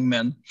Saint Young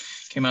Men.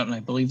 Came out in, I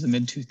believe, the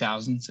mid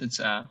 2000s. It's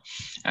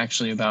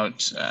actually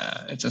about,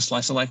 it's a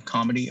slice of life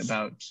comedy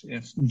about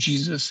if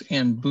Jesus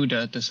and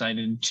Buddha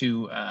decided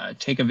to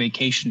take a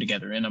vacation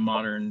together in a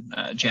modern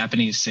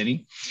Japanese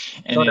city.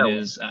 And it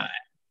is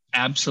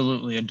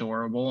absolutely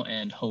adorable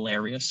and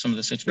hilarious. Some of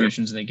the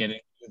situations they get in,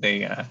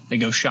 they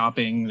go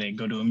shopping, they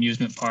go to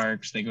amusement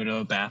parks, they go to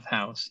a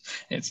bathhouse.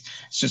 It's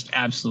just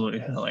absolutely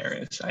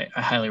hilarious. I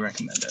highly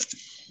recommend it.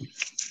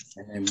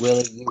 And then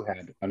Willie, you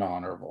had an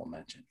honorable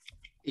mention.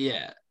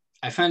 Yeah,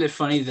 I find it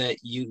funny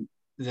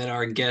that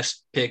our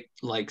guest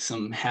picked like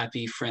some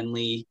happy,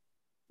 friendly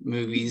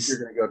movies.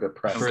 You're gonna go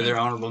depressing for their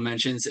honorable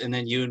mentions, and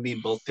then you and me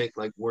both picked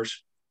like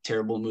worst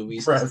terrible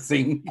movies.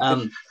 Depressing.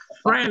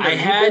 Brandon, I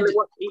had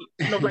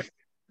like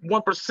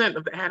 1%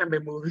 of the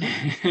anime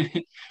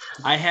movie.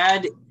 I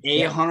had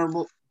a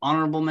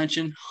honorable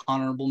mention,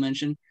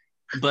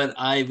 but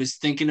I was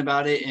thinking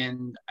about it,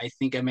 and I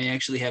think I may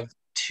actually have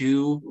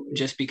two,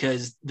 just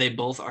because they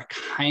both are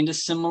kind of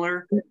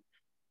similar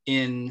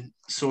in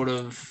sort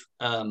of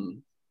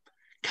kind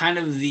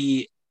of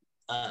the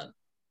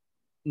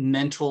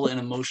mental and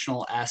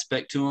emotional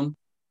aspect to them.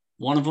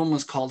 One of them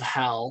was called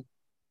Hal,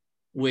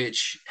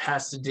 which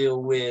has to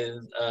deal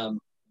with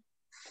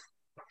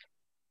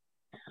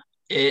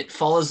it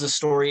follows the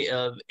story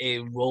of a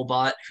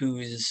robot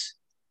who's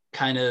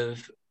kind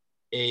of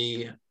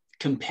a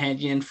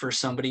companion for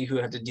somebody who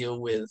had to deal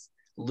with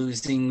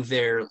losing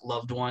their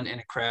loved one in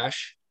a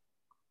crash.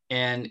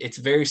 And it's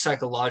very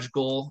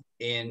psychological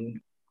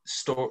in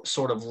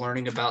sort of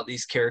learning about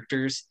these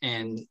characters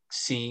and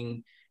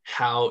seeing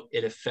how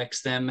it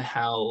affects them,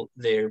 how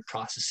they're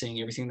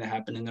processing everything that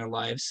happened in their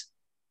lives.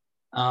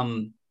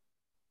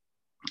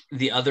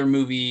 The other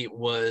movie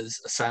was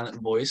A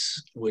Silent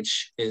Voice,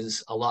 which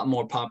is a lot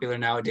more popular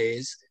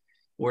nowadays,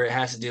 where it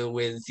has to deal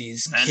with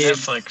these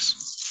kids.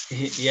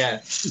 Netflix. Yeah,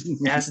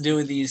 it has to do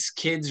with these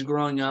kids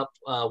growing up.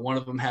 One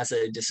of them has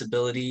a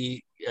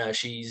disability.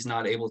 She's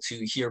not able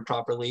to hear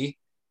properly,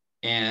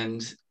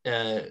 and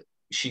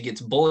she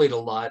gets bullied a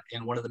lot.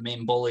 And one of the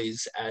main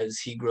bullies, as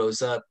he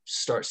grows up,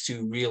 starts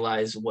to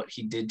realize what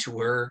he did to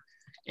her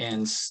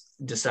and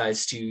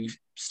decides to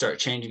start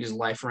changing his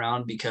life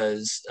around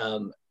because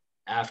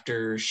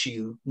after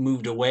she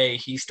moved away,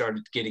 he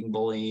started getting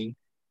bullied,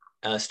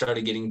 and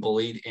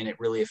it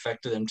really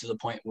affected him to the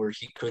point where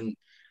he couldn't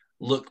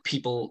look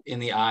people in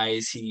the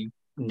eyes. He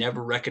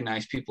never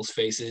recognized people's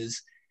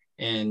faces,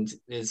 and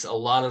it's a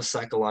lot of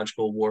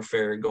psychological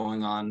warfare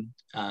going on,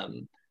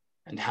 and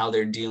how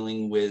they're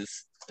dealing with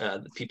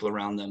the people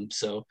around them.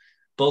 So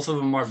both of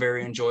them are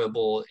very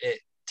enjoyable. It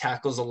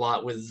tackles a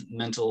lot with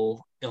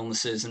mental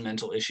illnesses and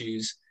mental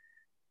issues.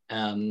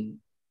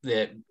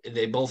 That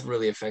they both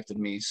really affected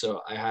me,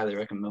 so I highly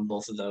recommend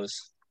both of those.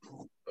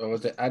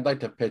 I'd like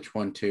to pitch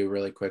one too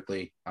really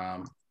quickly. I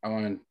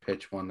want to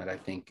pitch one that I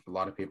think a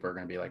lot of people are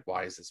going to be like,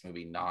 why is this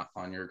movie not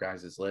on your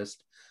guys'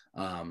 list?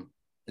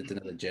 It's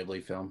another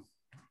Ghibli film.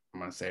 I'm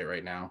going to say it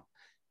right now.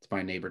 It's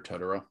My Neighbor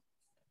Totoro.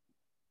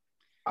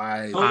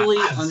 I've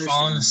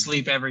fallen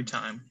asleep every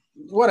time.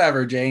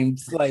 Whatever,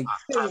 James. Like,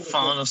 I've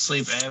fallen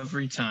asleep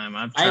every time.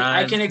 I've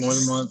tried more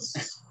than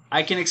once.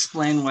 I can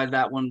explain why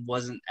that one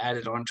wasn't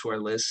added onto our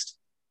list.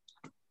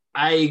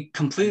 I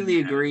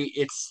completely agree.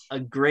 It's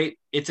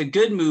a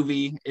good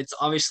movie. It's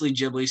obviously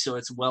Ghibli, so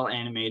it's well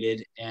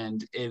animated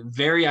and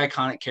very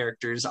iconic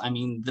characters. I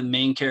mean, the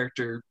main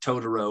character,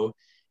 Totoro,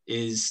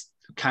 is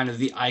kind of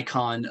the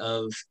icon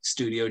of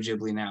Studio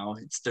Ghibli now.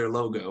 It's their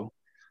logo.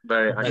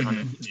 Very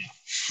iconic.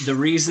 The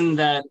reason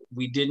that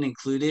we didn't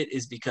include it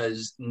is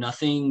because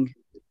nothing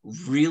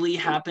really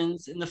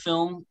happens in the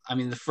film. I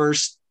mean, the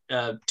first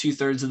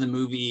 2/3 of the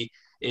movie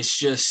is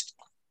just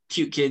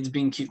cute kids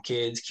being cute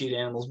kids, cute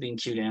animals being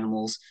cute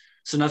animals.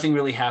 So nothing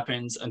really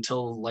happens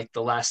until like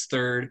the last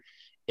third,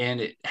 and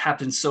it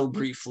happens so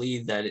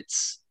briefly that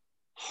it's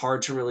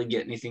hard to really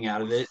get anything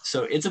out of it.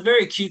 So it's a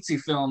very cutesy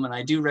film, and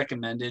I do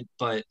recommend it.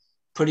 But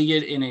putting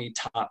it in a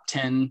top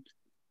 10,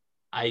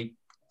 I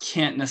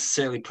can't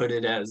necessarily put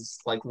it as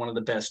like one of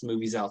the best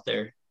movies out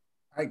there.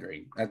 I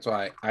agree. That's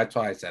why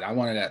I said I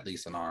wanted at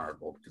least an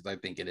honorable, because I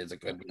think it is a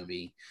good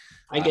movie.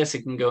 I guess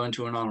it can go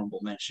into an honorable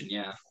mention.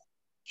 Yeah.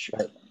 Sure.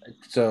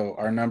 So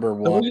our number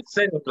What one. you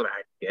say?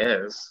 I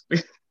guess.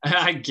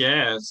 I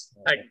guess.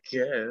 I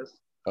guess.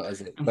 What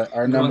is it? But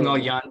our Going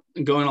number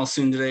going all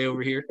soon today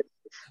over here.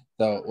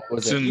 So what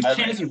was Soon. it? You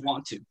can if you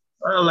want to.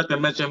 Like I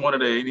mentioned, one of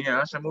the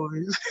Inuyasha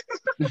movies.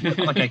 Not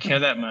like I care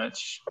that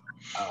much.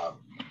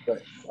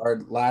 But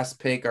our last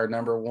pick, our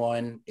number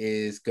one,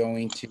 is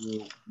going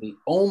to the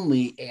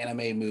only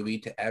anime movie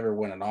to ever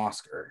win an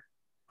Oscar.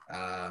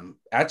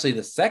 Actually,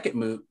 the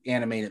second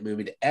animated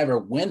movie to ever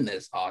win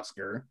this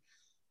Oscar,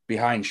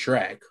 behind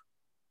Shrek.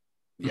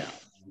 Yeah,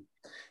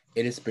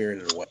 it is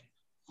Spirited Away.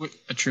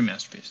 A true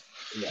masterpiece.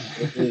 Yeah,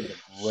 it is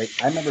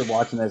great. I remember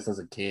watching this as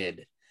a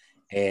kid,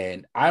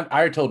 and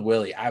I told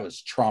Willie I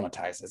was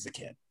traumatized as a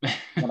kid.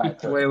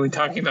 Wait, are we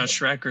talking about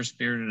Shrek or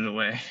Spirited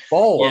Away?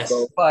 Both, Yes.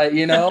 but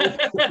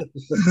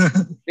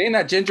seeing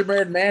that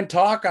gingerbread man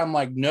talk, I'm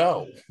like,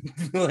 no,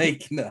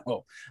 like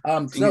no.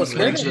 So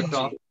Spirited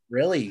Away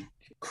really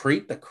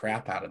creeped the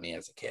crap out of me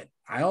as a kid.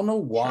 I don't know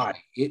why.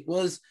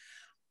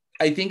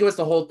 I think it was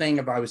the whole thing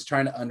of I was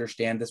trying to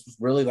understand. This was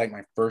really like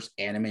my first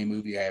anime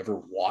movie I ever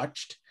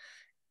watched.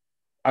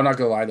 I'm not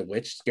gonna lie, The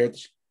Witch scared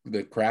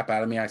the crap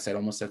out of me. I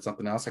almost said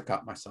something else. I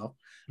caught myself.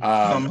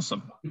 Almost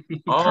a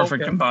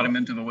perfect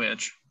embodiment of The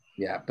Witch.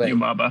 Yeah, but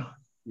Yubaba.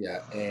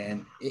 yeah,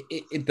 and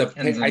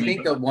I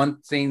think the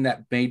one thing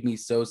that made me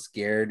so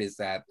scared is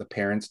that the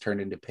parents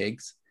turned into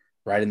pigs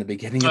right in the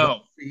beginning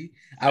of the movie.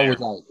 I was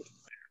like,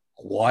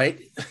 what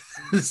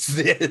is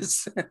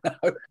this?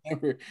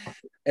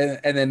 And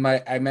then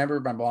I remember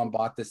my mom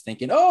bought this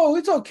thinking, oh,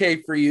 it's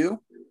okay for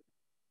you.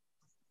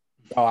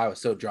 Oh, I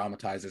was so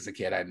dramatized as a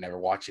kid, I'd never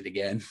watch it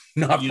again.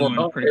 Not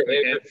for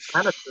It's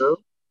kind of true.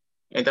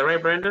 Ain't that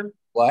right, Brandon?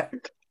 what?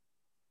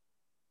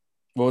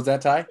 What was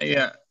that, Ty?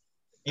 Yeah.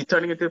 You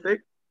turning into a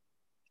pig?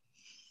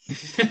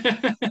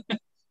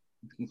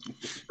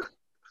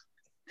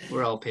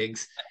 We're all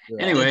pigs. Yeah.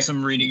 I Anyway. did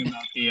some reading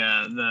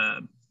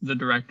about the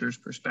director's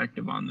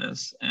perspective on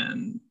this,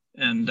 and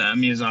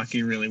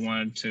Miyazaki really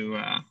wanted to.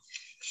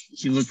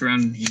 He looked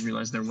around and he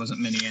realized there wasn't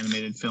many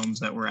animated films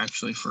that were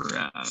actually for.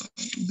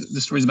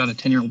 The story's about a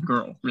 10-year-old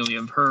girl, really,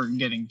 of her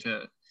getting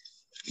to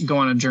go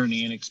on a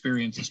journey and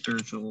experience a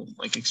spiritual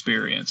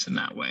experience in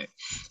that way,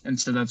 and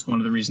so that's one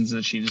of the reasons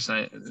that he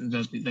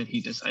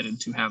decided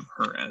to have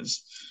her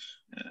as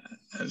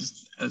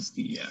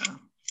the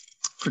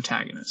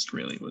protagonist.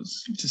 Really,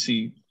 was to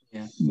see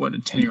what a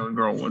 10-year-old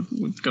girl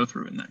would go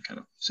through in that kind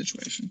of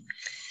situation.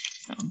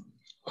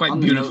 Quite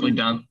beautifully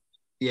done.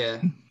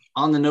 Yeah.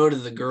 On the note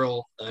of the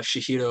girl,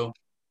 Shihiro,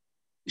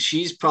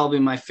 she's probably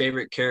my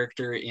favorite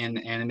character in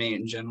anime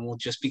in general,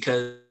 just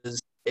because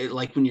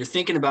when you're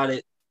thinking about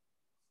it,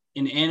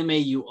 in anime,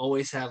 you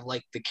always have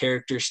like the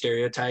character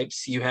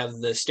stereotypes. You have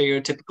the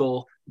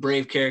stereotypical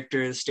brave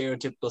character, the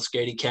stereotypical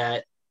scaredy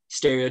cat,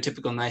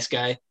 stereotypical nice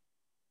guy.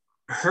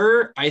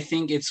 Her, I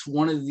think it's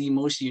one of the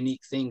most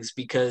unique things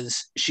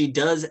because she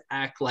does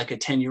act like a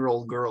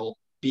 10-year-old girl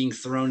being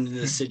thrown into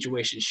this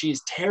situation. She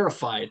is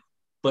terrified,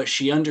 but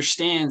she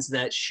understands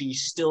that she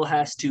still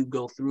has to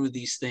go through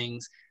these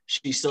things.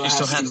 She still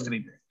has to be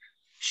brave.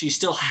 She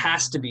still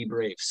has to be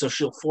brave. So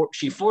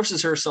she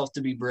forces herself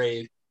to be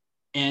brave,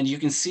 and you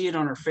can see it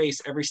on her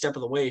face every step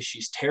of the way.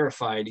 She's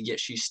terrified, yet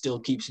she still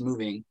keeps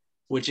moving,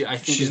 which I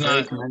think she's is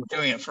not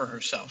doing it for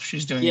herself.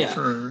 She's doing it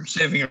for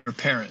saving her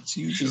parents.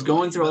 Usually. She's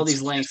going through all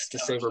these lengths to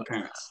save her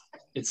parents.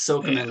 It's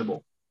so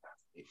commendable.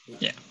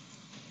 Yeah.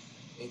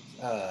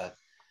 It's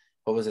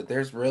what was it?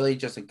 There's really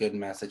just a good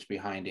message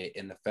behind it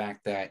in the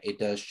fact that it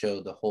does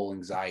show the whole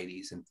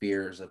anxieties and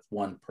fears of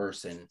one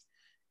person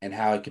and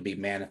how it can be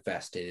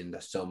manifested into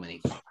so many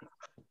things.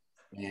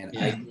 And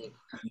I think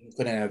you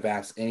couldn't have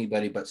asked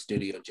anybody but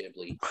Studio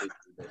Ghibli to do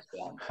this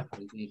film. I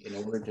think in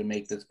order to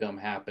make this film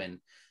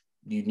happen,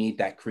 you need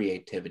that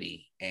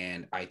creativity,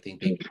 and I think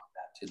they brought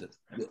that to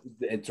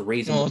it's a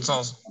reason. Well, it's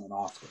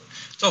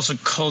also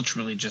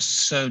culturally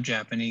just so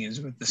Japanese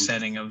with the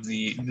setting of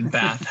the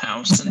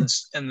bathhouse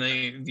and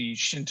the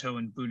Shinto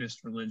and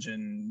Buddhist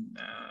religion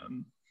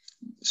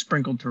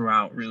sprinkled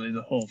throughout really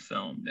the whole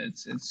film.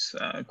 It's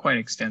quite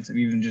extensive,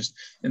 even just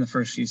in the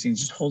first few scenes,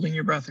 just holding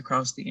your breath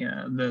across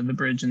the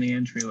bridge and the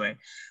entryway.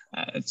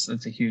 It's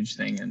a huge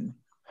thing in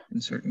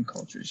certain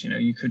cultures.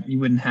 You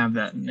wouldn't have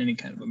that in any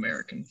kind of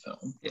American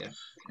film. Yeah.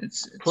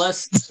 It's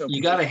Plus, so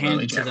you got to hand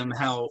really it to them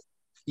how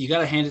you got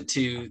to hand it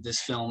to this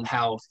film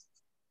how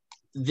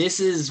this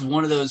is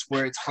one of those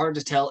where it's hard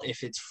to tell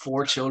if it's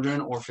for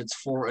children or if it's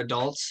for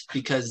adults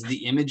because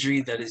the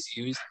imagery that is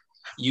used,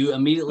 you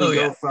immediately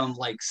go from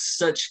like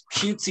such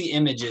cutesy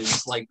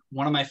images. Like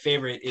one of my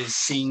favorite is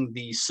seeing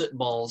the soot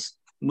balls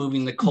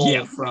moving the coal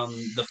Yeah. from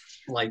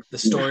the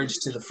storage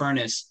to the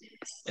furnace,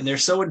 and they're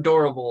so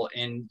adorable,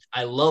 and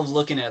I love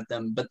looking at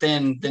them. But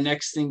then the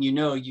next thing you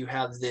know, you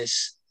have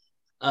this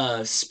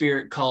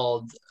spirit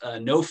called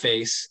No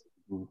Face,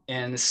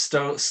 and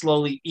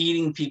slowly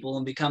eating people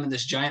and becoming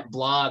this giant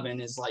blob,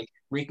 and is like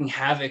wreaking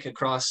havoc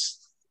across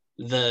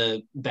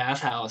the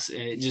bathhouse.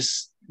 And it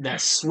just, that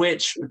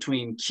switch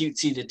between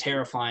cutesy to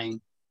terrifying,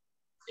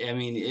 I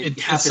mean,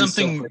 it's happens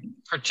something so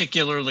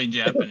particularly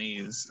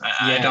Japanese.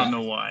 I don't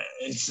know why.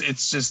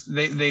 It's just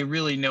they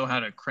really know how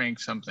to crank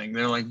something.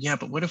 They're like, yeah,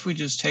 but what if we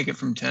just take it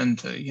from 10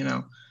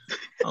 to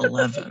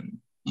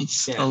 11?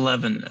 It's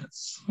 11.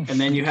 And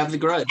then you have The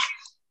Grudge.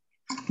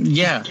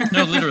 Yeah,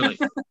 no, literally.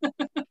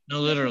 No,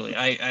 literally.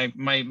 I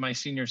my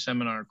senior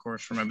seminar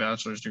course for my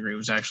bachelor's degree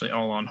was actually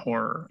all on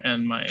horror,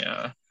 and my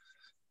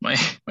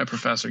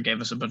professor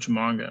gave us a bunch of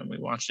manga, and we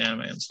watched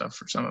anime and stuff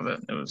for some of it.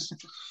 It was,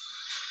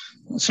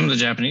 some of the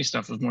Japanese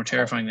stuff was more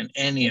terrifying than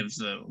any of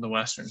the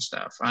Western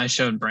stuff. I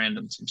showed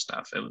Brandon some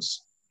stuff. It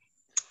was,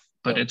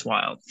 but it's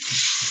wild.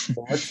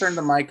 Well, let's turn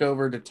the mic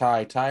over to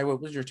Ty. Ty,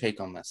 what was your take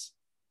on this?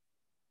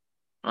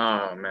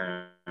 Oh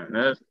man,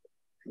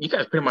 you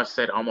guys pretty much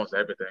said almost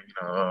everything.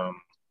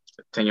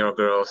 10-year-old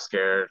girl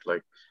scared,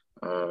 like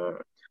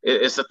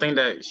it's a thing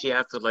that she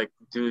has to like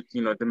do,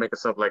 to make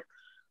herself like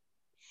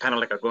kind of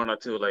like a grown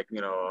up too, like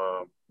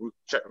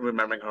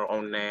remembering her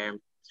own name,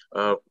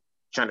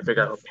 trying to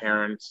figure out her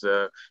parents.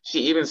 She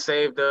even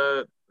saved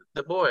the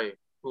boy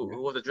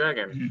who was a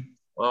dragon.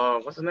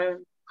 What's his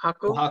name?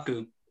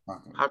 Kohaku.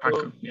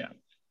 Haku, yeah.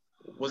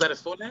 Was that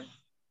his full name?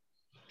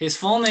 His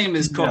full name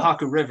is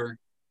Kohaku River.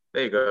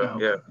 There you go.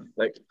 Yeah,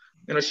 like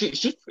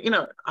she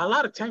a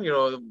lot of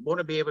 10-year-olds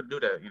wouldn't be able to do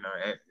that.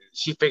 And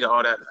she figured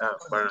all that out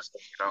first.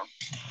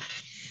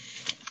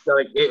 So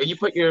like, if you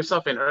put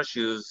yourself in her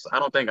shoes, I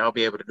don't think I'll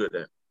be able to do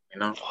that.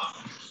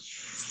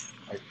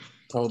 I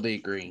totally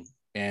agree.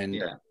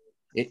 And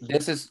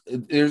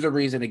there's a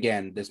reason,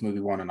 again, this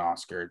movie won an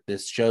Oscar.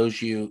 This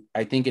shows you,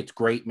 I think it's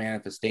great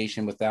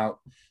manifestation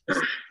without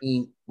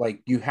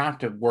like, you have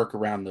to work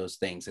around those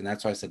things. And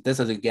that's why I said this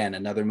is, again,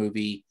 another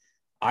movie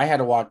I had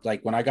to watch.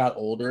 Like, when I got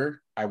older,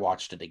 I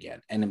watched it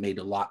again, and it made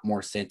a lot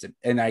more sense.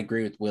 And I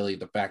agree with Willie,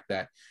 the fact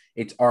that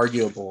it's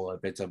arguable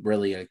if it's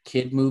really a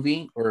kid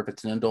movie or if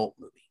it's an adult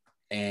movie.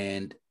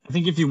 And I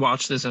think if you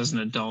watch this as an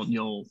adult,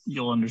 you'll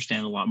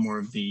understand a lot more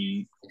of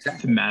the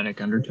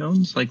thematic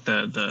undertones, like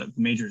the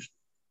major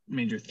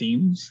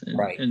themes,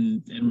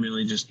 and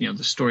really just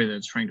the story that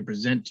it's trying to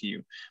present to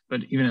you.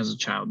 But even as a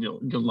child, you'll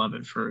love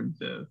it for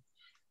the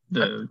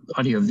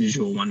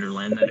audiovisual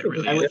wonderland that it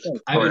really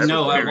is. I would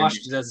know. I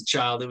watched it as a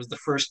child. It was the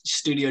first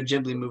Studio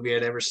Ghibli movie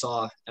I'd ever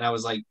saw, and I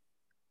was like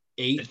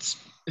 8.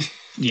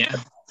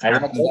 I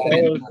was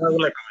probably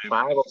like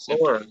 5 or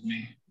 4.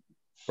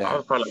 I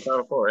was probably like 5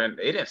 or 4, and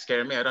it didn't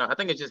scare me at all. I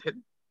think it just hit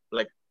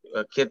like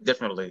a kid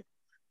differently.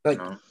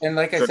 And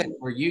like I said,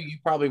 for you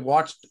probably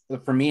watched.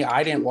 For me,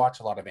 I didn't watch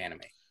a lot of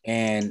anime,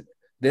 and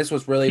this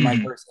was really my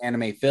first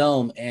anime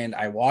film, and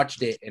I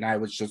watched it, and I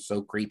was just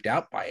so creeped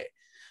out by it.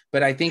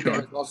 But I think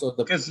that was also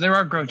because there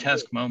are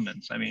grotesque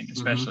moments. I mean,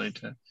 especially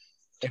to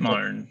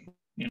modern,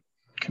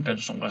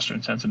 conventional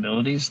Western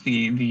sensibilities.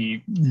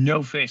 The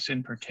No Face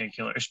in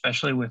particular,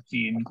 especially with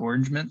the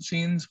engorgement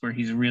scenes where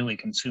he's really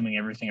consuming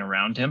everything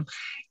around him.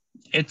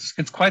 It's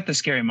quite the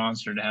scary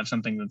monster to have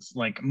something that's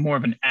like more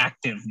of an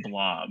active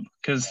blob.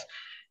 Because,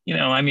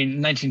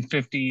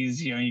 1950s,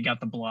 you got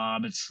the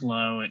blob. It's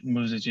slow. It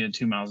moves at you at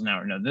 2 miles an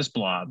hour. No, this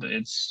blob,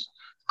 it's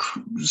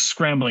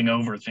scrambling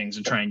over things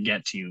to try and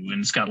get to you,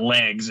 and it's got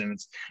legs, and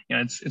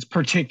it's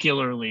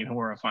particularly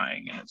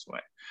horrifying in its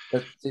way.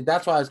 But see,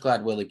 that's why I was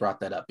glad Willie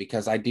brought that up,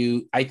 because I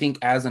think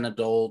as an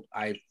adult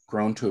I've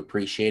grown to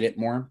appreciate it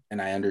more,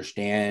 and I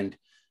understand.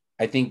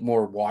 I think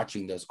more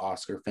watching those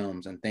Oscar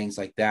films and things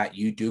like that,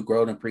 you do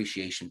grow an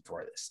appreciation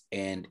for this,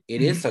 and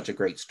it is such a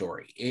great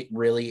story. It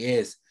really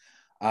is.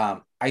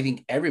 I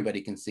think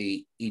everybody can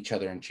see each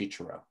other in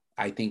Chihiro.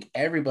 I think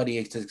everybody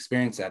has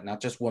experienced that,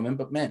 not just women,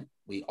 but men.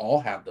 We all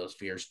have those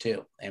fears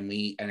too. And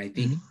I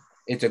think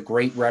it's a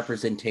great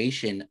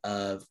representation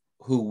of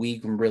who we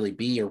can really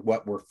be or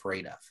what we're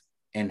afraid of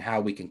and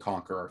how we can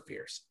conquer our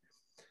fears.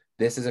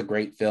 This is a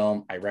great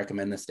film. I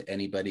recommend this to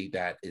anybody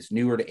that is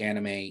newer to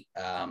anime.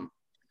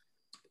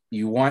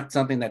 You want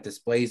something that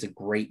displays a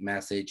great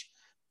message,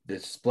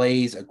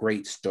 displays a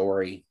great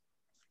story,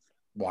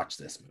 watch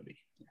this movie.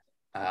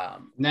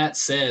 That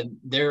said,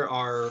 there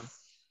are,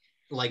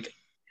 like,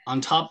 on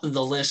top of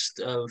the list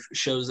of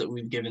shows that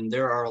we've given,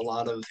 there are a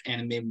lot of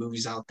anime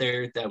movies out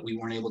there that we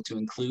weren't able to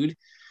include.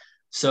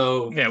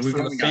 So we've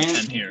got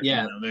 10 here.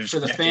 For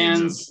the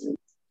fans,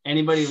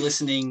 anybody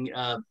listening,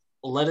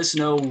 let us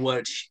know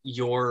what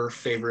your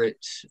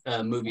favorite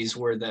movies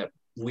were that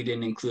we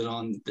didn't include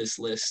on this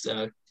list.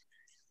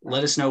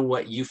 Let us know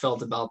what you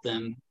felt about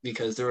them,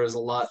 because there was a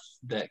lot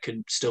that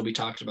could still be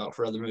talked about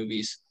for other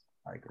movies.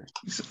 I agree.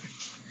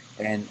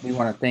 And we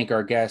want to thank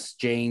our guests,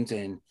 James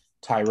and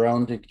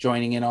Tyrone, for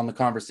joining in on the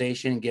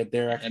conversation and get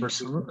their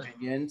expert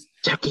opinions.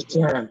 Jackie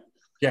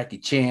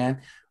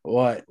Chan.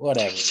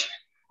 Whatever.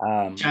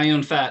 Chow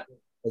Yun Fat.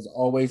 As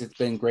always, it's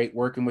been great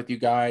working with you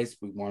guys.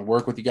 We want to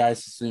work with you guys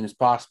as soon as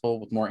possible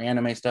with more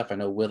anime stuff. I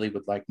know Willie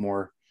would like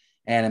more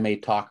anime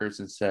talkers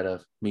instead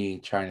of me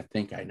trying to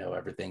think I know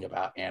everything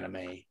about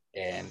anime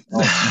and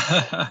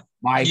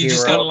my You hero.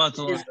 just got a lot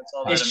to learn. That's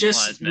all It's that just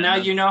implies, man. now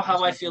you know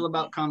how I That's feel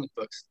about comic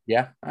books.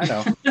 Yeah, I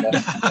know.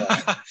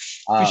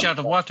 Fish out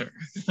of water.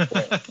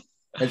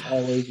 As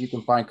always, you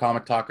can find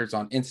Comic Talkers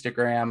on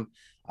Instagram.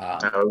 We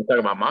talk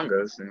about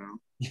mangas,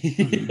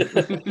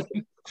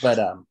 But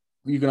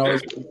you can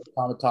always find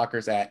Comic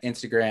Talkers at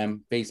Instagram,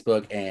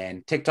 Facebook,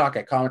 and TikTok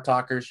at Comic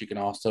Talkers. You can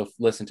also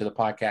listen to the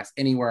podcast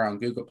anywhere on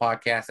Google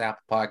Podcasts,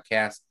 Apple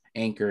Podcasts,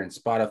 Anchor, and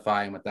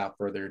Spotify. And without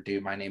further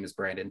ado, my name is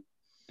Brandon.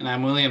 And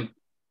I'm William.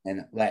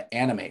 And let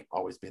anime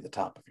always be the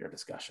top of your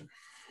discussion.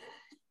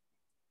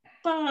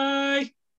 Bye.